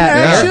side yeah,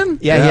 action.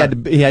 yeah.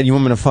 He had you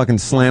want me to fucking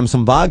slam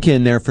some vodka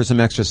in there for some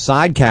extra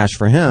side cash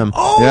for him.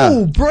 Oh,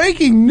 Yeah.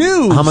 breaking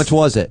news! How much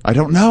was it? I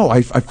don't know.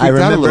 I freaked I out a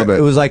remember little bit.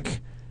 it was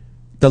like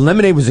the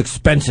lemonade was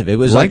expensive. It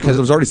was like like it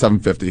was already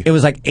 $7.50. it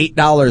was like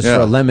 $8 Yeah.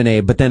 for a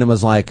lemonade, but then it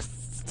was like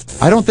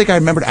I don't think I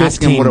remembered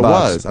asking him what it $15.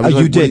 was. I was Oh,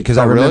 like, you did, because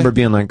I really? remember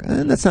being like,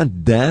 that's not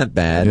that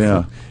bad.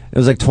 Yeah. It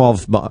was like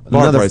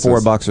another prices.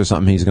 $4 or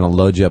something. He's going to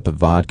load you up with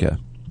vodka.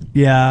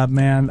 Yeah,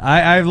 man.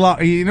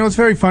 You know, it's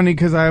very funny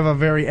because I have a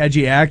very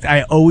edgy act.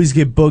 I always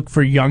get booked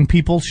for young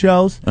people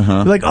shows.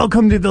 They're like, "Oh,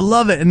 come to the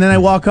Love It," and then I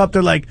walk up,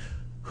 they're like,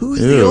 "Who's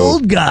the Ew.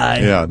 old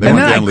guy?" Yeah, they and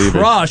want then Dan I Levy.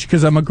 crush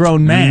because I'm a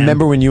grown man.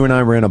 Remember when you and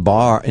I were in a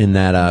bar in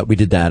that we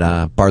did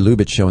that Bar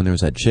Lubitsch show, and there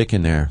was that chick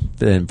in there,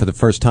 and for the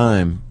first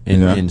time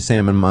in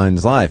Sam and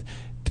mine's life,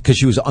 because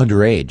she was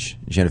underage.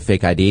 She had a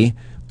fake ID.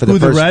 For Who,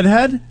 the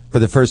redhead? For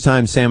the first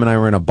time, Sam and I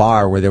were in a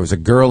bar where there was a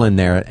girl in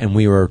there, and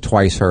we were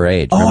twice her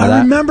age. Oh, I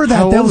remember that.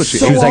 How That old was was she?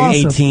 so She was like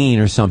awesome. 18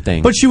 or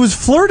something. But she was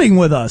flirting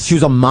with us. She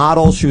was a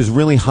model. She was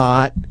really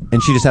hot,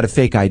 and she just had a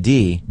fake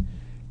ID.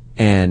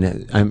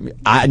 And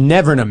I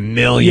never in a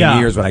million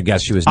years would I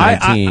guess she was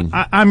 19.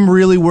 I'm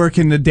really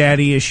working the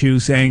daddy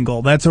issues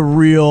angle. That's a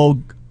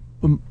real,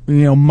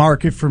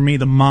 market for me.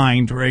 The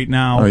mind right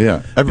now. Oh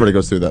yeah, everybody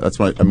goes through that. That's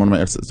one of my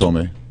exes told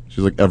me.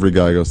 She's like, every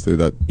guy goes through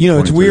that.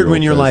 It's weird 22-year-old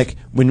when you're phase. like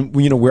when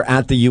we're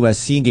at the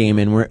USC game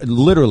and we're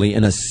literally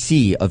in a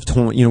sea of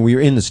 20. We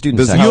were in the student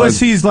This section.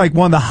 USC is like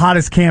one of the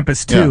hottest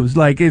campus too. Yeah.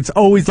 Like it's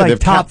always Yeah, like they've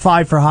top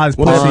 5 for hottest.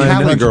 Well, there's party in the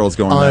Cali country. girls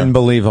going there.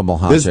 Unbelievable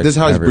hot This chicks is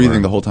how he's everywhere.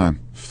 breathing the whole time.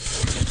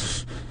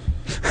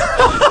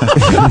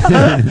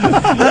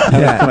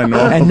 Yeah. I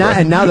know. And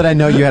now that I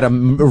know you had a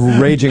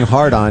raging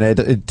heart on it,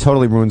 it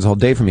totally ruins the whole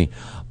day for me.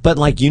 But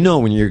like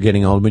when you're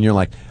getting old, when you're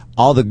like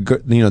all the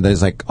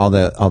there's like all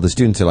the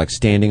students are like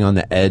standing on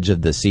the edge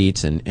of the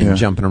seats and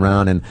jumping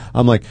around, and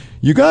I'm like,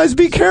 you guys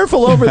be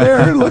careful over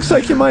there. It looks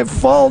like you might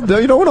fall.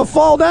 You don't want to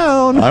fall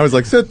down. I was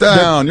like, sit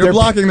down. You're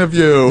blocking the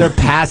view. They're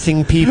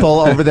passing people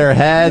over their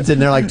heads, and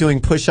they're like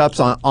doing push-ups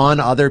on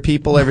other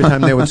people every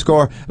time they would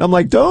score. And I'm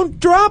like, don't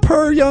drop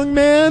her, young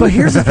man. But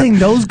here's the thing: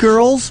 those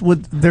girls,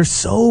 they're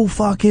so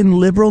fucking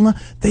liberal now.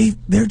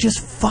 They're just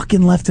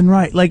fucking left and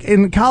right. Like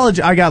in college,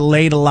 I got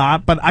laid a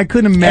lot, but I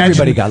couldn't imagine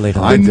Everybody got laid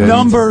a lot. the I did.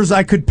 numbers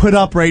I could put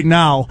up right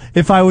now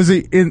if I was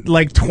in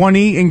like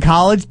 20 in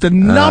college. The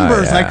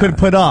numbers I could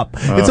put up.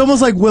 It's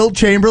almost like Wilt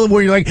Chamberlain,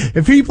 where you're like,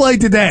 if he played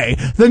today,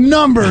 the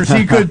numbers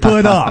he could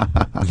put up.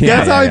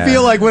 That's how I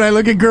feel like when I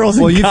look at girls.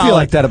 Well, in you college. feel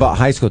like that about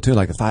high school too,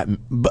 like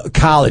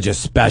college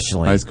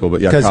especially. High school,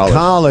 but yeah, because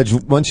college.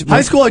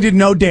 High school, I did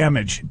no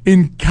damage.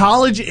 In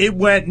college, it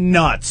went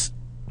nuts.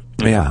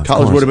 Yeah,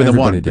 College would have been the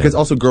one did. because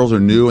also girls are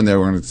new and they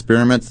were in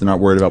experiments. They're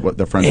not worried about what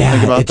their friends will think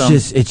Yeah, about them.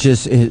 it's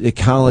just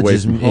college Away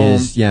is from home.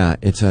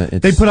 it's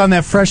They put on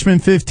that freshman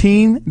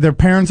 15. Their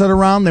parents are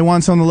around. They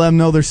want someone to let them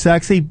know they're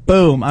sexy.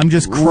 Boom! I'm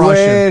just crushing.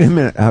 Wait a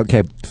minute.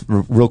 Okay,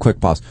 real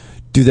quick pause.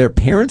 Do their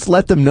parents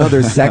let them know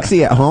they're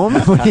sexy at home?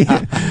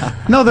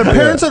 No, their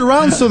parents are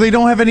around, so they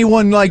don't have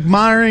anyone like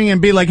monitoring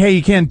and be like, "Hey,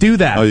 you can't do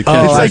that." Oh, you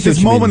can't. It's Oh, I like see this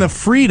what you moment mean. of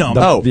freedom.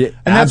 Yeah,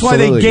 and that's why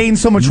they absolutely. gain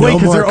so much No weight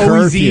because more they're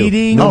always curfew.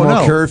 eating. No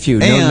more curfew.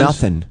 No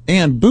nothing.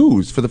 And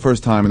booze for the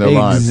first time in their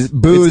lives.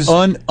 Booze.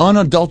 It's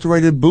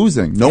unadulterated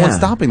boozing. No one's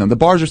stopping them. The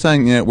bars are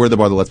saying, "Yeah, we're the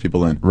bar that lets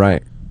people in."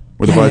 Right.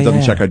 Where the bar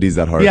doesn't check IDs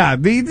that hard. Yeah,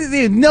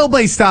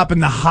 nobody's stopping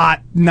the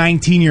hot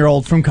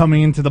 19-year-old from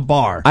coming into the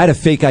bar. I had a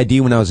fake ID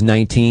when I was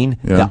 19.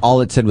 Yeah. That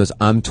all it said was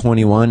I'm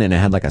 21, and it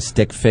had like a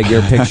stick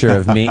figure picture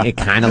of me. It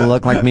kind of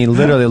looked like me.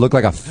 Literally looked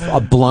like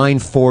a blind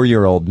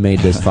 4-year-old made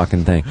this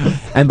fucking thing.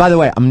 And by the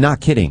way, I'm not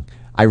kidding.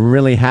 I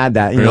really had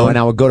that, you know, and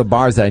I would go to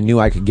bars that I knew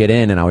I could get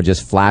in, and I would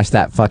just flash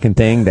that fucking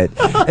thing. That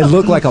it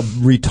looked like a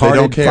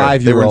retarded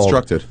 5-year-old. They were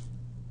instructed.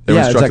 They were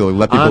instructed. Like,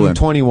 let people I'm in.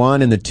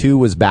 21, and the 2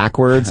 was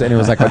backwards, and it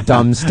was like a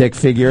dumb stick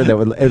figure that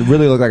would. It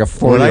really looked like a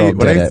 4-year-old.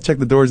 When I used to check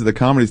the doors of the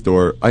Comedy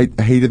Store, I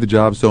hated the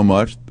job so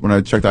much. When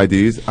I checked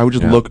IDs, I would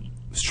just look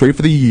straight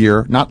for the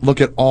year, not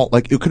look at all.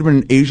 Like, it could have been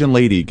an Asian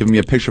lady giving me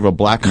a picture of a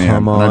black man.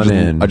 Come on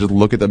in. I just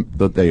look at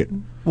the date.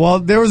 Well,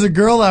 there was a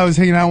girl I was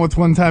hanging out with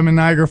one time in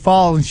Niagara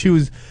Falls, and she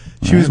was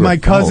my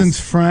cousin's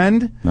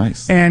friend.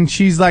 Nice. And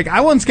she's like,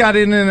 I once got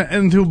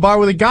into a bar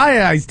with a guy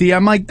at ISD.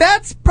 I'm like,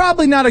 that's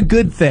probably not a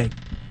good thing.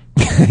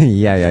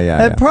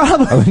 Yeah.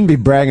 Probably. I wouldn't be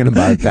bragging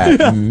about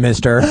that,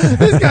 mister.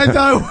 This guy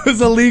thought it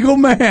was a legal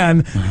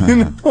man. You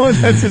know,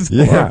 that's just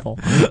horrible.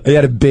 He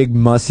had a big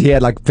he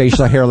had like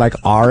facial hair like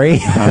Ari.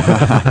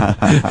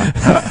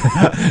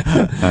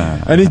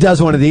 And he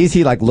does one of these.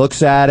 He like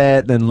looks at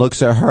it, then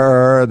looks at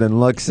her, then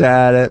looks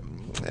at it.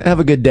 Have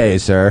a good day,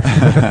 sir.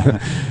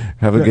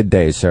 Have a good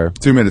day, sir.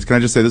 2 minutes. Can I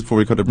just say this before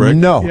we cut the break?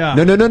 No.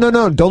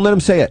 Don't let him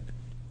say it.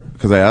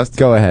 Because I asked?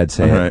 Go ahead,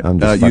 say it. I'm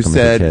just you fucking with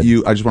said, the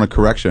kid. I just want a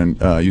correction.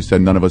 You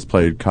said none of us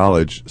played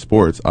college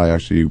sports. I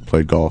actually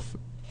played golf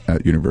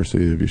at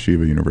University of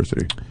Yeshiva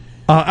University.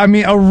 I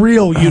mean, a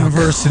real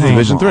university.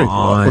 Division 3.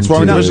 What's wrong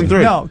with Division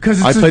 3? No, because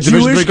it's I a played Division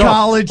Jewish 3 golf.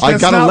 college. I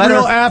That's got a not letter.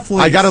 real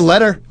athletes. I got a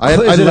letter. I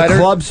Is it a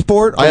club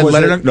sport? I had was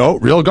letter. it- No,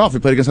 real golf. We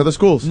played against other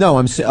schools.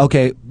 No,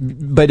 okay,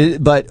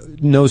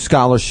 but no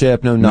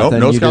scholarship, no nothing.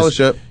 No You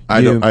scholarship.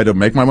 I had to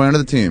make my way onto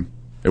the team.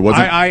 It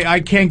wasn't.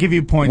 I can't give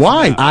you points.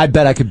 Why? for that. I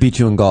bet I could beat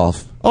you in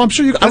golf. Oh, I'm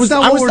sure you. I think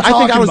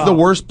I was the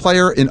worst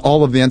player in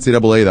all of the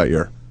NCAA that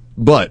year,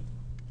 but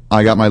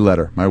I got my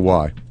letter, my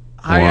Y.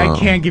 I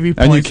can't give you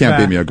points. And you can't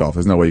back. beat me at golf.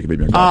 There's no way you can beat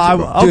me at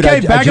golf. Dude,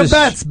 Okay, bag of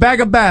bets. Bag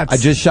of bets. I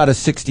just shot a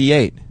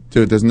 68.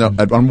 Dude, there's no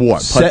on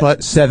what?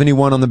 Putt-putt?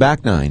 71 on the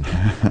back nine.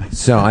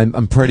 So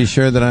I'm pretty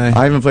sure that I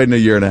haven't played in a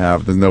year and a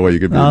half. There's no way you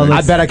could beat me.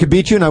 I bet I could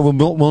beat you, and I will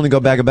willing to go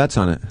bag of bets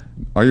on it.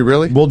 Are you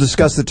really? We'll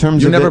discuss the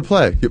terms You of never it.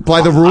 play. You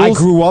play the rules? I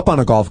grew up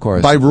on a golf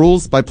course. By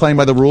rules? By playing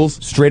by the rules?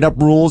 Straight up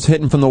rules,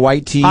 hitting from the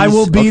white tees. I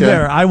will be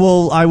there. I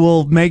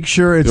will make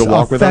sure it's You'll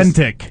walk with us?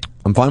 authentic.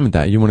 I'm fine with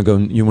that. You want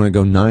to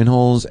go 9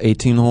 holes,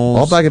 18 holes?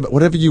 I'll bag it,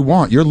 whatever you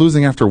want. You're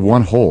losing after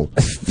one hole.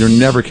 You're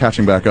never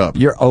catching back up.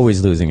 You're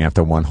always losing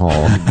after one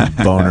hole,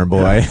 boner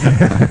boy.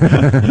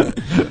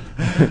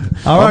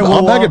 All right,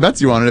 I'll bag of bets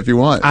you on it if you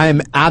want.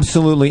 I'm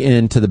absolutely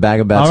into the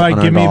bag of bets. All right,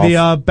 on give our me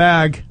golf. the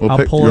bag. We'll I'll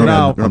pick- pull you it wanna-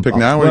 out. you wanna pick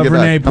now or Let when we get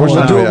Renee back? pull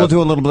it out. We'll do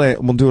it a little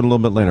bit. We'll do it a little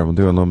bit later.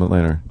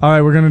 All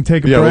right, we're going to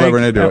take a Yeah, we'll break. let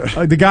Renee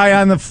do it. The guy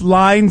on the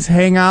lines,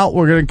 hang out.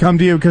 We're going to come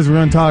to you because we're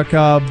going to talk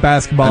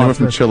basketball. Anyone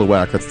after. from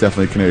Chilliwack, that's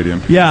definitely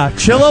Canadian. Yeah,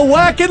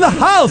 Chilliwack in the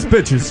house,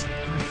 bitches.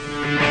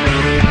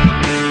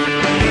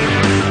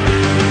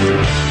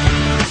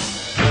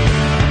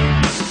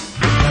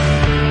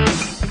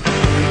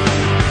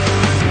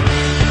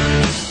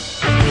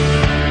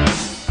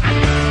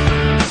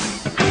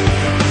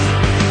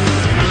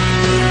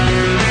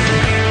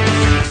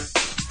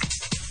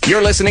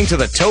 You're listening to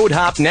the Toad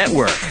Hop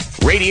Network,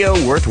 radio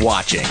worth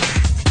watching.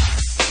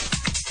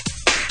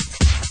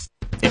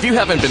 If you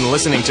haven't been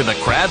listening to the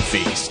Crab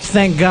Feast,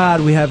 Thank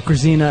God we have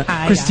Christina.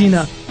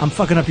 Christina, I'm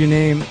fucking up your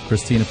name.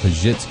 Christina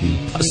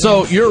Pajitsky.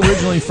 So you're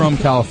originally from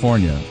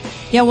California.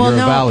 Yeah, well, You're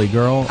no. a Valley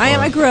girl. I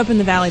am. or- I grew up in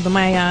the Valley, but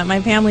my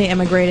family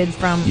immigrated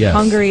from Yes.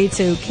 Hungary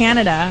to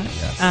Canada.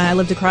 I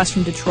lived across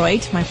from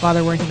Detroit. My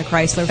father worked in the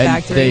Chrysler And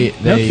factory.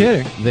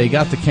 they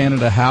got to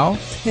Canada how?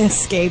 They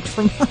escaped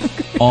from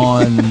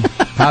Hungary.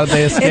 How did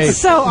they escape? It's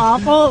so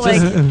awful.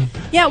 Like, Just-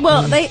 yeah,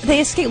 well, they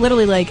escaped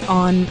literally like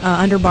on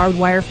under barbed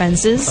wire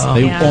fences.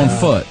 They and- on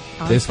foot.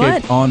 On They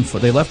escaped foot. on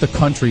foot. They left the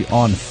country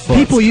on foot.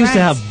 People used to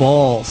have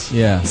balls.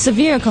 Yeah.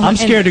 Severe. I'm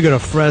scared to go to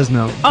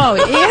Fresno. Oh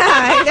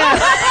yeah.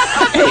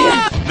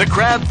 The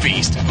Crab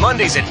Feast,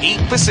 Mondays at 8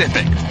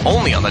 Pacific,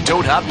 only on the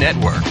Toad Hop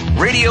Network,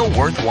 radio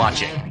worth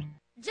watching.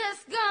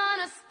 Just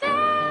gonna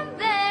stand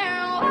there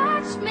and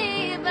watch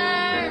me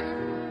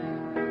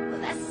burn.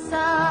 Well, that's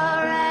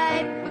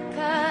alright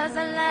because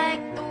I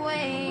like the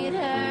way it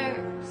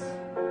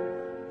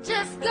hurts.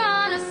 Just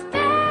gonna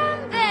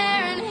stand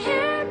there and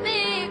hear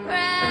me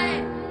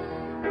cry.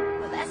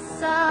 Well,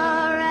 that's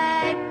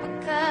alright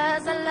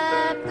because I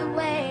love the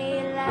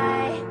way you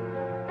lie.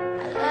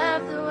 I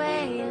love the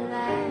way you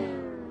lie.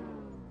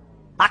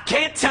 I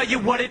can't tell you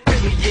what it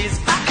really is.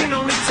 I can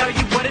only tell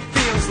you what it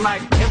feels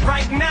like. And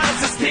right now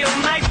it's a steel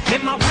knife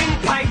in my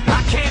windpipe.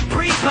 I can't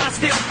breathe, but I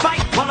still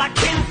fight. Well, I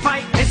can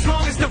fight as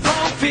long as the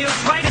wrong feels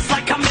right. It's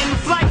like I'm in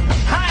flight,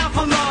 high off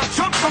a log,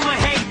 drunk from my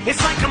hate.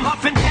 It's like I'm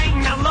huffing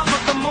pain. I love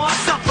her the more I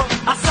suffer.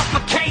 I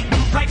suffocate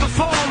right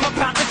before I'm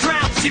about to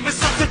drown. She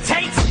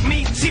resuscitates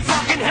me. She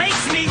fucking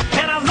hates me,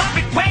 and I love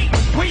it. Wait,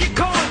 where you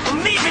going?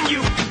 I'm leaving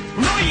you.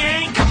 No, you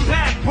ain't come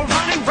back. We're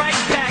running right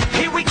back.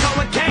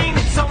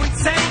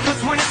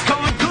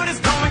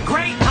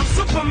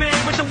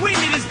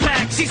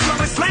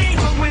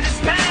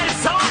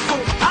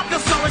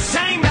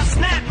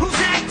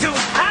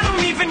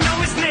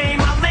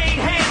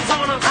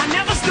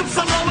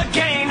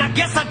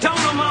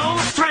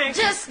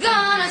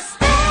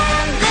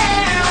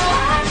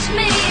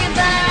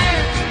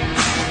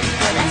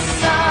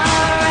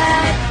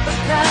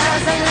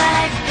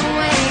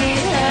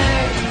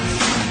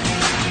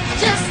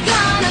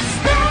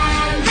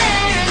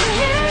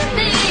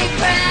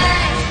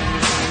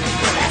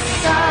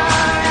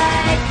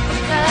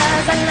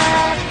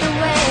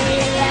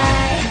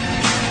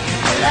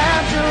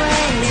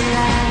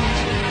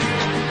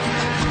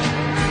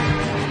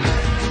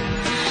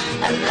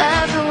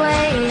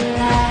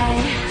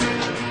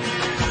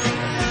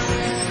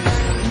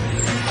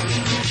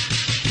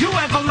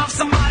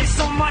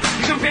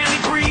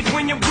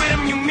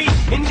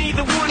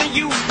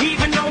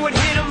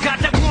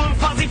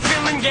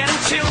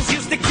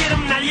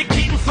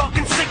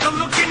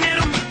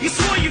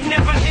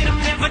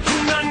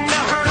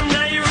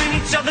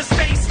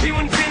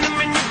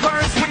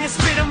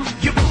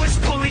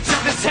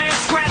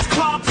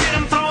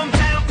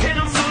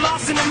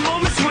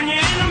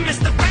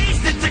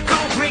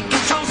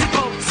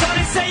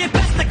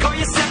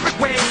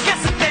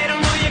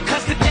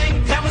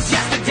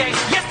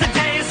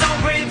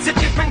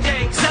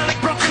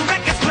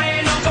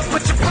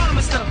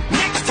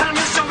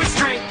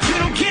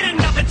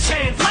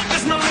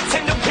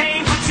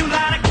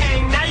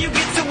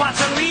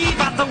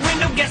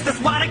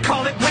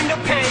 split window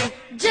pane.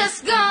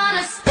 Just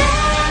gonna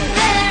stand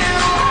there and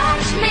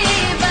watch me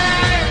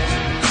burn.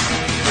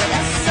 But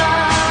that's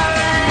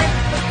alright,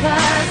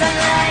 because I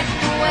like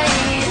the way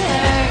it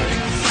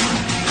hurts.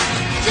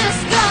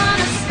 Just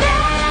gonna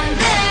stand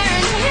there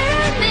and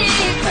hear me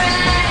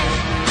cry.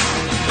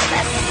 But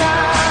that's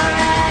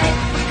alright,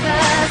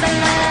 because I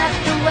love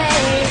the way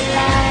you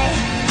lie.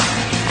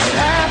 I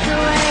love the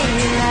way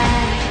you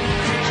lie.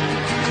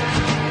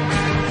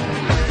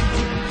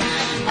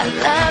 I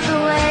love the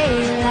way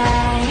you lie.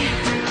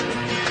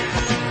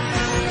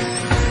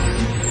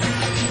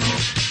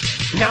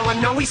 Now I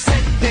know we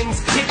said things,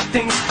 did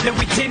things that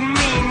we didn't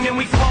mean, and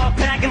we fall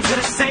back into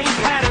the same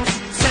patterns,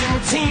 same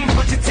routine,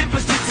 but your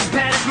temper's just as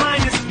bad as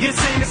mine is. You're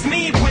the same as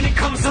me, when it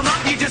comes to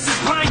love, you're just as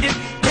blinded.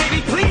 Baby,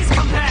 please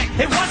come back,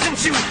 it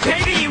wasn't you,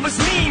 baby, it was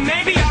me.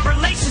 Maybe our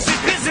relationship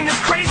isn't as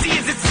crazy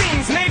as it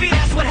seems. Maybe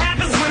that's what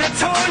happens when a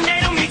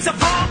tornado meets a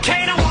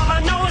volcano. All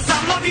I know is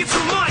I love you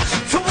too much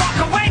to walk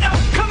away. Now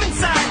come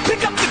inside,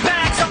 pick up your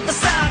bags off the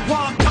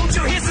sidewalk. Don't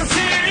you hear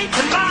sincerity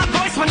in my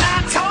voice when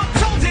I talk?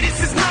 Told you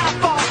this is my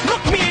fault,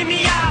 look me in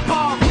the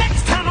eyeball.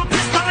 Next time I'm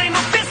pissed, I'll aim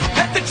my fist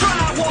at the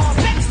drywall.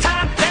 Next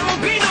time, there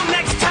won't be no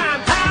next time.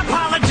 I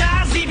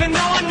apologize even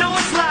though I know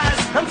it's lies.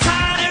 I'm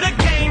tired of the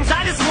games,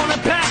 I just wanna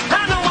back.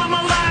 I know I'm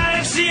a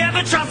liar. If she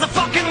ever tries to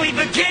fucking leave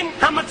again,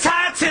 I'ma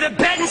tie her to the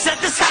bed and set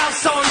this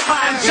house on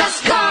fire. I'm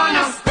just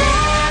gonna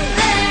stand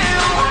there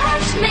and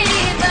watch me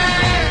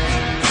burn.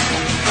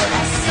 But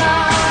that's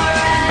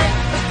alright,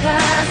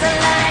 because I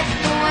like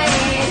the way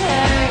it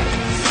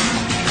hurts.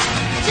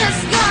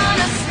 Just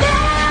gonna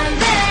stand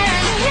there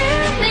and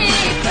hear me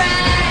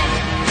cry.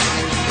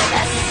 But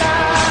that's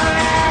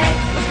alright,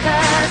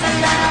 because I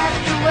love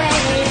the way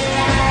you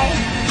lie.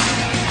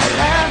 I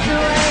love the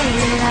way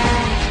you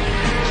lie.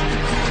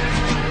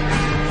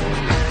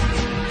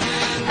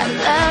 I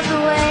love the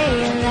way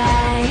you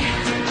lie.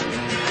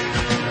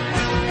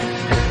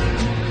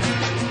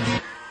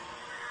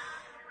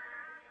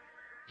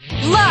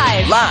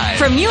 Live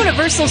from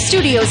Universal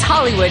Studios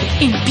Hollywood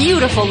in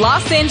beautiful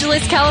Los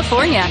Angeles,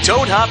 California.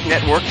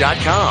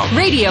 ToadHopNetwork.com.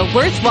 Radio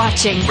worth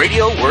watching.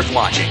 Radio worth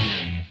watching.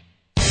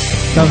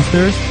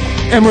 Downstairs.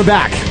 And we're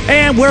back.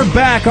 And we're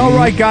back. All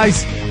right,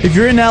 guys. If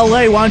you're in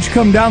LA, why don't you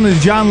come down to the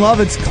John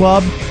Lovitz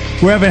Club?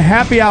 We're having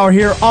happy hour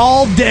here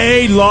all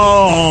day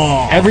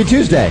long. Every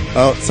Tuesday.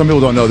 Oh, some people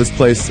don't know this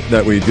place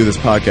that we do this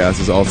podcast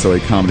is also a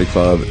comedy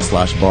club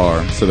 /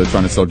 bar. So they're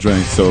trying to sell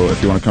drinks. So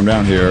if you want to come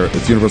down here,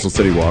 it's Universal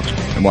City Walk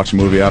and watch a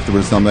movie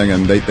afterwards or something.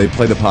 And they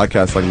play the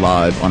podcast like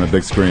live on a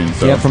big screen.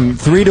 So yeah, from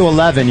 3 to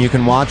 11, you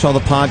can watch all the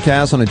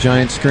podcasts on a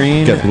giant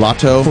screen. Get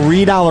Lotto.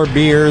 $3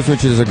 beers,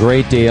 which is a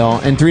great deal,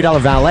 and $3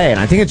 valet.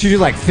 And I think it's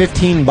usually like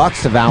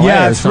 $15 to valet.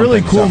 Yeah, or it's something.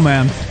 really cool, So,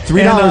 man.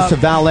 $3 to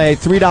valet,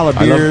 $3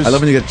 beers. I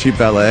love when you get cheap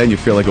valet and you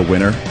feel like a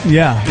winner.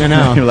 Yeah, I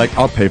know. You're like,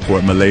 I'll pay for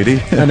it, my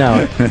lady. I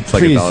know. It's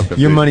like Please, $1.50.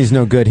 your money's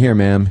no good here,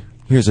 ma'am.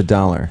 Here's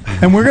 $1.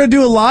 And we're gonna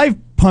do a live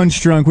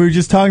punch drunk. We were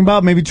just talking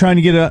about maybe trying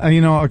to get a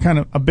kind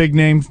of a big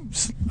name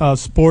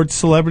sports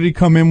celebrity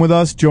come in with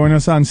us, join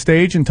us on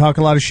stage, and talk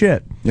a lot of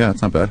shit. Yeah,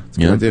 it's not bad. It's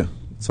a good idea.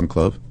 Some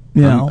club.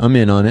 Yeah, I'm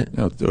in on it.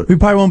 Yeah, let's do it. We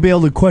probably won't be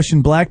able to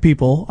question black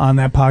people on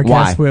that podcast.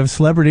 Why? We have a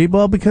celebrity.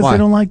 Well, because Why? they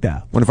don't like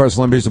that. One of our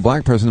celebrities is a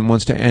black person and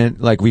wants to end,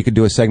 like, we could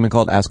do a segment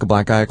called Ask a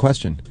Black Guy a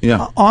Question.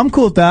 Yeah. Oh, I'm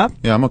cool with that.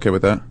 Yeah, I'm okay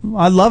with that.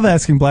 I love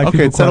asking black people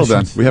Okay, it's settled then.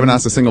 questions. We haven't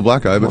asked a single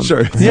black guy, but sure.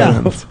 It's Yeah.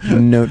 settled.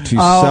 Note to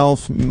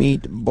self,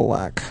 meet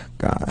black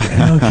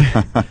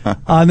guy.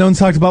 No one's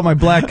talked about my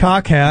black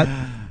cock hat.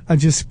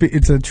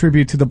 It's a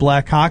tribute to the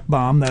black cock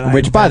bomb that I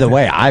Which, by the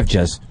way, I've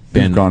just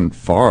been gone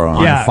far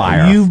on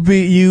fire. You've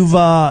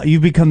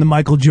become the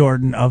Michael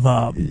Jordan of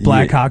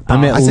black cock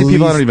bomb. I see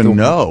people I don't even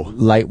know.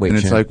 Lightweight And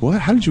it's champ. like, what?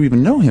 How did you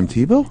even know him,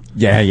 Tebow?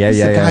 Yeah. He's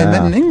the guy I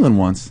met in England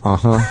once.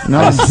 Uh-huh.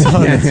 No,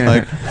 it's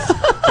like,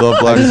 little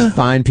black. Just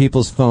find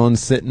people's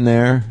phones sitting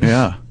there.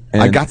 Yeah.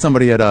 I got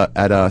somebody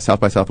at South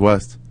by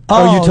Southwest.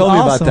 Oh, you told me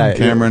awesome. about that.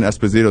 Cameron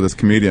Esposito, this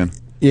comedian.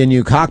 And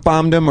you cock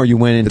bombed him, or you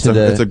went into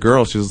It's a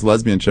girl. She's a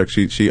lesbian chick.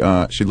 She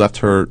left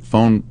her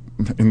phone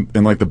in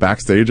like the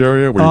backstage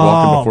area where you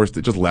walk in before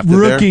just left it there.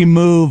 Rookie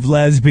move,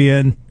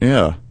 lesbian.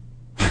 Yeah.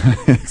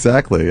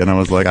 Exactly. And I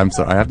was like, I'm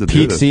sorry, I have to do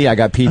Pete this. C. I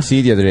got Pete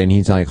C. the other day, and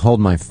he's like, "Hold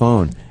my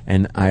phone."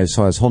 And I was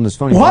holding his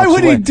phone. He Why walks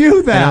would he away.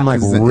 do that? And I'm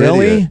like, He's an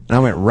really? idiot. And I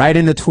went right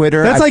into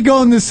Twitter. That's I, like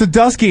going to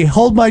Sadusky,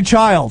 hold my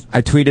child.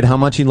 I tweeted how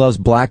much he loves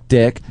black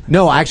dick.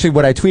 No, actually,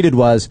 what I tweeted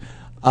was,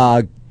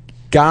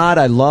 God,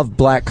 I love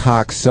black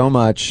cock so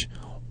much.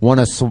 Want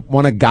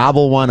to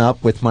gobble one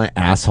up with my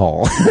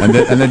asshole. and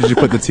then did you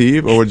put the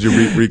Teeb, or did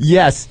you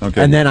Yes.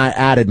 Okay. And then I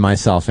added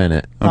myself in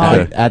it.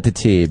 Okay. At the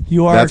Teeb.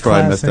 You are That's a where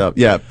I classic. messed up.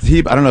 Yeah,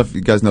 Teeb, I don't know if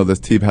you guys know this,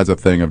 Teeb has a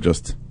thing of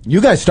just...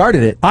 You guys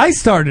started it. I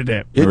started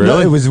it. No,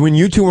 Really? it was when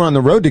you two were on the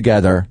road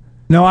together.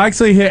 No, I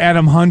actually hit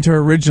Adam Hunter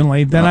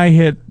originally. Then I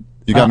hit.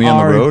 You got me on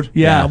the Ari. road?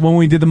 Yeah, when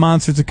we did the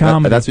Monsters of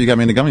Comedy. That's what you got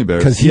me into Gummy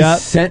Bears. Because he Yeah.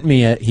 sent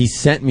me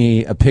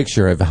a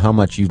picture of how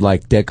much you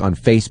like dick on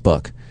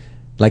Facebook.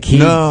 Like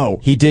No.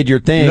 he did your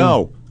thing.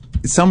 No.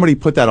 Somebody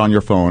put that on your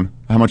phone,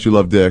 how much you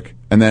love dick,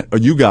 and then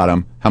you got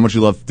him, how much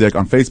you love Dick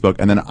on Facebook,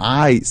 and then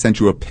I sent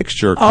you a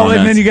picture.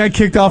 And then you got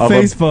kicked off of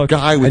Facebook. A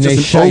guy with And they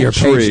just shut an your oak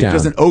page tree, down.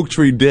 just an oak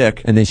tree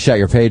dick. And they shut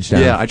your page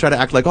down. Yeah, I try to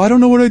act like, I don't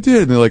know what I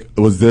did, and they're like,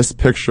 was this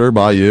picture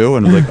by you?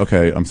 And I'm like,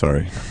 okay, I'm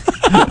sorry.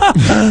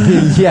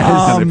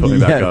 Yes. They put me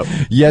back up.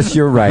 Yes,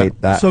 you're right.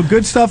 So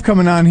good stuff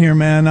coming on here,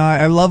 man.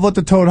 I love what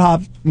the Toad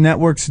Hop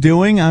Network's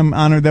doing. I'm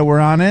honored that we're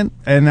on it,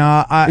 and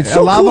It's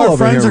so a lot cool of our over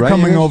friends here, are right?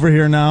 coming You're- over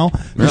here now.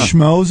 The Yeah.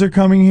 Schmoes are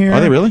coming here.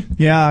 Are they really?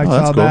 Yeah, I Oh, saw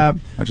that's cool. that.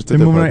 I just They're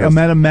did their moving. podcast.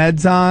 Ahmed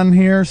Ahmed's on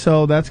here,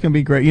 so that's gonna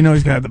be great. You know,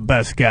 he's gonna have the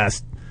best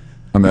guest.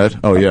 Ahmed?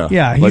 Oh, yeah.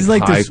 Yeah, he's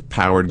like this-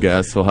 high-powered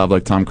guest. He'll have,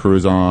 like, Tom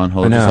Cruise on.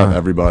 He'll I just know. have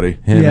everybody.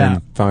 Him Yeah.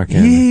 and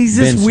fucking He's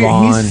just Vince weird.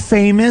 Vaughn. He's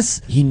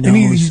famous. He And knows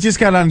he just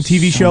got on a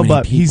TV so show, many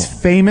but he's people.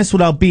 famous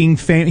without being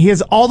famous. He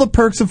has all the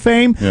perks of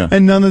fame Yeah.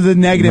 and none of the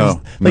negatives. No,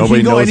 Like he nobody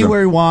can go knows him.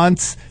 anywhere he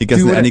wants. He gets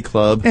do into what- any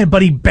club.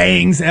 but he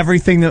bangs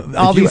everything.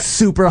 All you- these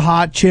super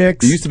hot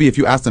chicks. It used to be if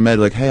you asked Ahmed,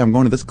 like, hey, I'm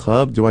going to this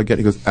club. Do I get...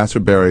 He goes, ask for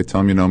Barry.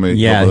 Tell him you know me.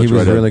 Yeah, He'll he let you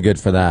was right in. really good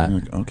for that.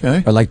 Like,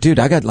 okay. Or like, dude,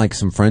 I got like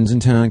some friends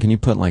in town. Can you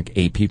put like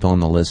 8 people on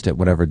the list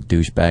at whatever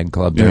douchebag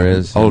club there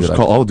is? I'll I'd be just like,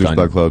 call all the done-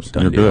 douchebag clubs.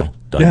 Done You're deal. good.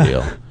 Done Yeah.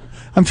 deal.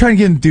 I'm trying to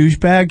get in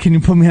douchebag. Can you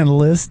put me on the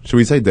list? Should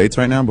we say dates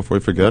right now before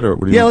we forget? Or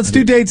what do you Yeah, want? let's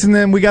do dates, and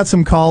then we got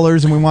some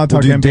callers, and we want to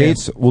We'll talk do NBA.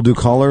 dates. We'll do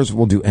callers.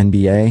 We'll do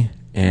NBA.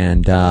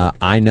 And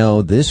I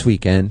know this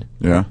weekend,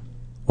 Yeah.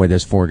 where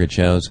there's 4 good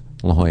shows,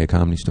 La Jolla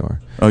Comedy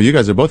Store. Oh, you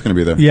guys are both going to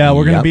be there. Yeah,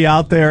 we're going to Yep. be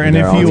out there, and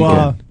They're if all you,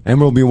 together. And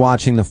we'll be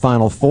watching the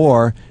Final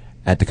Four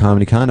at the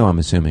Comedy Condo, I'm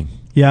assuming.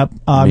 yep, Me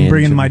I'm and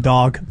bringing Jim. my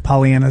dog.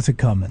 Pollyanna's a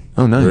coming.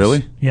 Oh, nice.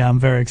 Really? Yeah, I'm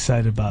very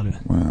excited about it.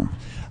 Wow.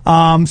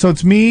 So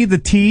it's me, the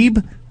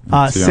Teeb,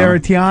 Sarah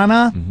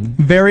Tiana.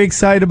 Very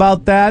excited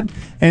about that.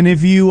 And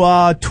if you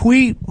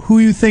tweet who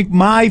you think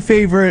my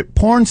favorite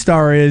porn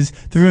star is,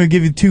 they're going to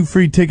give you 2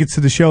 free tickets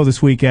to the show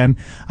this weekend.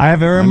 I have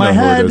her in my know who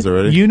it head. is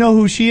already. You know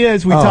who she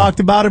is. We talked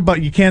about her,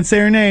 but you can't say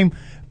her name.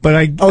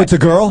 But it's a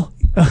girl?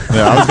 Yeah,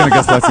 I was going to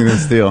guess Lexington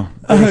Steele.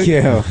 Thank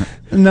you.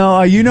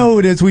 No, you know who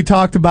it is. We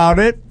talked about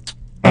it.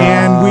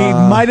 And we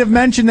might have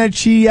mentioned that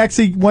she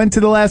actually went to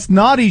the last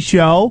Naughty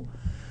show.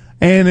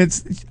 And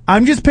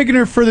I'm just picking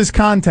her for this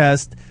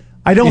contest.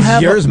 I don't Is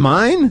have yours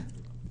mine?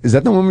 Is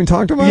that the one we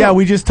talked about? Yeah,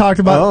 we just talked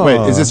about. Wait,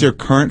 is this your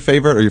current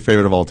favorite or your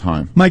favorite of all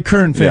time? My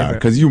current favorite. Yeah,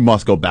 because you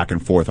must go back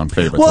and forth on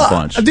favorites Well, a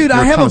bunch. dude, You're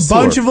I have a connoisseur.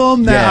 bunch of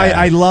them that Yeah.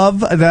 I love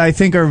that I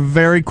think are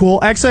very cool.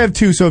 Actually, I have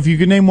 2, so if you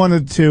could name one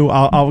of the 2,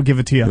 I'll give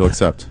it to You'll you.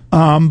 accept.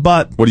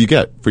 But What do you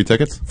get? Free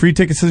tickets free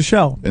tickets to the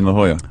show. in La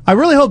Jolla. I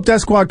really hope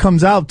Death Squad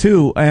comes out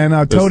too, and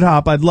Toad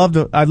Hop. I'd love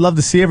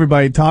to see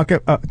everybody talk.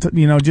 Just Two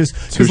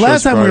because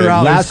last shows time we were Friday.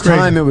 out, Last it was crazy.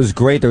 time it was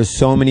great. There was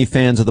so many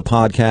fans of the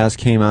podcast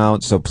came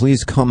out, so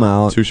please come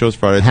out. 2 shows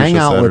Friday, 2 Hang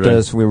shows out with Saturday.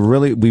 us.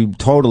 We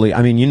totally,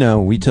 I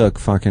mean, we took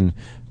fucking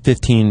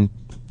 15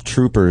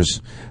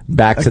 troopers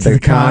back to the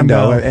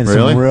condo and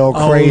Really? some real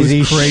Oh, it was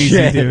crazy crazy,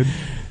 shit. dude.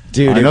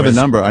 Dude, I it know the was-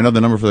 number. I know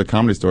the number for the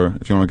Comedy Store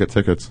if you want to get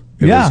tickets.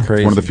 It Yeah. was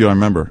crazy. It's one of the few I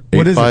remember.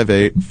 What is it?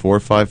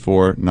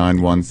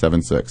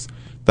 858-454-9176.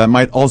 That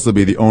might also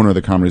be the owner of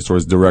the Comedy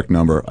Store's direct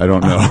number. I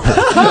don't know.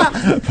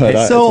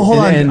 But, So hold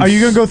on, and- are you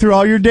going to go through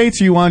all your dates,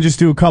 or you want to just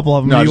do a couple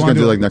of them? no, Or I'm you just wanna going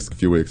to do like next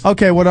few weeks.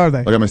 Okay, what are they?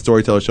 I got my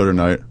Storyteller show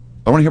tonight.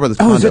 I want to hear about this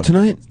Oh, condo. is it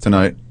tonight?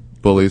 Tonight.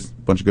 Bullies.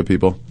 Bunch of good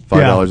people.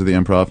 $5 at the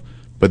Improv.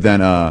 But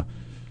then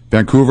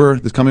Vancouver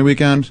this coming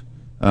weekend.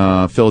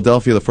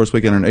 Philadelphia the first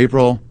weekend in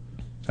April.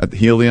 At the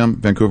Helium.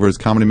 Vancouver's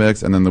Comedy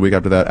Mix. And then the week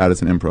after that,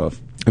 Addison Improv.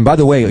 And by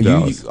the way, you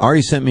Dallas.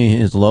 already sent me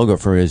his logo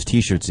for his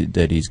T-shirts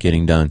that he's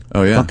getting done.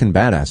 Oh, yeah? Fucking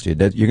badass,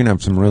 dude. You're gonna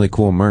have some really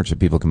cool merch that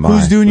people can buy.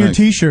 Who's doing your Thanks.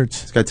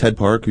 T-shirts? This guy Ted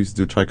Park, who used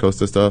to do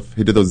Tricosta stuff.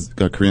 He did those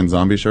Korean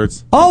zombie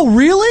shirts. Oh,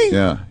 really?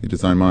 Yeah, he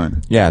designed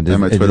mine. Yeah, And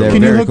my they're Twitter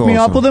Can you very hook me cool,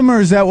 up so- with him, or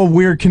is that a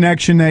weird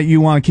connection that you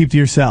want to keep to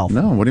yourself?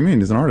 No, what do you mean?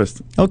 He's an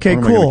artist. Okay,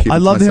 What am I gonna cool. keep I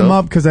to love him myself?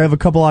 up because I have a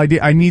couple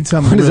ideas. I need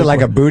something. What is it, real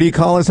like a quick. booty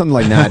call or something?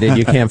 Like, nah, dude,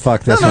 you can't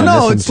fuck this one. No,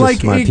 This one's it's like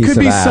just my it piece could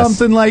of be ass.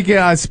 something like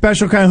a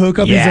special kind of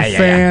hookup. Yeah, He's a yeah,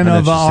 fan yeah. I know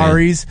of what you're saying.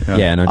 Ari's. Yeah,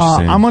 I know what you're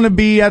saying. I'm going to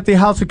be at the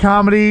House of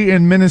Comedy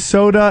in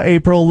Minnesota,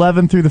 April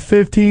 11th through the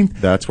 15th.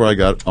 That's where I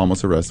got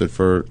almost arrested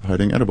for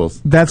hiding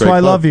edibles. That's Great why I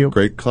club. love you.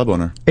 Great club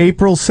owner.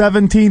 April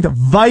 17th,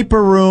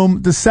 Viper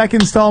Room, the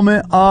second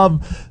installment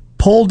of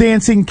pole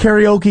dancing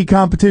karaoke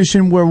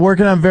competition. We're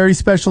working on very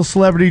special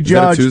celebrity Is that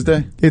judge. a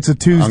Tuesday? It's a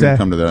Tuesday. I'm gonna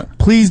come to that.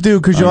 Please do,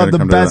 because I'm you'll have gonna the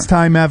come to best that.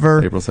 time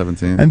ever. April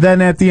 17th. And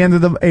then at the end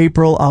of the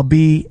April, I'll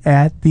be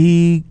at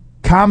the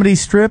Comedy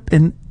Strip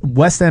in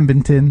West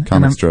Edmonton.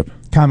 Comic Strip.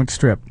 Comic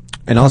Strip.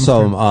 And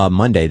also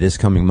Monday, this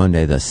coming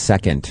Monday, the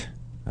 2nd,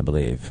 I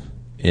believe,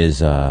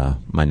 is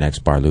my next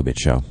Bar Lubitsch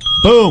show.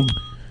 Boom.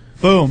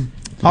 Boom.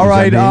 All Was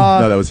right. that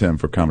me? No, that was him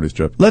for Comedy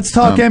Strip. Let's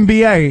talk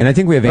NBA. And I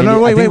think we have Oh, Andy.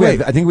 no,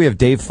 wait, I think we have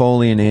Dave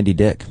Foley and Andy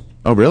Dick.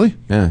 Oh, really?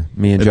 Yeah,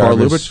 me and At Bar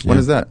Jarvis. Lubitsch? When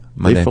is that?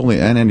 Monday. Dave Foley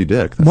and Andy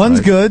Dick. That's One's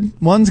nice. good.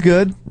 One's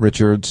good.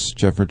 Richards,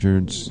 Jeff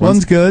Richards.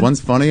 One's good.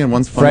 One's funny and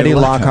one's funny. Freddie to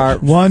laugh at.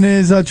 Lockhart. One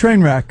is a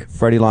train wreck.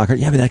 Freddie Lockhart.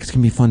 Yeah, but that's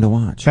gonna be fun to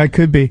watch. That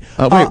could be.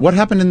 Wait, what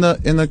happened in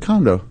the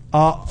condo?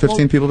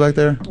 15 people back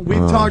there? We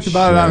talked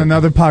about it on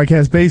another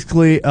podcast.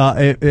 Basically,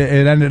 it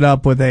ended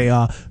up with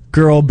a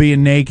girl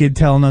being naked,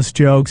 telling us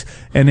jokes,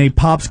 and a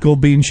popsicle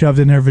being shoved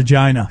in her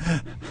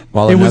vagina.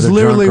 While It was another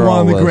literally drunk girl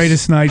one of the was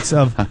greatest nights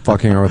of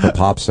fucking her with a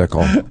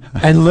popsicle.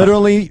 And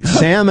literally,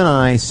 Sam and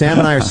I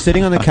are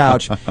sitting on the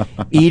couch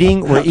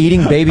we're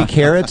eating baby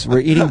carrots,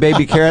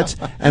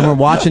 and we're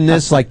watching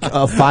this like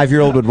a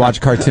 5-year-old would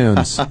watch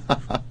cartoons.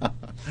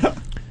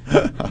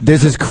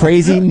 There's this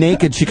crazy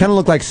naked, she kind of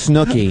looked like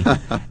Snooki,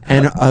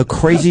 and a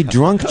crazy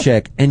drunk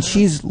chick, and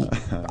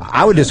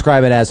I would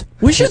describe it as...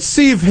 We should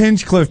see if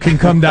Hinchcliffe can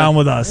come down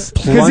with us.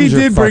 Because he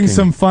did bring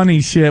some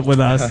funny shit with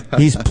us.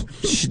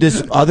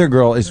 This other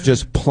girl is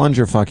just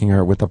plunger fucking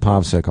her with a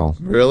popsicle.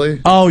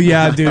 Really? Oh,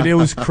 yeah, dude, it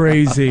was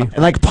crazy. And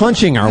like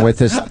punching her with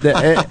this...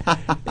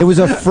 It was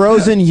a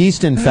frozen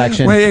yeast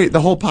infection. Wait,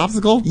 the whole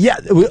popsicle? Yeah.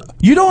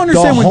 You don't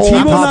understand when Tebow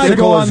and I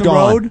go on the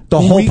road...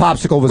 The whole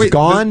popsicle was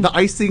gone? The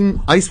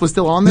ice was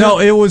still on there? No,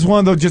 it was one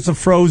of those, just a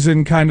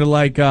frozen kind of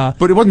like...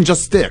 But it wasn't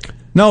just stick.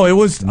 No, it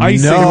was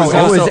icing. No,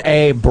 it was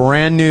a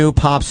brand new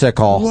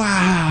popsicle.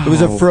 Wow. It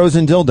was a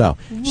frozen dildo.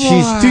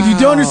 Dude, you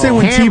don't understand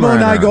when Tebow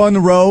and I go on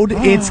the road,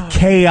 it's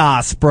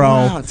chaos, bro.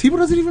 Wow, Tebow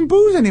doesn't even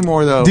booze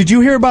anymore, though. Did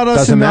you hear about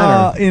us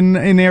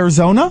in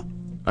Arizona?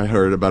 I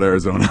heard about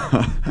Arizona.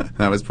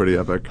 That was pretty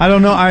epic. I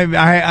don't know.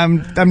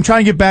 I'm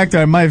trying to get back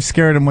there. I might have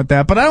scared him with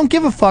that, but I don't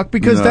give a fuck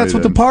because that's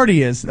what the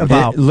party is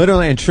about.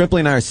 Literally, and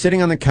Tripoli and I are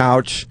sitting on the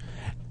couch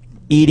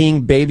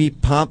eating baby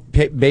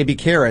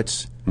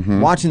carrots,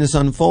 watching this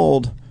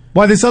unfold.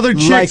 While this other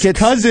chick's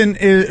cousin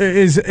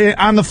is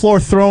on the floor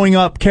throwing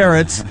up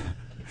carrots.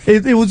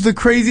 It was the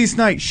craziest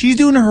night. She's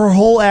doing her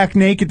whole act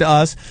naked to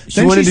us.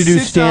 She wanted to do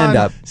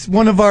stand-up.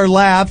 One of our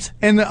laps,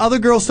 and the other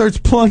girl starts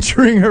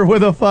plunging her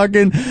with a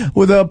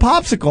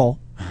popsicle.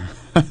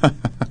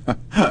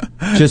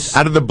 Just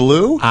out of the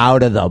blue?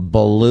 Out of the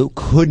blue.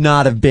 Could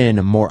not have been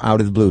more out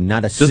of the blue.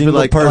 Not a single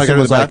person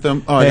was like,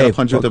 I gotta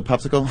punch with a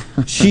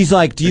popsicle. She's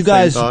like, do you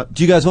guys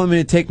want me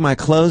to take my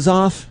clothes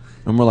off?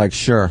 And we're like,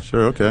 sure.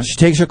 Sure, okay. She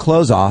takes her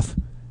clothes off.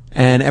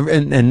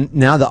 And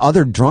now the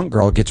other drunk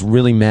girl gets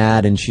really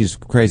mad and she's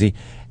crazy.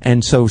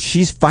 And so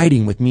she's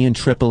fighting with me and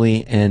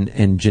Tripoli and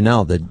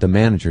Janelle, the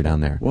manager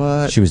down there.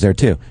 What? She was there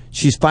too.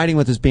 She's fighting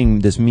with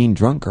this mean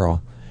drunk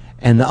girl.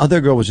 And the other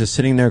girl was just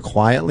sitting there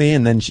quietly,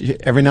 and then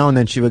every now and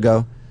then she would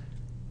go,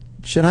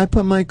 should I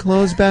put my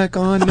clothes back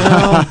on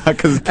now?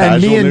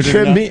 And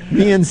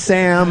me and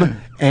Sam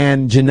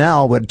and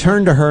Janelle would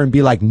turn to her and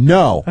be like,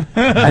 no.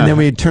 And then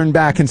we'd turn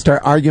back and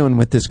start arguing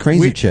with this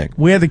crazy chick.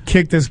 We had to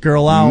kick this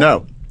girl out.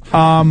 No.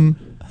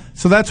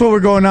 So that's what we're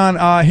going on.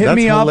 Hit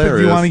me up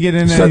if you want to get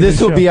in there. So this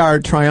will be our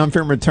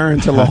triumphant return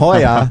to La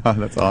Jolla.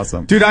 That's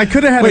awesome. Dude, I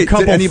could have had a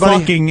couple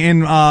fucking in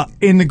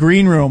the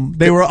green room.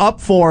 They were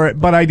up for it,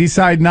 but I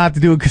decided not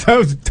to do it because I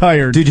was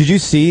tired. Dude, did you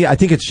see? I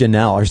think it's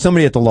Janelle or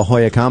somebody at the La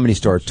Jolla Comedy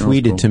Store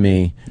tweeted to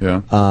me.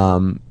 Yeah.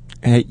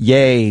 Hey,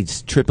 yay,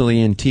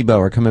 Tripoli and Tebow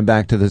are coming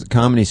back to the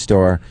Comedy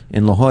Store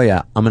in La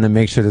Jolla. I'm going to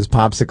make sure there's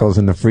popsicles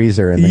in the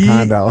freezer in the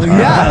condo.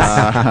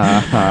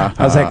 Yes.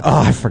 I was like,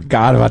 oh, I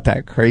forgot about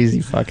that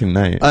crazy fucking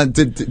night.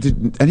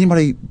 Did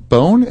anybody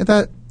bone at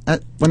that?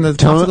 When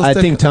the I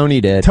think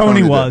Tony did.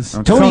 Tony was.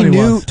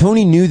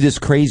 Tony knew this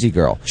crazy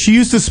girl. She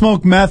used to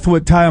smoke meth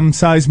with Tom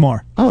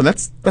Sizemore. Oh,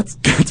 that's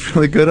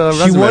really good.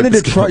 She wanted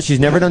to try. She's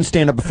never done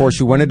stand up before.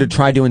 She wanted to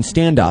try doing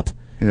stand up.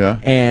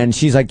 Yeah. And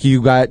she's like, do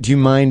you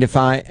mind if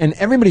I... And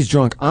everybody's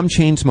drunk. I'm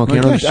chain smoking.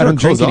 I don't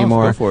drink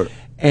anymore. Go for it.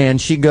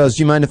 And she goes,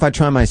 do you mind if I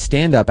try my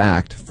stand-up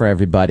act for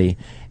everybody?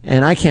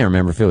 And I can't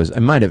remember if it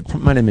might have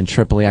been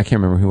Tripoli. I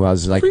can't remember who I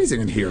was. Like, freezing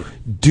in here.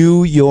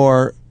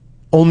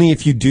 Only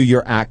if you do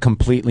your act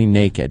completely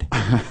naked.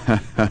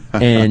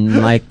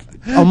 And like...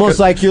 Almost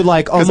like you're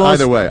like almost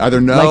either way,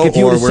 either no like if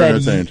you or we're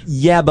entertained.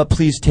 Yeah, but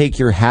please take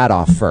your hat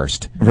off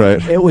first.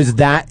 Right. It was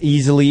that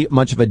easily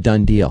much of a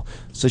done deal.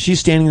 So she's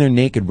standing there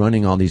naked,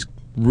 running all these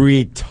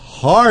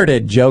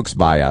retarded jokes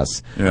by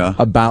us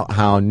about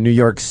how New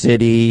York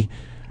City,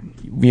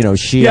 she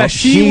thought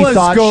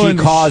she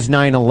caused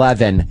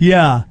 9/11.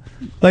 Yeah.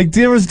 Like,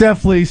 there was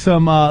definitely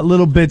some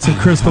little bits of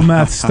crystal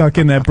meth stuck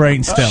in that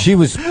brain still. She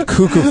was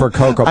cuckoo for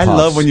Cocoa Puffs. I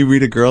love when you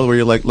read a girl where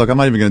you're like, look, I'm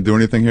not even going to do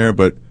anything here,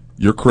 but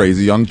you're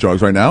crazy on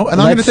drugs right now,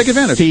 and I'm going to take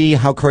advantage. See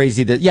how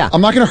crazy that. Yeah,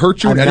 I'm not going to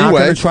hurt you in any way. I'm not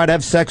going to try to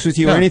have sex with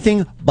you or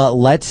anything, but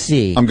let's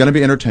see. I'm going to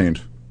be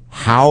entertained.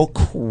 How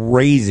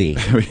crazy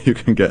you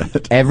can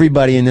get.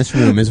 Everybody in this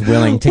room is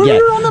willing to get,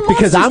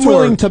 because I'm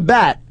willing to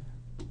bet.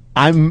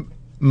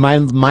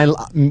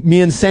 Me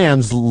and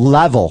Sam's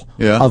level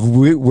of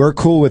we're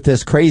cool with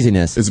this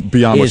craziness is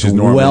beyond what she's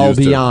normally well used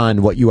to.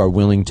 beyond what you are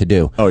willing to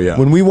do. Oh yeah.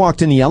 When we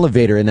walked in the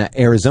elevator in that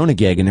Arizona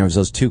gig, and there was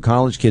those two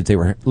college kids, they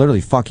were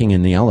literally fucking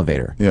in the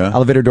elevator. Yeah.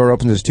 Elevator door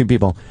opens, there's two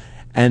people,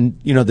 and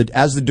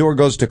as the door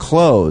goes to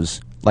close,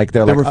 like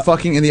they were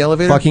fucking in the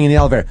elevator. Fucking in the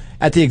elevator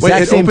at the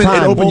exact same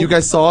time. It opened. You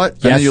guys saw it.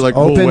 Yes. And then you're like,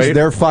 opens. wait.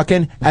 They're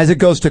fucking. As it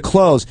goes to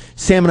close,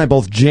 Sam and I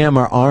both jam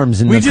our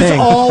arms in the thing. We just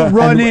all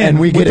run in, and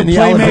we get in the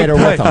Playmate elevator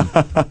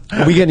with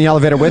them. We get in the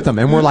elevator with them,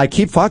 and we're like,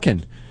 keep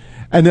fucking.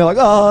 And they're like,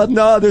 oh,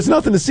 no, there's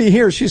nothing to see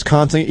here. She's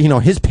constantly,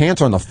 his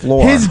pants are on the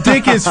floor. His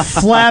dick is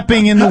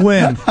flapping in the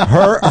wind.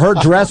 Her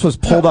dress was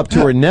pulled up to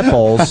her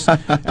nipples.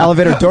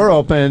 Elevator door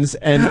opens,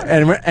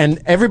 and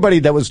everybody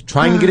that was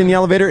trying to get in the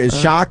elevator is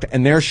shocked,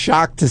 and they're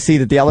shocked to see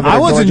that the elevator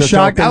door wasn't just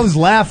shocked. opened. I was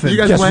laughing. You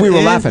guys Yes, went we were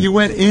in? laughing. You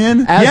went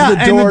in? As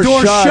and the door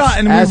shut,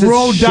 and as we it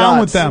rolled down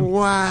with shuts, them.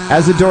 Wow.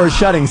 As the door is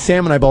shutting,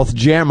 Sam and I both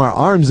jam our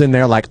arms in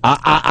there like,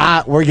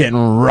 we're getting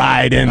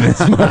right in this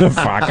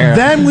motherfucker.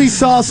 Then we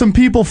saw some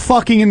people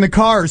fucking in the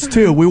cars,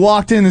 too. We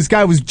walked in, this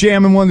guy was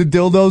jamming one of the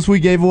dildos we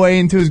gave away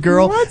into his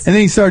girl, and then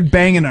he started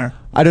banging her.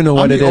 I don't know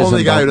what I'm it the is.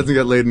 only guy who doesn't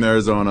get laid in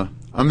Arizona.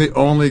 I'm the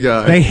only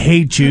guy. They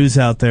hate Jews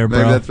out there, bro.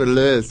 Maybe that's what it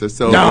is. They're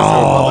so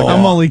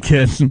I'm only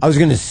kidding. I was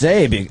going to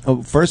say,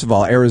 first of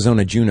all,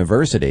 Arizona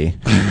University.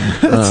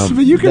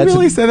 But you can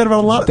really say that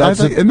about a lot.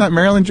 Isn't that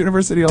Maryland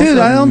University also? Dude,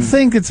 I don't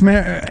think it's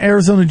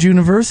Arizona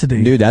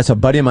University. Dude, that's a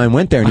buddy of mine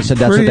went there, and he said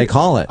that's what they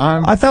call it.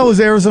 I thought it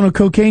was Arizona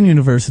Cocaine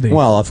University.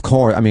 Well, of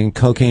course. I mean,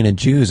 cocaine and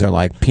Jews are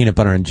like peanut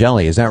butter and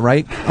jelly. Is that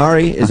right,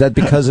 Ari? Is that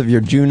because of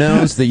your Jew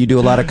nose that you do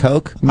a lot of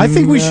coke? I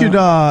think we should.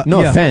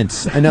 No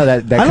offense. I know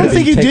that. I don't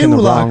think you do a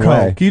lot of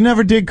coke. You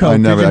never did coke. I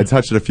never. Did you? I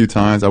touched it a few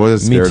times. I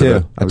was scared Me too.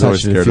 of it. I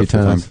touched it a few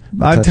times.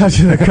 I've touched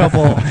it a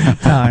couple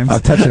times.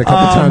 I've touched it a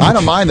couple times. I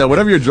don't mind though.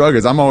 Whatever your drug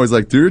is, I'm always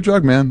like, do your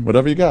drug, man.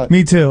 Whatever you got.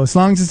 Me too. As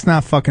long as it's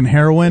not fucking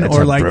heroin That's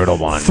or a like brutal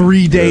one.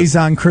 3 days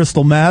on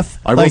crystal meth.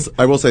 I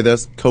will say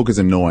this: coke is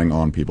annoying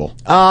on people.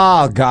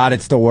 Oh God,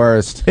 it's the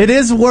worst. It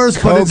is worse,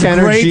 but Coke it's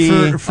energy.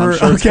 great for I'm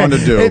sure it's fun to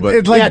do, but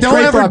it's like it's don't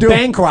great ever for a do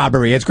bank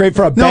robbery. It's great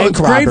for a No, bank it's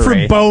robbery.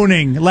 great for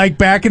boning. Like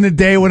back in the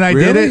day when I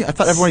did Really? it. I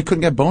thought everyone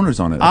couldn't get boners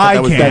on it. I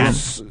thought can.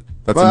 That's a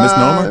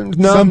misnomer.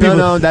 No, Some people,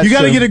 no. That's you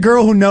got to true. get a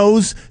girl who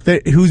knows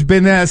who's been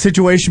in that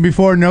situation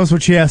before, and knows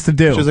what she has to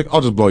do. She's like,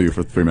 I'll just blow you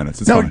for 3 minutes.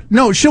 It's no, fine.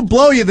 no, she'll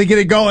blow you to get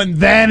it going.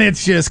 Then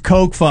it's just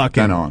coke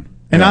fucking. Then on.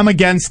 And Yeah. I'm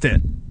against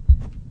it.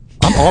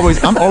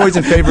 I'm always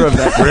in favor of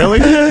that. Really?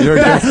 You're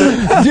against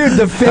it? Dude,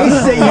 the face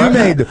that you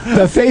made.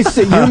 The face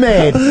that you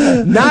made.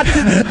 Not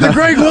the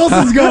Greg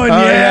Wilson's going,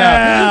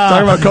 yeah.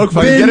 Talking about coke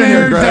fucking. Been Get in there,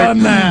 here, Greg. done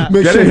that.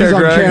 Make Get sure in he's here,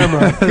 on Greg.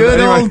 camera. Good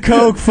old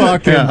coke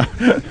fucking. Yeah.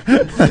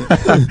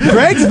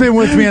 Greg's been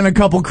with me on a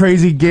couple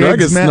crazy gigs, Greg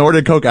has man.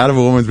 snorted coke out of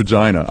a woman's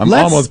vagina. I'm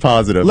almost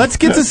positive. Let's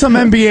get to some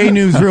NBA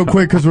news real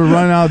quick because we're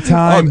running out of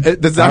time. This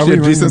is actually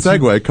a decent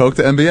segue. Coke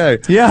to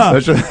NBA. Yeah.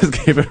 Let's just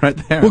keep it right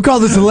there. We'll call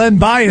this a Len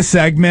Bias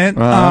segment.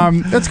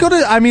 Let's go to.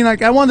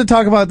 I wanted to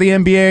talk about the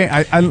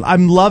NBA.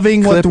 I'm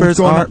loving what Clippers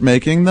going aren't on.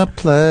 making the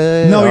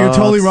play. No, you're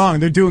totally wrong.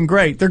 They're doing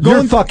great. They're going.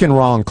 You're fucking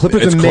wrong.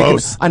 Clippers It's are making.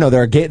 close. I know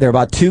they're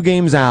about 2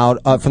 games out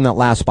from that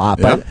last spot,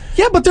 but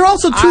Yeah, but they're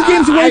also 2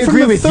 games away I from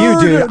agree the with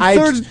third. you, dude.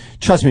 third.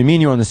 Trust me,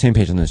 and you are on the same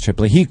page on this,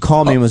 Tripoli. He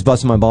called me and was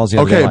busting my balls the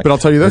other day. Okay, like, but I'll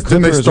tell you this: the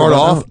didn't they Clippers start are-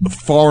 off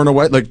far and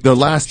away like the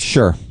last?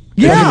 Sure.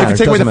 Yeah. If you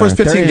take away the first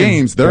 15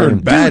 games, they're in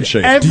bad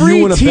shape. Every Do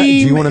you wanna bet- do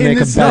team you wanna in make a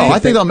this bet? No, league- I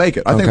think they'll make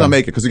it. I think they'll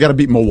make it because you got to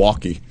beat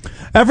Milwaukee.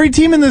 Every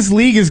team in this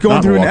league is going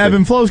Not through an Milwaukee. ebb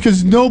and flows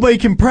because nobody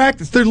can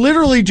practice. They're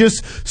literally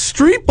just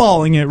street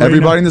balling it right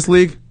Everybody now. in this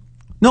league.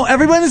 No,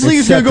 everybody in this league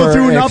is going Except to go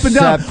through for- an up and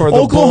down. except for the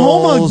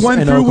Oklahoma Bulls went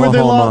and through where they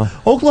Oklahoma. lost.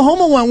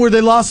 Oklahoma went where they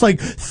lost like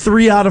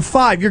 3 out of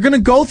 5. You're going to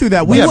go through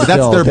that. Yeah, but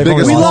that's their They've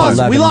biggest only loss.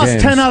 We 11 lost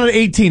games. 10 out of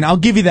 18. I'll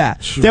give you that.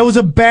 That was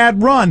a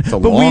bad run. a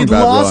But we long,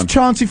 bad lost run.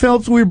 Chauncey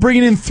Phillips. We were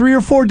bringing in 3 or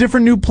 4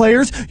 different new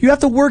players. You have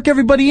to work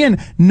everybody in.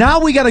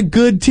 Now we got a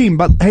good team.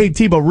 But hey,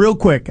 Tebow, real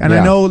quick, and I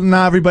Yeah. know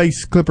not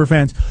everybody's Clipper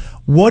fans.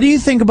 What do you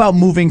think about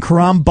moving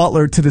Karam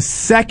Butler to the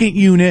second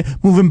unit,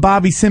 moving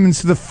Bobby Simmons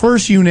to the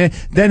first unit,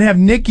 then have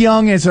Nick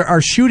Young as our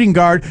shooting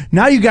guard?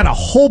 Now you got a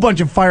whole bunch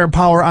of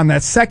firepower on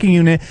that second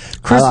unit.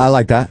 I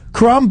like that.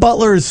 Karam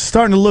Butler is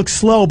starting to look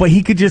slow, but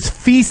he could just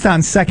feast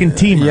on second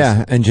teamers.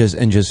 Yeah, and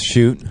just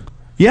shoot.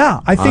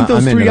 Yeah, I think those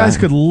I'm 3 into guys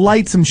that. could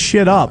light some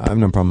shit up. I have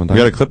no problem with We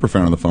that. got a Clipper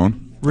fan on the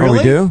phone. Really?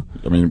 Oh, we do?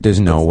 I mean, There's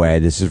no way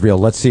this is real.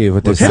 Let's see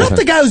what this Hit is. up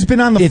the guy who's been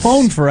on the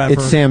phone forever.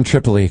 It's Sam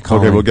Tripoli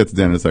calling. Okay, we'll get to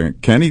Dan in a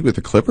second. Kenny with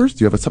the Clippers.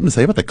 Do you have something to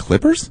say about the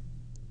Clippers?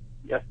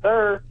 Yes,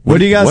 sir. What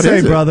do you got to What say,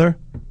 is it? brother?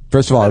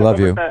 First of all, I love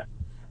you.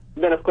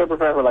 Been a Clipper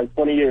fan for like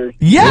 20 years.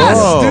 Yes,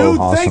 Whoa. dude.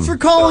 Awesome. Thanks for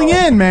calling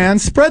in, man.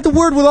 Spread the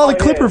word with all the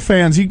Clipper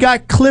fans. You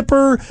got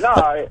Clipper.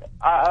 No,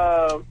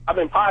 I've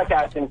been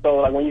podcasting, so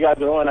like when you guys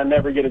are on, I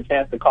never get a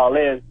chance to call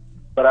in.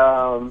 But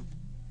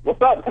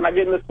what's up? Can I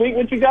get in the suite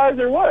with you guys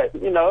or what?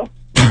 You know.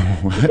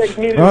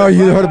 Oh,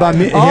 you heard about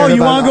me? Oh,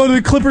 you want to go to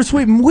the Clipper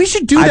suite? We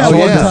should do that I one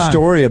told time. the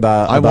story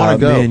about I wanna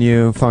go. me and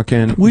you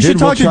fucking. We should Dude,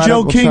 talk we'll to try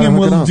Joe we'll King try to and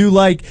hook it we'll up. do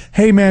like,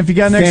 hey man, if you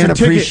got an fan extra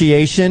ticket,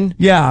 appreciation.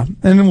 yeah,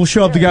 and then we'll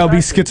show up. The guy will be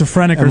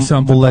schizophrenic or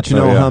something. We'll let you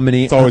know Oh, yeah. how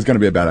many. It's always going to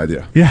be a bad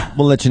idea. Yeah.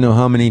 We'll let you know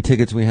how many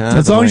tickets we have.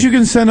 As long as Like- you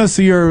can send us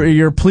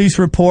your police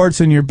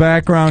reports and your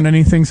background,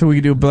 anything, so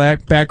we can do a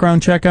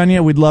background check on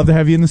you, we'd love to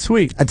have you in the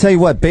suite. I tell you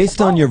what, based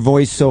on your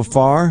voice so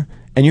far,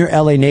 and you're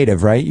LA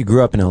native, right? You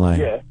grew up in LA.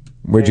 Yeah.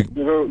 Where'd you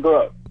Go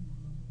up.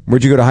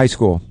 Where'd you go to high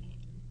school?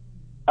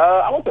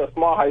 I went to a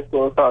small high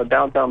school called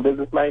Downtown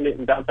Business Magnet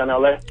in downtown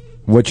LA.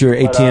 What's your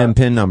But, ATM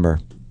PIN number?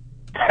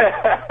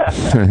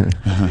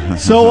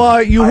 So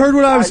you heard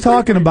what I was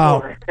talking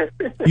about.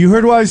 You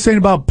heard what I was saying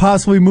about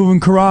possibly moving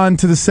Karan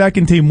to the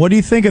second team. What do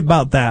you think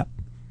about that?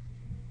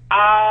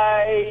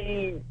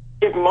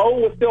 If Mo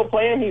was still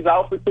playing, he's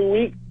out for 2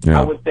 weeks. Yeah.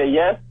 I would say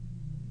yes.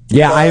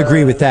 Yeah, I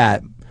agree with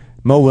that.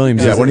 Mo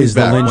Williams Yeah, when he's is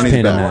the back, when he's linchpin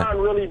in back. that.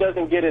 Karan really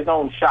doesn't get his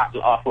own shot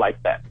off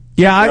like that.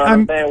 Yeah, You know what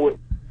I'm saying? With-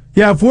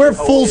 Yeah, if we're at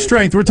full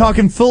strength, we're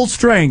talking full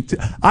strength.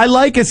 I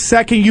like a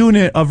second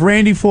unit of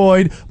Randy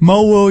Floyd,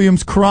 Mo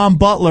Williams, Karan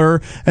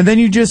Butler, and then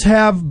you just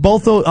have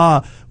both.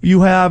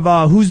 You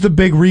have who's the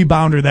big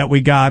rebounder that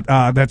we got?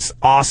 That's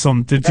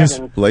awesome. To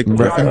just Blake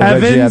Griffin,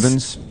 Reggie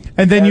Evans,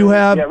 and then you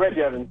have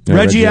Reggie Evans.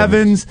 Reggie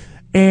Evans,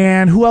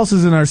 and who else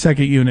is in our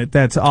second unit?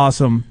 That's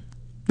awesome.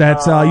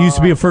 That's used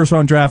to be a first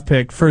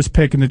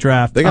pick in the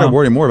draft. They got to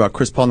worry more about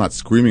Chris Paul not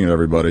screaming at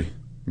everybody.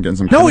 And getting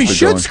some No, he chemistry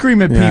should going.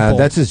 scream at people. Yeah,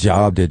 that's his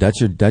job, dude. That's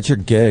your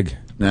gig.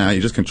 Nah,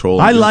 you just control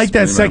him. I You just like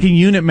that scream at him. second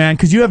unit, man,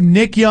 because you have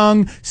Nick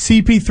Young,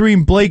 CP3,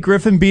 and Blake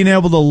Griffin being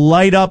able to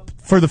light up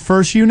for the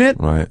first unit.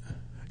 Right.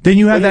 Then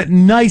you have that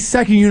nice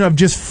second unit of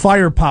just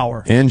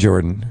firepower. And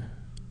Jordan.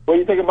 What do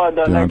you think about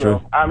Del DeAndre?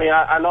 Negro? I mean,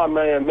 I know I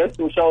may have missed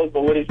some shows,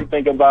 but what did you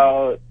think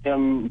about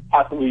him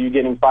possibly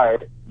getting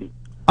fired?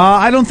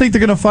 I don't think they're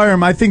going to fire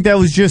him. I think that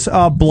was just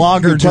a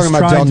blogger. You're just talking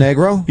about Del trying to-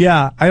 Negro?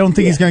 Yeah, I don't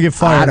think he's going to get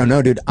fired. I don't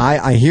know, dude.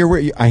 I hear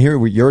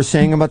what you're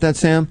saying about that,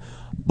 Sam.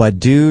 But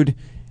dude,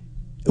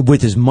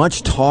 with as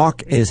much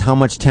talk as how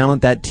much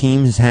talent that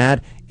team has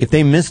had, if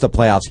they miss the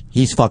playoffs,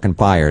 he's fucking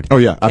fired. Oh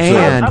yeah, absolutely.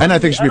 And I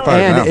think he should be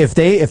fired And now. if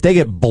they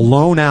get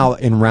blown out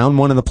in round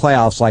one of the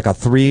playoffs, like a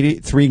three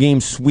game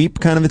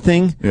sweep kind of a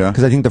thing, Yeah.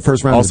 because I think the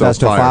first round Also is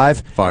best of fired.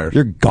 5. Fired.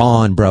 You're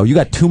gone, bro. You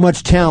got too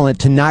much talent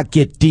to not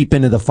get deep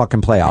into the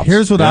fucking playoffs.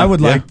 Here's what I would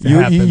like to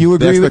happen. You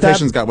the agree with that?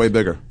 expectations got way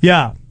bigger.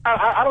 Yeah.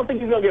 I don't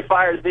think he's going to get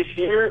fired this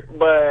year,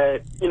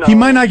 but, you know. He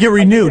might not get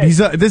renewed. This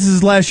is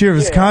his last year of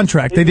his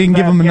contract. They didn't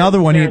give him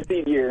another one.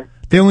 Guaranteed year.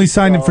 They only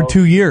signed him for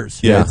 2 years.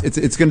 Yeah,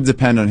 it's going to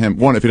depend on him.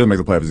 One, if he doesn't make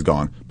the playoffs, he's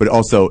gone. But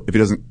also, if he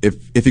doesn't,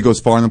 if he goes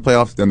far in the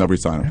playoffs, then they'll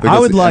re-sign him. If he I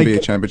goes would to the like-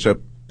 NBA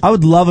championship. I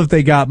would love if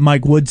they got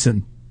Mike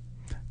Woodson.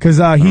 Because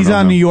he's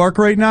on New York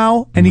right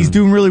now, and he's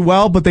doing really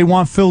well, but they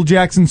want Phil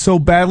Jackson so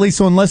badly,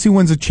 so unless he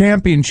wins a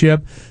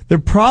championship, they're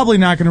probably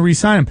not going to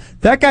re-sign him.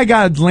 That guy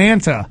got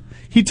Atlanta.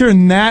 He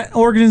turned that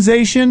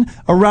organization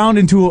around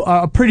into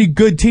a pretty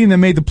good team that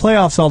made the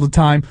playoffs all the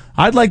time.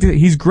 I'd like to.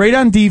 He's great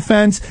on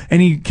defense, and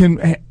he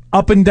can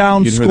up and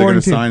down You know who they're scoring.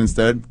 going to sign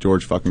instead?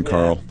 George fucking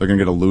Carl. They're going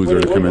to get a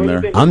loser to come in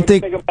there. Go ahead,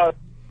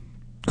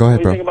 What do you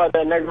bro. think about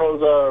that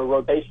Negro's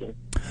rotation?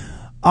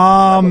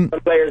 Um, Some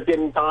players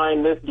getting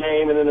time this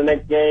game, and then the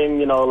next game,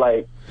 you know,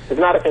 like, it's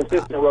not a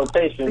consistent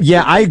rotation.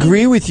 Yeah, I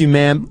agree with you,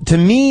 man. To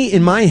me,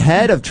 in my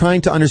head of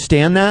trying to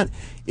understand that,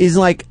 is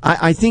like,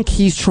 I think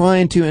he's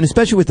trying to, and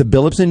especially with the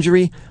Billups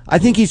injury, I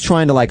think he's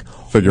trying to like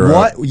Figure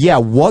out.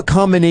 what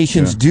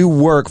combinations do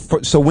work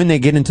so when they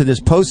get into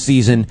this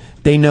postseason,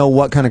 they know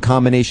what kind of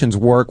combinations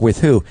work with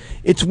who.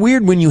 It's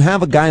weird when you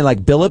have a guy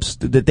like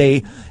Billups that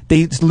they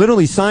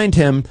literally signed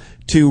him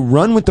to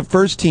run with the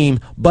first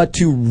team, but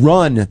to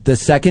run the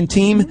second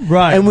team.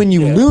 Right. And when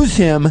you lose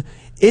him,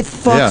 it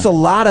fucks Yeah. a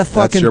lot of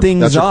fucking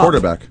things that's your up.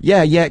 quarterback.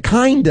 Yeah,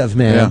 kind of,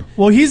 man. Yeah.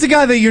 well, he's the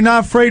guy that you're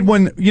not afraid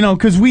when, you know,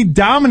 because we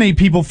dominate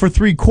people for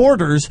 3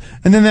 quarters,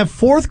 and then that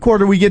fourth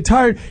quarter we get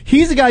tired.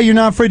 He's the guy you're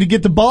not afraid to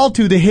get the ball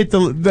to hit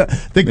the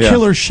Yeah.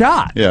 killer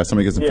shot. Yeah,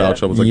 somebody gets in foul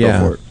trouble, it's like, Yeah.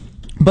 go for it.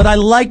 But I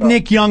like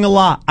Nick Young a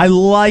lot. I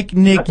like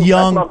Nick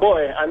Young. That's my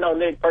boy. I know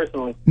Nick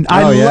personally.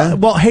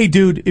 Well, hey,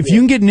 dude, if you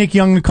can get Nick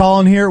Young to call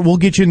in here, we'll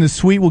get you in the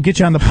suite. We'll get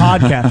you on the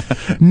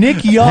podcast.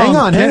 Nick Young.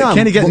 Hang on.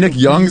 Can he get Nick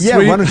Young's Yeah,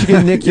 suite? why don't you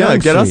get Nick Yeah,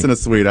 Young's get us suite? in a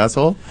suite,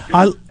 asshole.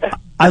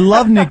 I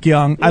love Nick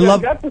Young. I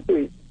love. Got the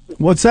suite.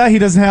 What's that? He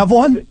doesn't have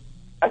one?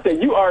 I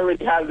said, you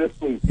already have this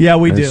suite. Yeah,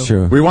 we That's do.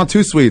 true. We want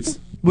 2 suites.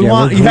 We Yeah,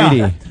 want. we're greedy.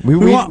 Yeah. We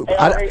want.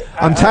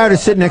 I'm tired of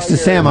sitting next to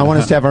Sam. I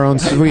want us to have our own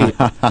suite.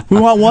 We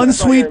want one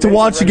suite to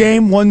watch the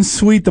game, one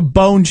suite to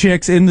bone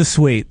chicks in the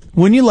suite.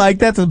 Wouldn't you like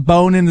that to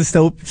bone in the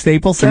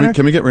Staples Center?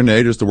 Can we get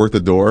Renee just to work the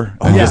door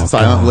and Yeah. just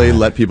silently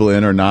let people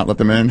in or not let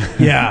them in?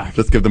 Yeah.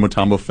 Just give the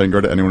Mutombo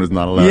finger to anyone who's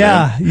not allowed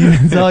Yeah,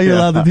 that's all you're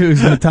allowed to do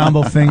is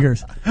Mutombo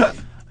fingers.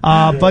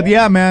 But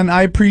yeah, man,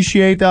 I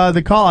appreciate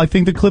the call. I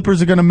think the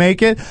Clippers are going to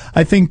make it.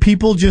 I think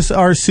people just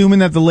are assuming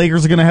that the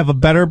Lakers are going to have a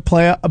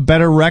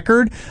better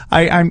record.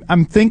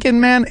 I'm thinking,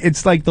 man,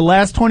 it's like the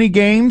last 20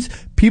 games,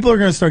 people are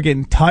going to start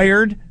getting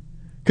tired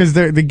because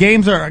the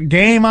games are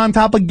game on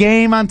top of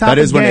game on top That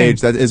of is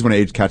game. when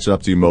age catches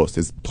up to you most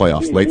is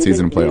playoffs, late Do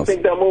season and you playoffs.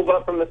 think they'll move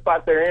up from the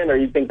spot they're in, or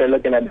you think they're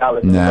looking at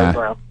Dallas in the Nah. first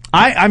round?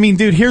 I mean,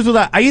 dude, here's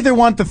what I either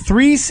want the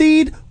 3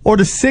 seed or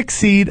the 6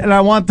 seed, and I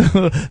want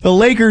the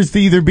Lakers to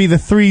either be the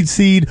 3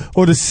 seed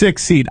or the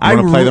 6 seed. I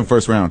want to play them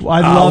first round.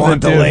 I'd love it,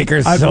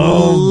 dude. I'd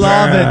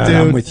love it, dude.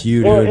 I'm with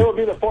you, Well, dude. it would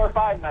be the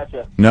 4-5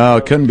 matchup. No,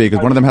 it couldn't be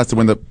because one of them has to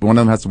win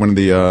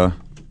the.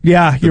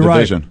 Yeah, you're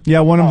division. right. Yeah,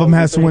 one of them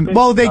has to win.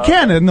 Well, they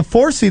can. In the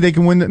 4 seed, they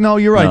can win. No,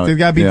 you're right. No, They've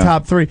got to be yeah.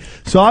 top 3.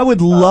 So I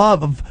would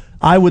love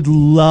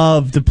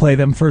to play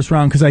them first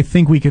round because I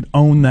think we could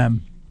own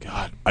them.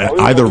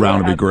 Either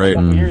round would be great.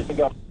 Years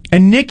ago.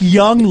 And Nick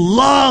Young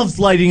loves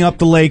lighting up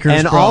the Lakers.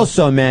 And bro.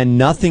 also, man,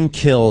 nothing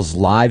kills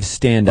live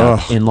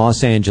stand-up in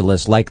Los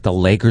Angeles like the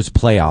Lakers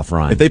playoff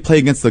run. If they play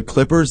against the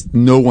Clippers,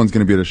 no one's going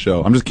to be at a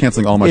show. I'm just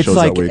canceling all my shows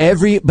like that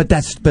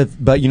week.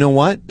 but you know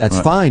what? That's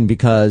fine,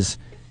 because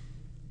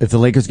if the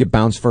Lakers get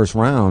bounced first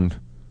round,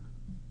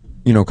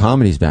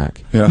 comedy's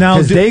back. Yeah. Now,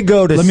 Because they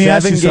go to let me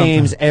ask 7 you something.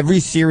 games every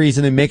series,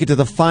 and they make it to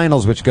the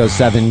finals, which goes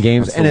 7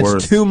 games, That's and the it's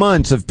worst. 2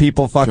 months of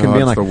people fucking God,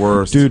 being it's like, the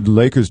worst. "Dude,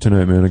 Lakers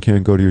tonight, man. I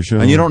can't go to your show."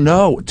 And you don't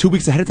know. 2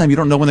 weeks ahead of time, you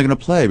don't know when they're going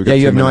to play. We got Yeah,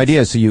 you 2 have no minutes.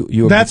 idea. So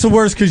you That's the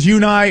worst, because you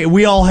and I,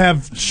 we all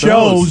have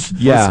shows.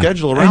 Yeah.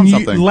 Schedule around And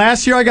something.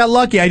 last year I got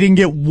lucky. I didn't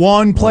get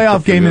one playoff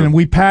good for game in, you. and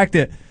we packed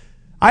it.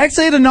 I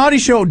actually had a naughty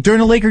show during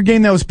a Laker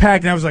game that was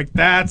packed, and I was like,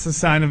 that's a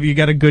sign of you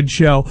got a good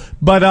show.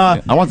 But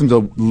I want them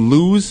to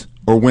lose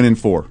or win in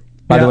 4.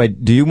 By the way,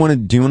 do you want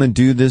to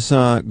do this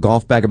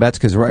golf bag of bets?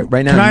 Because right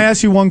now, can I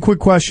ask you one quick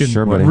question?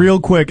 Sure, buddy. Real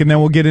quick, and then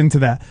we'll get into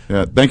that.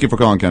 Yeah. Thank you for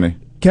calling, Kenny.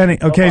 Kenny,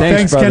 okay,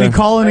 thanks brother. Kenny.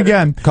 Call in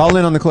again. Call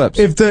in on the clips.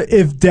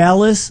 If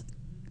Dallas,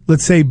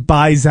 let's say,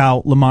 buys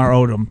out Lamar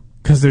Odom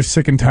because they're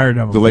sick and tired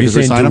of him, The Lakers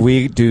You're saying, sign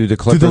him? do the do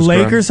Clippers? the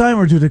Lakers sign him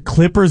or do the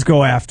Clippers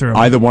go after him?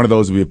 Either one of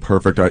those would be a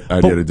perfect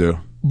idea to do.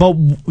 But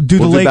do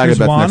We'll the do bag Lakers of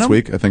bets want next him?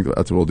 week. I think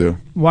that's what we'll do.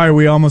 Why are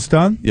we almost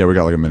done? Yeah, we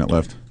got like a minute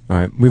left. All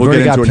right, we've We'll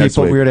already get got into it next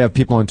people. week. We already have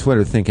people on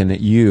Twitter thinking that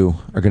you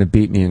are going to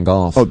beat me in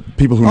golf. Oh,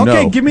 people who know.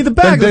 Okay, give me the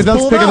bag. Then Let's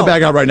pull it pick the out.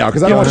 bag out right now,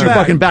 because I Give don't want me you the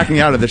bag. fucking backing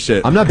out of this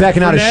shit. I'm not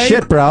backing out of Renee?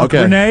 shit, bro.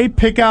 Okay. Renee,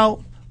 pick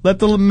out. Let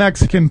the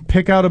Mexican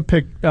pick out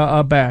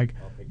a bag.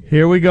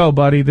 Here we go,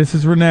 buddy. This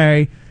is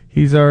Renee.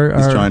 He's our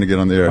trying to get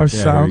on the air. Our Yeah,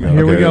 sound. here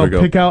Here we we go. go. Okay, there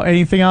we go. Pick out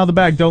anything out of the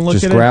bag. Don't look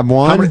Just at grab it.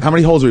 one. How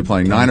many holes are we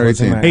playing? 9 or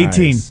 18?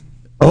 18.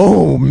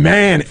 Oh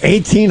man,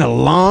 18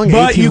 along.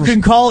 But 18 you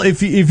can call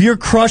if you're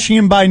crushing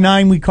him by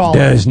 9. We call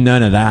There's it.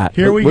 none of that.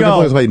 Here we We're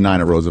going go. to play 9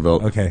 at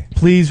Roosevelt. Okay.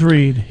 Please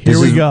read. Here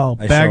we go.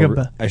 Bag of.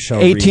 I shall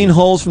 18 read.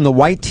 holes from the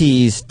White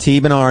Tees.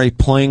 T. Benari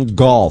playing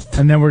golf.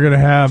 And then we're gonna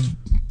have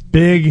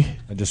big.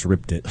 I just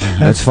ripped it.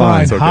 That's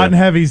fine. It's okay. Hot and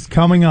heavy's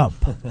coming up.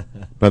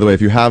 By the way,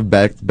 if you have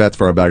bets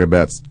for our bag of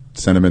bets,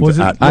 send them Was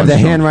into it- at I have the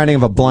Lunchtime. handwriting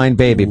of a blind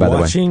baby, by the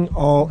way. Watching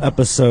all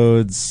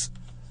episodes.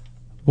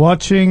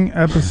 Watching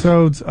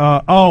episodes.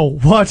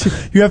 Watch.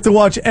 You have to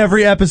watch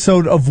every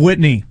episode of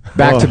Whitney.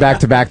 Back to back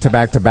to back to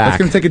back to It's back.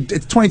 going to take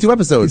it's 22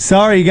 episodes.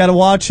 Sorry, you got to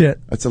watch it.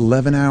 That's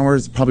 11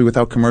 hours, probably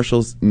without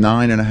commercials,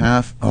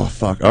 9.5. Oh,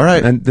 fuck. All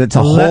right. And it's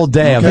a whole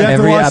day of You have to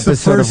every watch the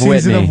episode first of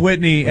season Whitney. of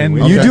Whitney, and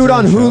You do it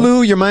on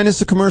Hulu. You're minus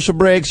the commercial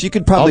breaks. You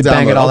could probably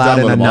bang it all out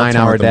in a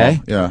 9-hour day.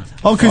 Yeah.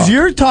 Oh, because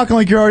you're talking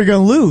like you're already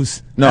going to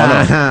lose. No, no.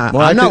 Uh-huh.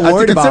 Well, I'm not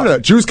worried consider about-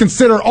 that. Jews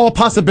consider all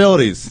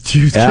possibilities.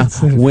 Yeah,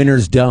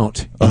 winners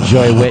don't.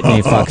 Enjoy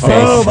Whitney,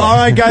 fuckface. Boom. All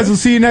right, guys, we'll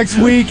see you next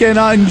week, and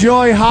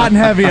enjoy Hot and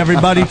Heavy,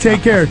 everybody.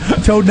 Take care.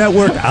 Toad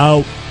Network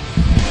out.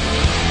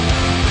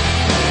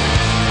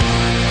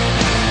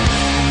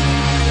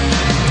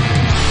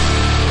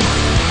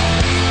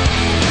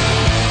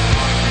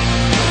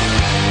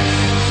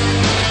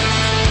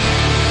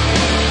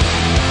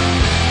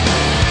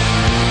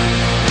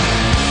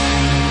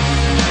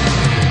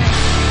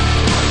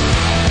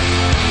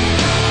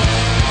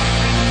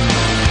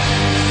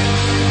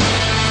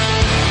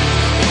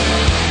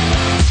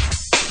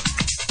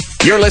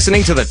 You're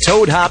listening to the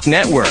Toad Hop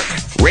Network,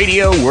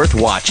 radio worth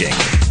watching.